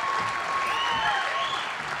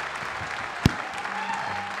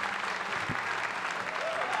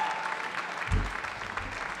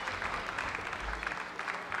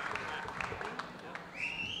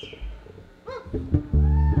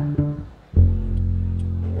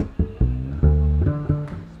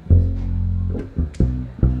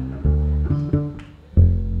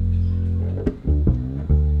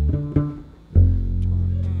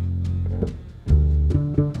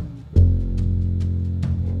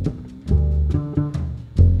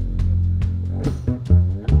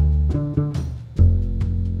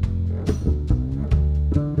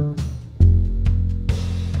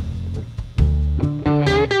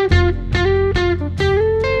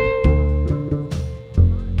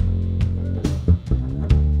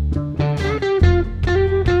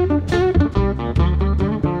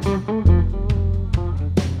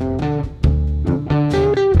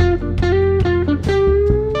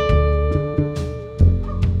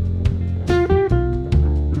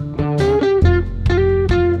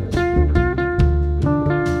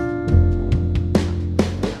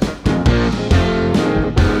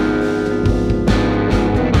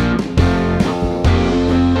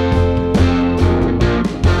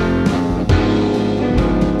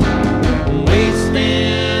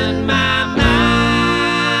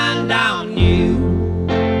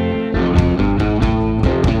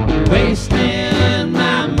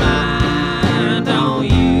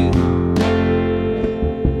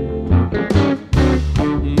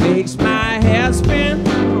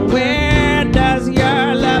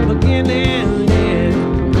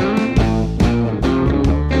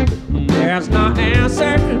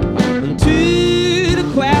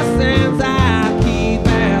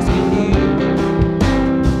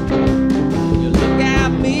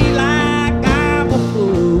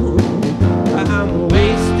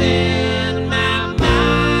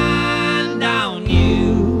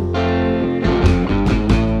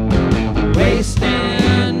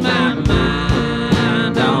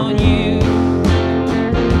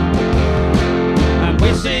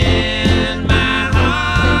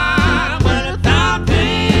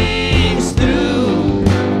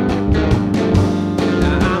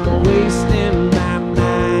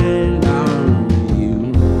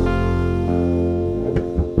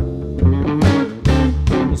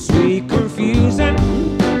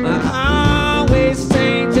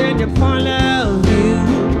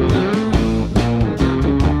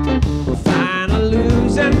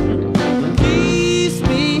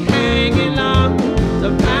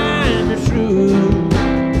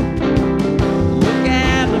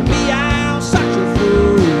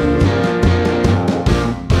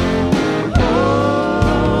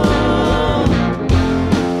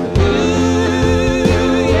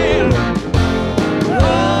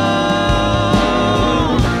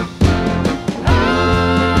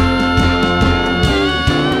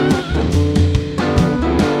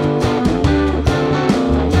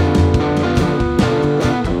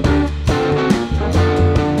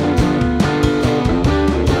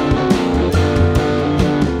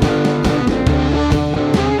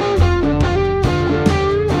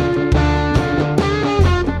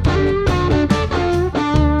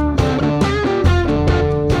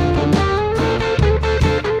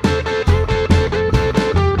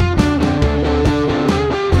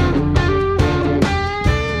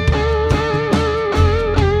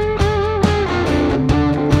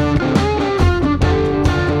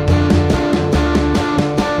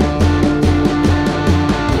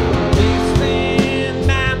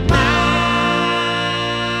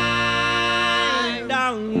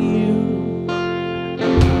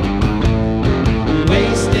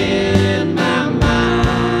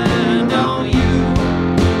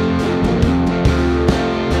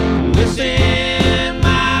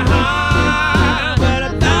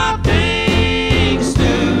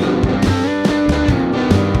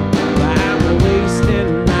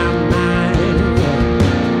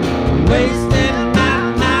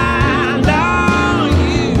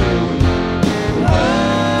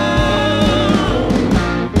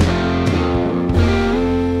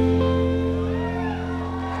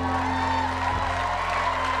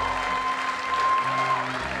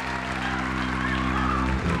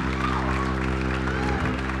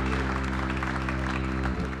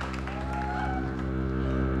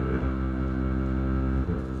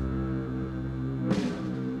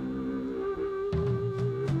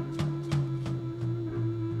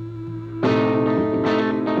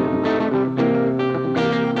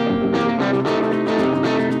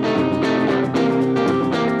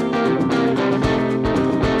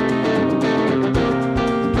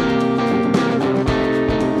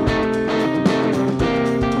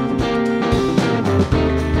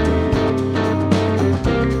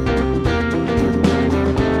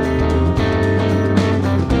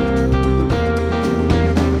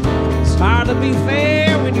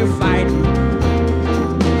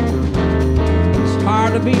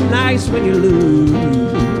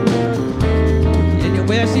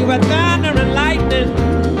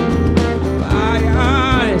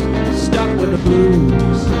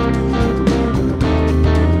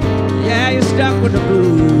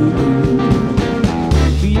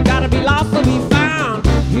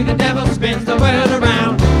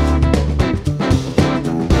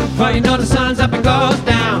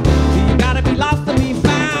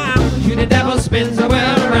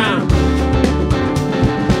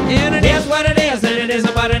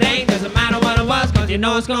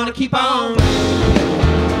 know it's gonna keep on. You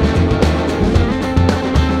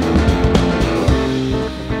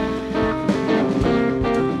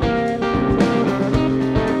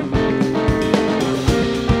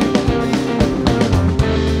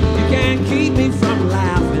can't keep me from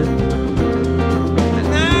laughing, and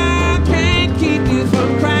I can't keep you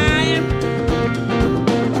from crying.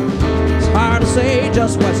 It's hard to say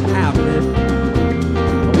just what's happening.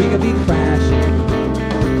 We could be crashing,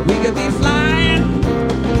 we could be flying.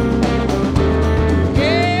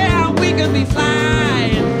 Yeah, we could be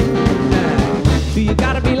flying. Do you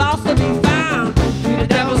gotta be lost to be found? Do the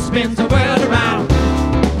devil spins the world around?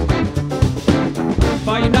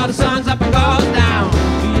 For you know the sun's up and goes down.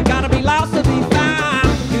 Do you gotta be lost to be found?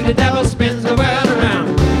 Do the devil spins the world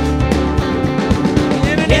around?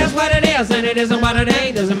 And it is what it is, and it isn't what it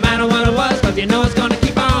ain't. Doesn't matter what it was, cause you know it's gonna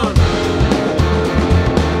keep on.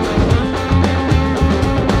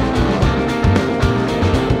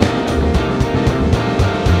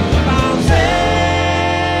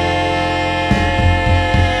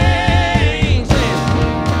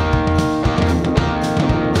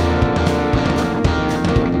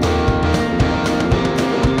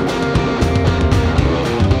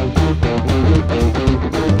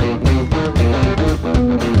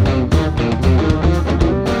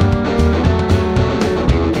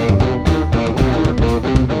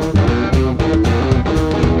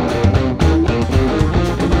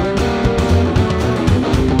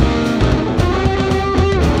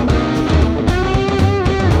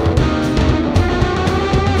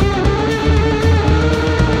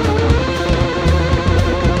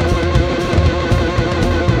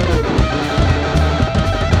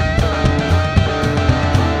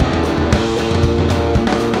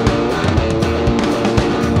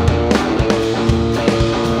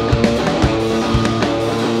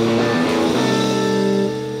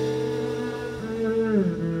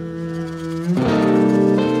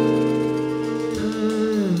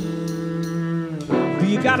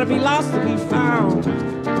 You gotta be lost to be found.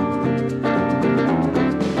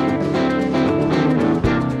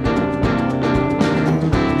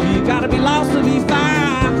 You gotta be lost to be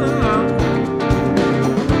found.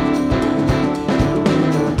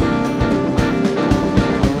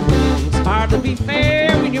 It's hard to be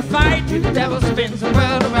fair when you fight. The devil spins the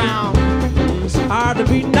world around. It's hard to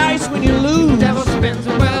be nice when you lose. The devil spins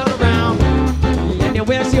the world around. And you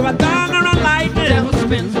wish you were thunder and lightning. The devil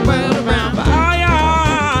spins the world around. But oh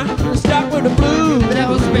yeah, stuck with the blues. The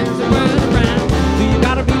devil spins the world around. Do you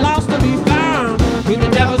gotta be lost to be found? Do the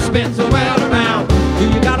devil spins the world around? Do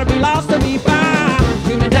you gotta be lost to be found?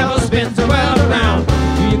 Do the devil spins the world around?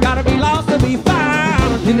 Do you gotta be lost to be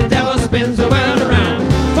found? Do the devil spins the world around?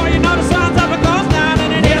 For you know the sun's up and goes down,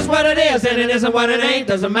 and it is what it is, and it isn't what it ain't.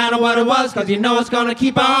 Doesn't matter what it was, cause you know it's gonna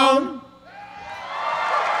keep on.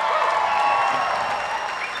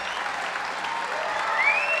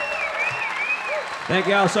 Thank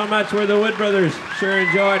you all so much. We're the Wood Brothers. Sure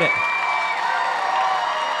enjoyed it.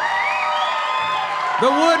 The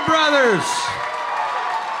Wood Brothers.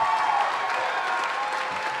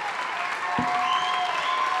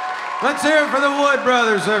 Let's hear it for the Wood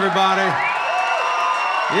Brothers, everybody.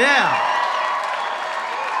 Yeah.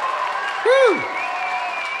 Woo.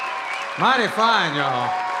 Mighty fine, y'all.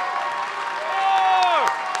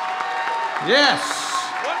 Yes.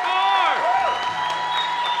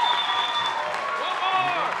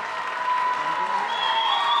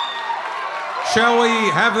 Shall we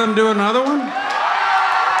have them do another one?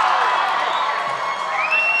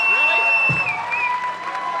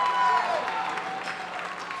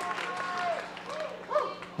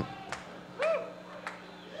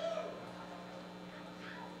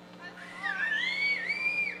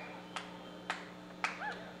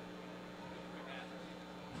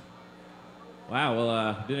 Wow,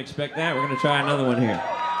 well, didn't expect that. We're going to try another one here.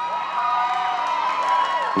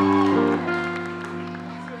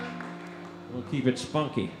 We'll keep it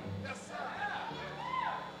spunky.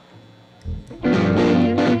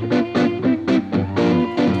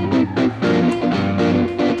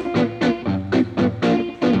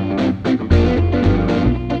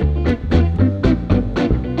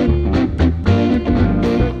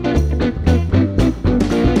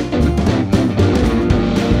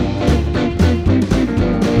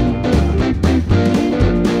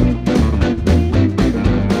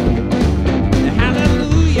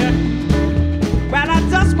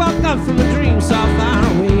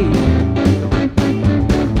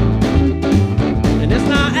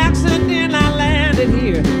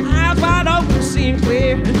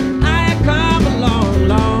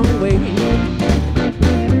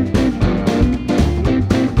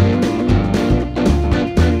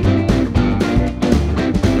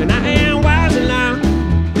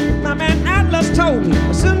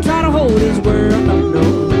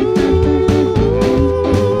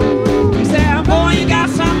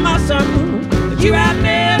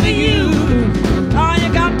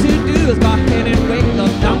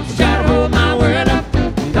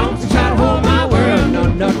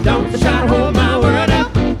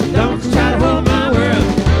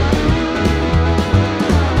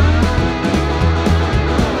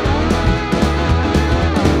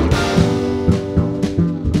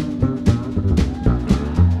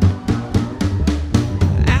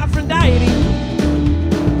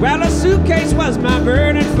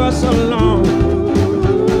 for so long.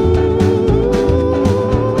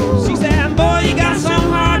 She said, boy, you got some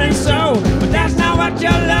heart and soul, but that's not what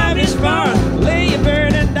your love is for. Lay your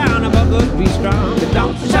burden down, but look, be strong. But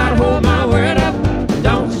don't you try to hold my word up.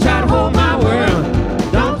 Don't you try to hold my word.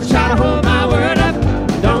 Don't you try to hold my word up.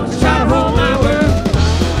 Don't you try to hold my word.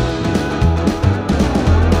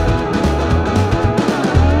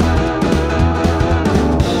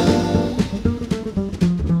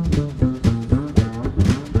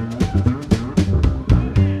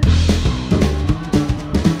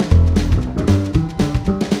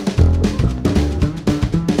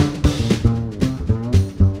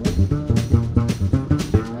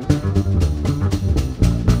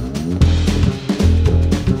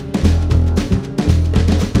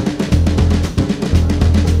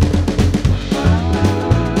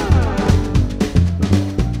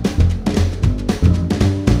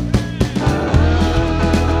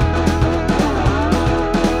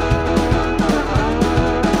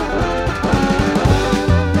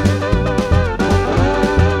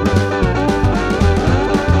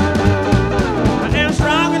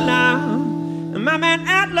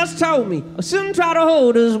 Told me I shouldn't try to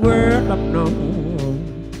hold his word up, no.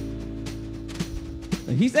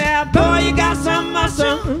 He said, boy, you got some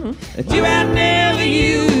muscle that you had never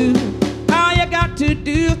used. All you got to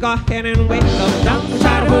do is go ahead and wake up. Don't you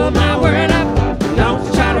try to hold my word up. Don't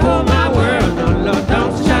you try to hold my word. No, no,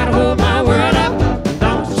 don't you try to hold my word up.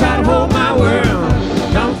 Don't you try to hold my word.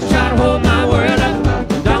 Don't you try to hold my word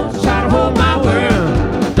up. Don't you try to hold my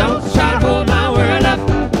word. Don't you try to hold my word up.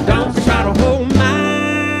 Don't you try to hold my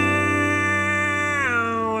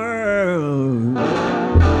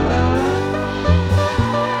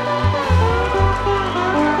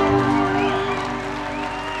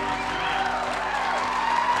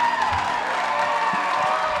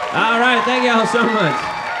All right, thank y'all so much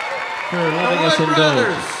for letting us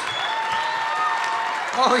indulge.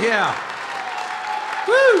 Oh, yeah.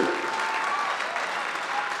 Woo!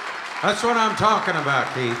 That's what I'm talking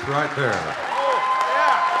about, Keith, right there.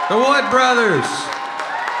 The Wood Brothers.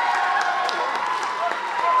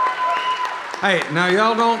 Hey, now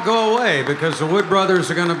y'all don't go away because the Wood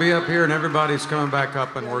Brothers are going to be up here and everybody's coming back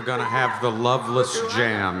up and we're going to have the Loveless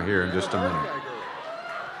Jam here in just a minute.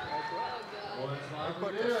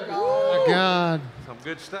 God. Some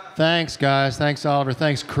good stuff. Thanks, guys. Thanks, Oliver.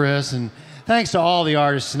 Thanks, Chris. And thanks to all the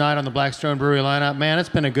artists tonight on the Blackstone Brewery lineup. Man, it's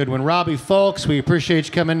been a good one. Robbie Fulks, we appreciate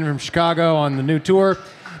you coming in from Chicago on the new tour.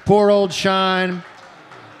 Poor Old Shine,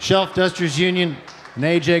 Shelf Dusters Union, and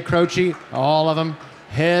AJ Croce, all of them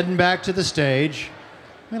heading back to the stage.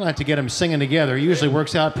 We like to get them singing together. It usually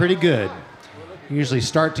works out pretty good. Usually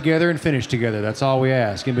start together and finish together. That's all we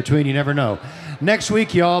ask. In between, you never know. Next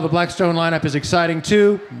week, y'all, the Blackstone lineup is exciting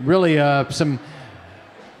too. Really, some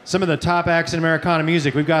of the top acts in Americana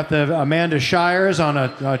music. We've got the Amanda Shires on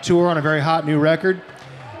a tour on a very hot new record.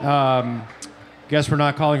 Guess we're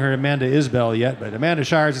not calling her Amanda Isbell yet, but Amanda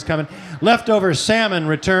Shires is coming. Leftover Salmon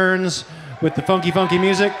returns with the funky, funky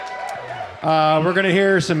music. We're going to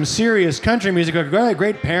hear some serious country music. A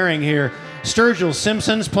great pairing here. Sturgill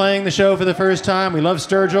Simpson's playing the show for the first time. We love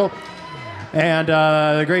Sturgill. And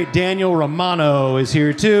the great Daniel Romano is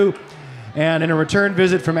here too. And in a return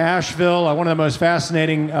visit from Asheville, one of the most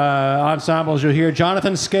fascinating ensembles you'll hear,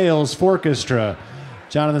 Jonathan Scales Forkestra.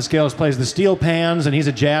 Jonathan Scales plays the steel pans, and he's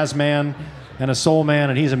a jazz man and a soul man,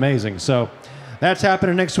 and he's amazing. So that's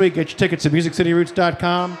happening next week. Get your tickets at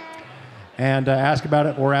musiccityroots.com. And ask about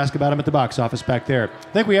it, or ask about them at the box office back there.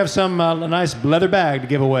 I think we have some a nice leather bag to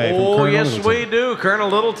give away. From Colonel yes, Littleton. we do. Colonel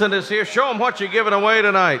Littleton is here. Show him what you're giving away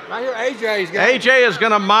tonight. I hear AJ's got AJ is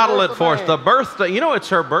going to model it for us. The birthday. You know, it's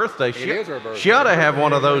her birthday. It is her birthday. She ought to have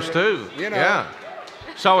one of those too. You know. Yeah.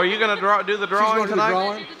 So are you going to do the drawing She's tonight?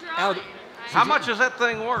 going to do the drawing. How much is that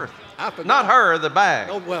thing worth? I forgot. Not her, the bag.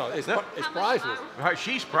 Oh well, it's priceless.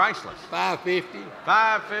 She's priceless. $5.50.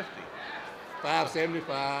 $5.50. $5.75.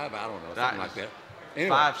 I don't know, something like that.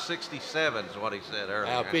 Anyway. $5.67 is what he said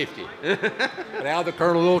earlier. $50. But out of the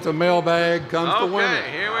Colonel Littleton mailbag comes the winner.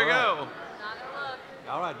 Okay, here we go.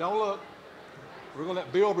 All right, don't look. We're going to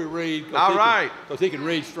let Bilby read. All right. Because he can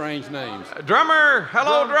read strange names. Drummer,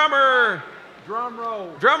 hello, drummer. Drum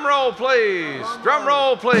roll. Drum roll, please. Drum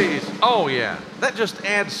roll, please. Oh, yeah. That just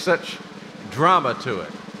adds such drama to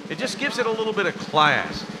it. It just gives it a little bit of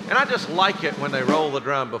class. And I just like it when they roll the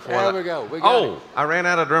drum before There that. we go. We got it. I ran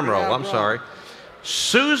out of drum roll. I'm sorry.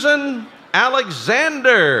 Susan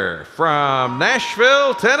Alexander from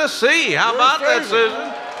Nashville, Tennessee. How about that,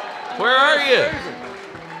 Susan? Where are you?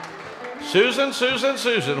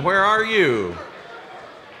 Susan, where are you?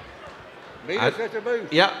 Meet us at the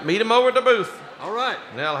booth. Yeah, meet him over at the booth. All right.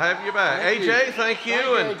 They'll have you back. Thank AJ, you. thank you. Thank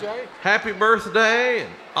you, and AJ. happy birthday and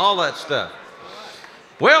all that stuff.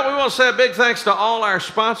 Well, we want to say a big thanks to all our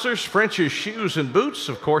sponsors, French's Shoes and Boots,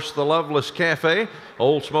 of course, the Loveless Cafe,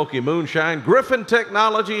 Old Smoky Moonshine, Griffin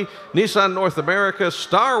Technology, Nissan North America,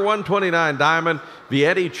 Star 129 Diamond,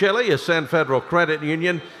 Vietti Chili, Ascend Federal Credit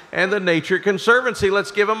Union, and the Nature Conservancy.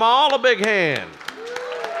 Let's give them all a big hand.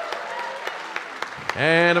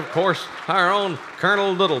 And, of course, our own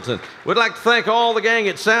Colonel Littleton. We'd like to thank all the gang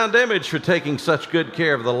at Sound Image for taking such good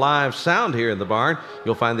care of the live sound here in the barn.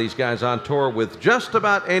 You'll find these guys on tour with just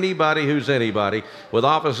about anybody who's anybody, with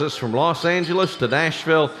offices from Los Angeles to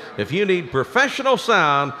Nashville. If you need professional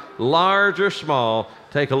sound, large or small,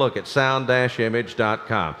 take a look at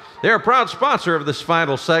sound-image.com. They're a proud sponsor of this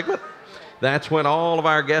final segment. That's when all of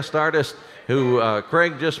our guest artists who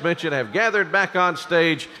Craig just mentioned have gathered back on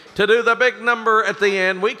stage to do the big number at the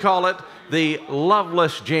end. We call it the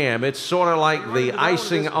Loveless Jam. It's sort of like the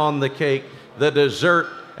icing on the cake, the dessert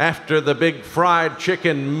after the big fried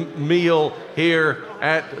chicken meal here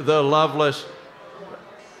at the Loveless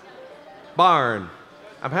Barn.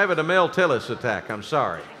 I'm having a Mel Tillis attack, I'm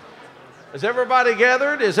sorry. Is everybody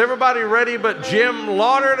gathered? Is everybody ready but Jim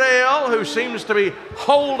Lauderdale, who seems to be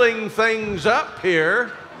holding things up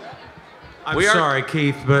here? I'm sorry,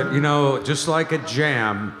 Keith, but you know, just like a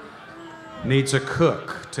jam needs a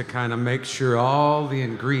cook to kind of make sure all the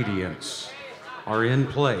ingredients are in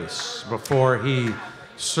place before he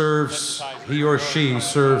or she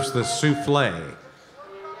serves the souffle.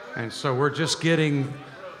 And so we're just getting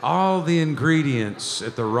all the ingredients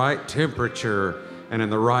at the right temperature and in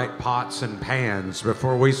the right pots and pans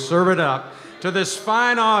before we serve it up to this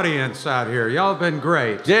fine audience out here. Y'all have been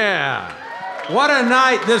great. Yeah. What a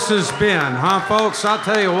night this has been, huh, folks? I'll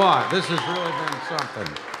tell you what, this has really been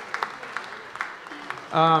something.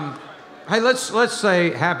 Hey, let's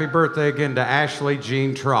say happy birthday again to Ashley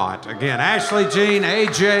Jean Trott. Again, Ashley Jean,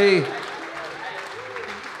 AJ,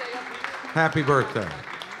 happy birthday.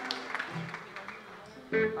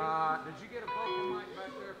 Did you get a vocal mic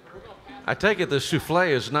back there? I take it the souffle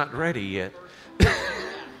is not ready yet.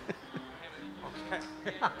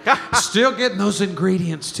 Still getting those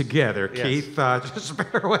ingredients together, Yes. Keith. Just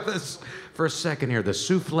bear with us for a second here. The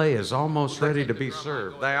souffle is almost ready to be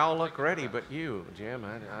served. They all look ready, but you, Jim,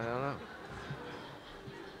 I don't know.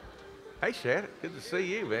 Hey, Shad, good to see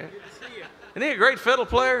you, man. Good to see you. Isn't he a great fiddle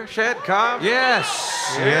player, Shad Cobb?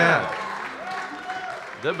 Yes. Yeah.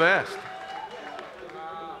 The best.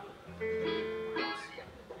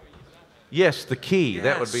 Yes, the key. Yes.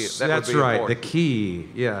 That would be. That's would be right. important. The key.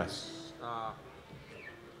 Yes.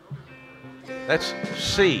 That's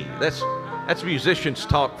C. That's musicians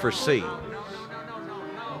talk for C.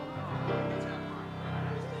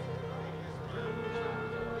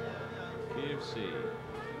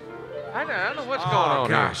 I don't know what's going on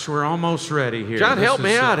gosh, we're almost ready here. John, This help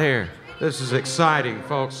me is, out here. This is exciting,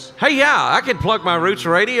 folks. Hey, yeah, I can plug my Roots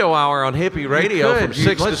Radio Hour on Hippie Radio could. from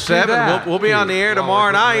 6 to Let's do 7. that, We'll be on the air Keith,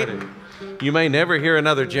 tomorrow while we're night. getting You may never hear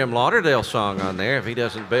another Jim Lauderdale song on there if he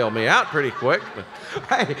doesn't bail me out pretty quick. But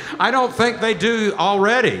Hey, I don't think they do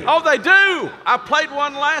already. oh, they do! I played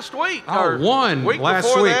one last week. or one week last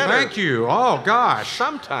before week. that, or Thank you. Oh, gosh.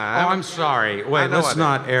 Sometime. Oh, I'm sorry. I Wait, know let's I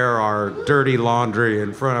not air our dirty laundry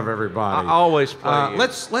in front of everybody. I always play you.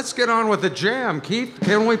 Let's get on with the jam, Keith.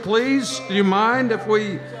 Can we please? Do you mind if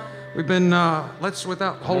we've been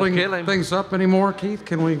without holding kill him. things up anymore, Keith?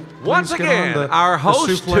 Can we please Once get again, on our the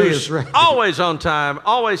host, souffle who's is ready. always on time,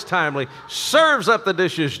 always timely, serves up the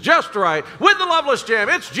dishes just right with the Loveless Jam.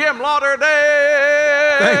 It's Jim Lauderdale.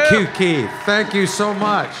 Thank you, Keith. Thank you so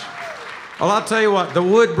much. Well, I'll tell you what, the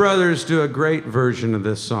Wood Brothers do a great version of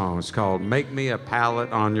this song. It's called Make Me a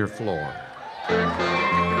Pallet on Your Floor.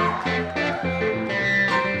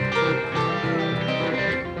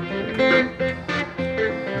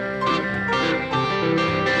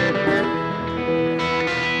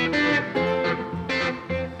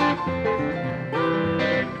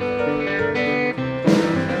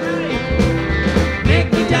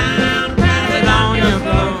 Make me down, pallet on your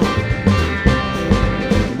floor.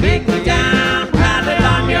 Make me down, pallet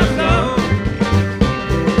on your floor.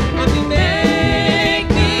 If you make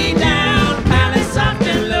me down, pallet soft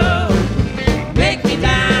and low.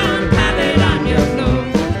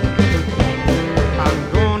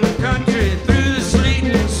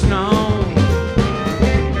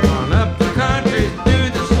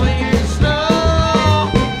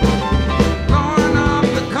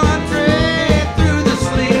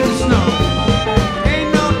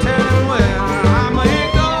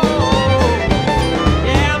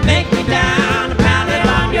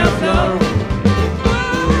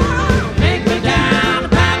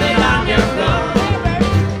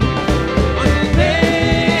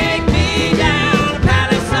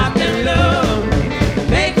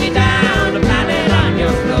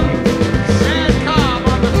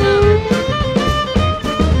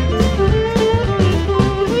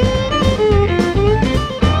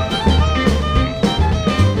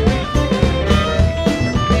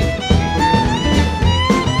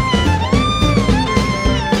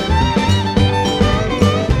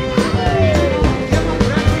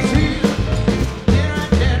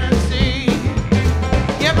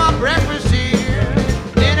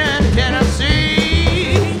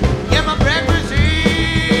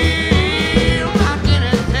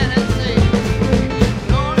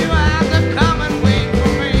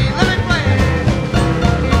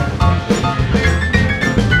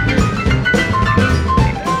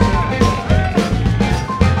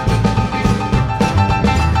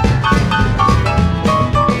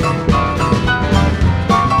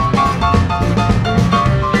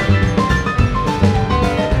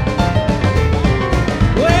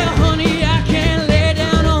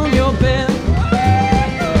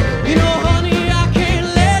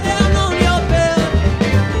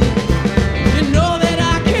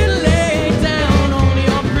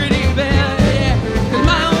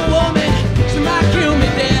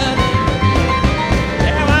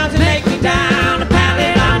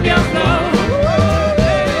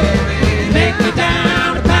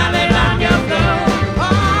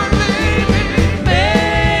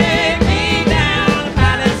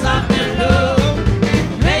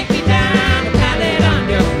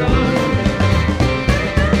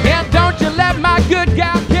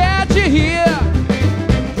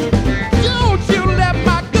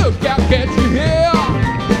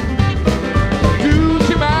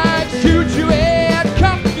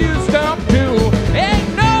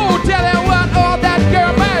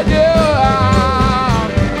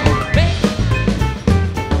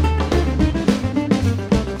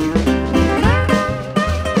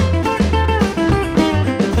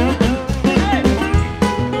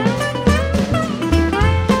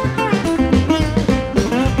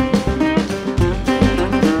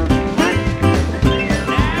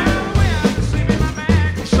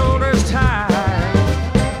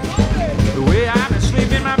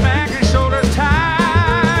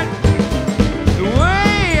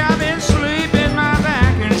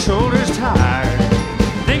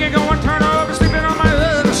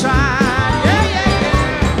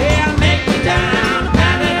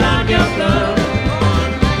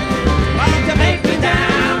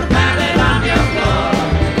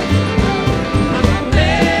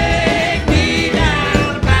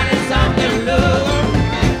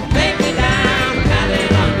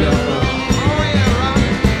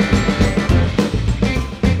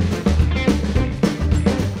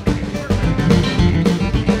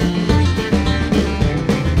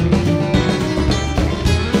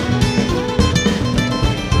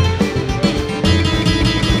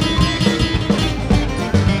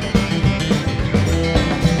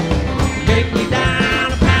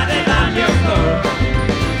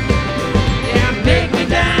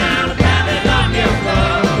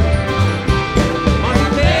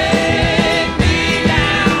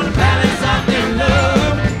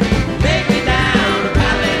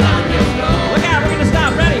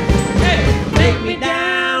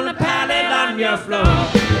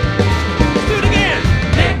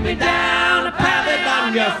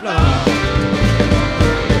 on your floor.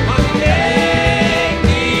 Take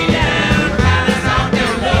me down, palace on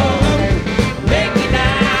your floor. Take me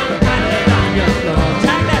down, palace on your floor.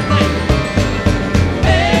 Tag that thing.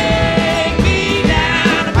 Take me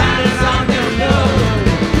down, palace on your floor.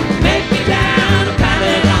 Make me down,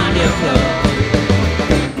 palace on your floor.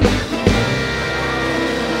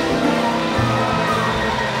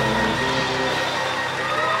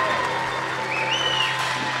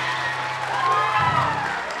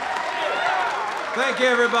 Thank you,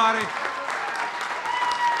 everybody.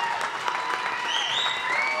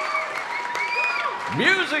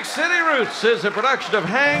 Music City Roots is a production of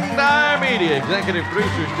Hang Dye Media. Executive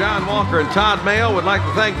producers John Walker and Todd Mayo would like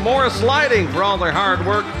to thank Morris Lighting for all their hard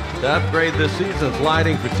work to upgrade this season's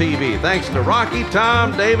lighting for TV. Thanks to Rocky,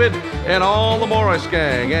 Tom, David, and all the Morris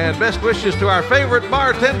gang. And best wishes to our favorite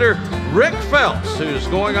bartender, Rick Fulks, who's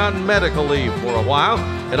going on medical leave for a while.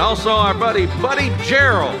 And also our buddy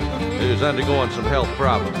Gerald, who's undergoing some health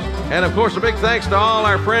problems. And of course, a big thanks to all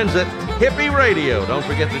our friends at Hippie Radio. Don't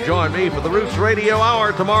forget to join me for the Roots Radio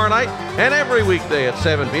Hour tomorrow night and every weekday at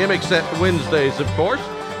 7 p.m., except Wednesdays, of course,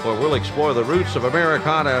 where we'll explore the roots of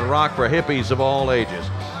Americana and rock for hippies of all ages.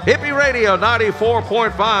 Hippie Radio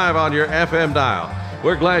 94.5 on your FM dial.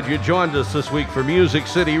 We're glad you joined us this week for Music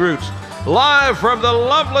City Roots. Live from the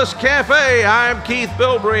Loveless Cafe, I'm Keith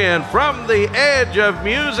Bilbrey, and from the edge of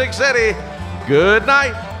Music City, good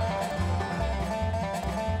night.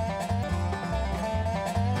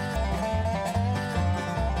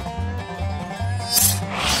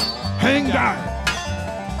 Hang down.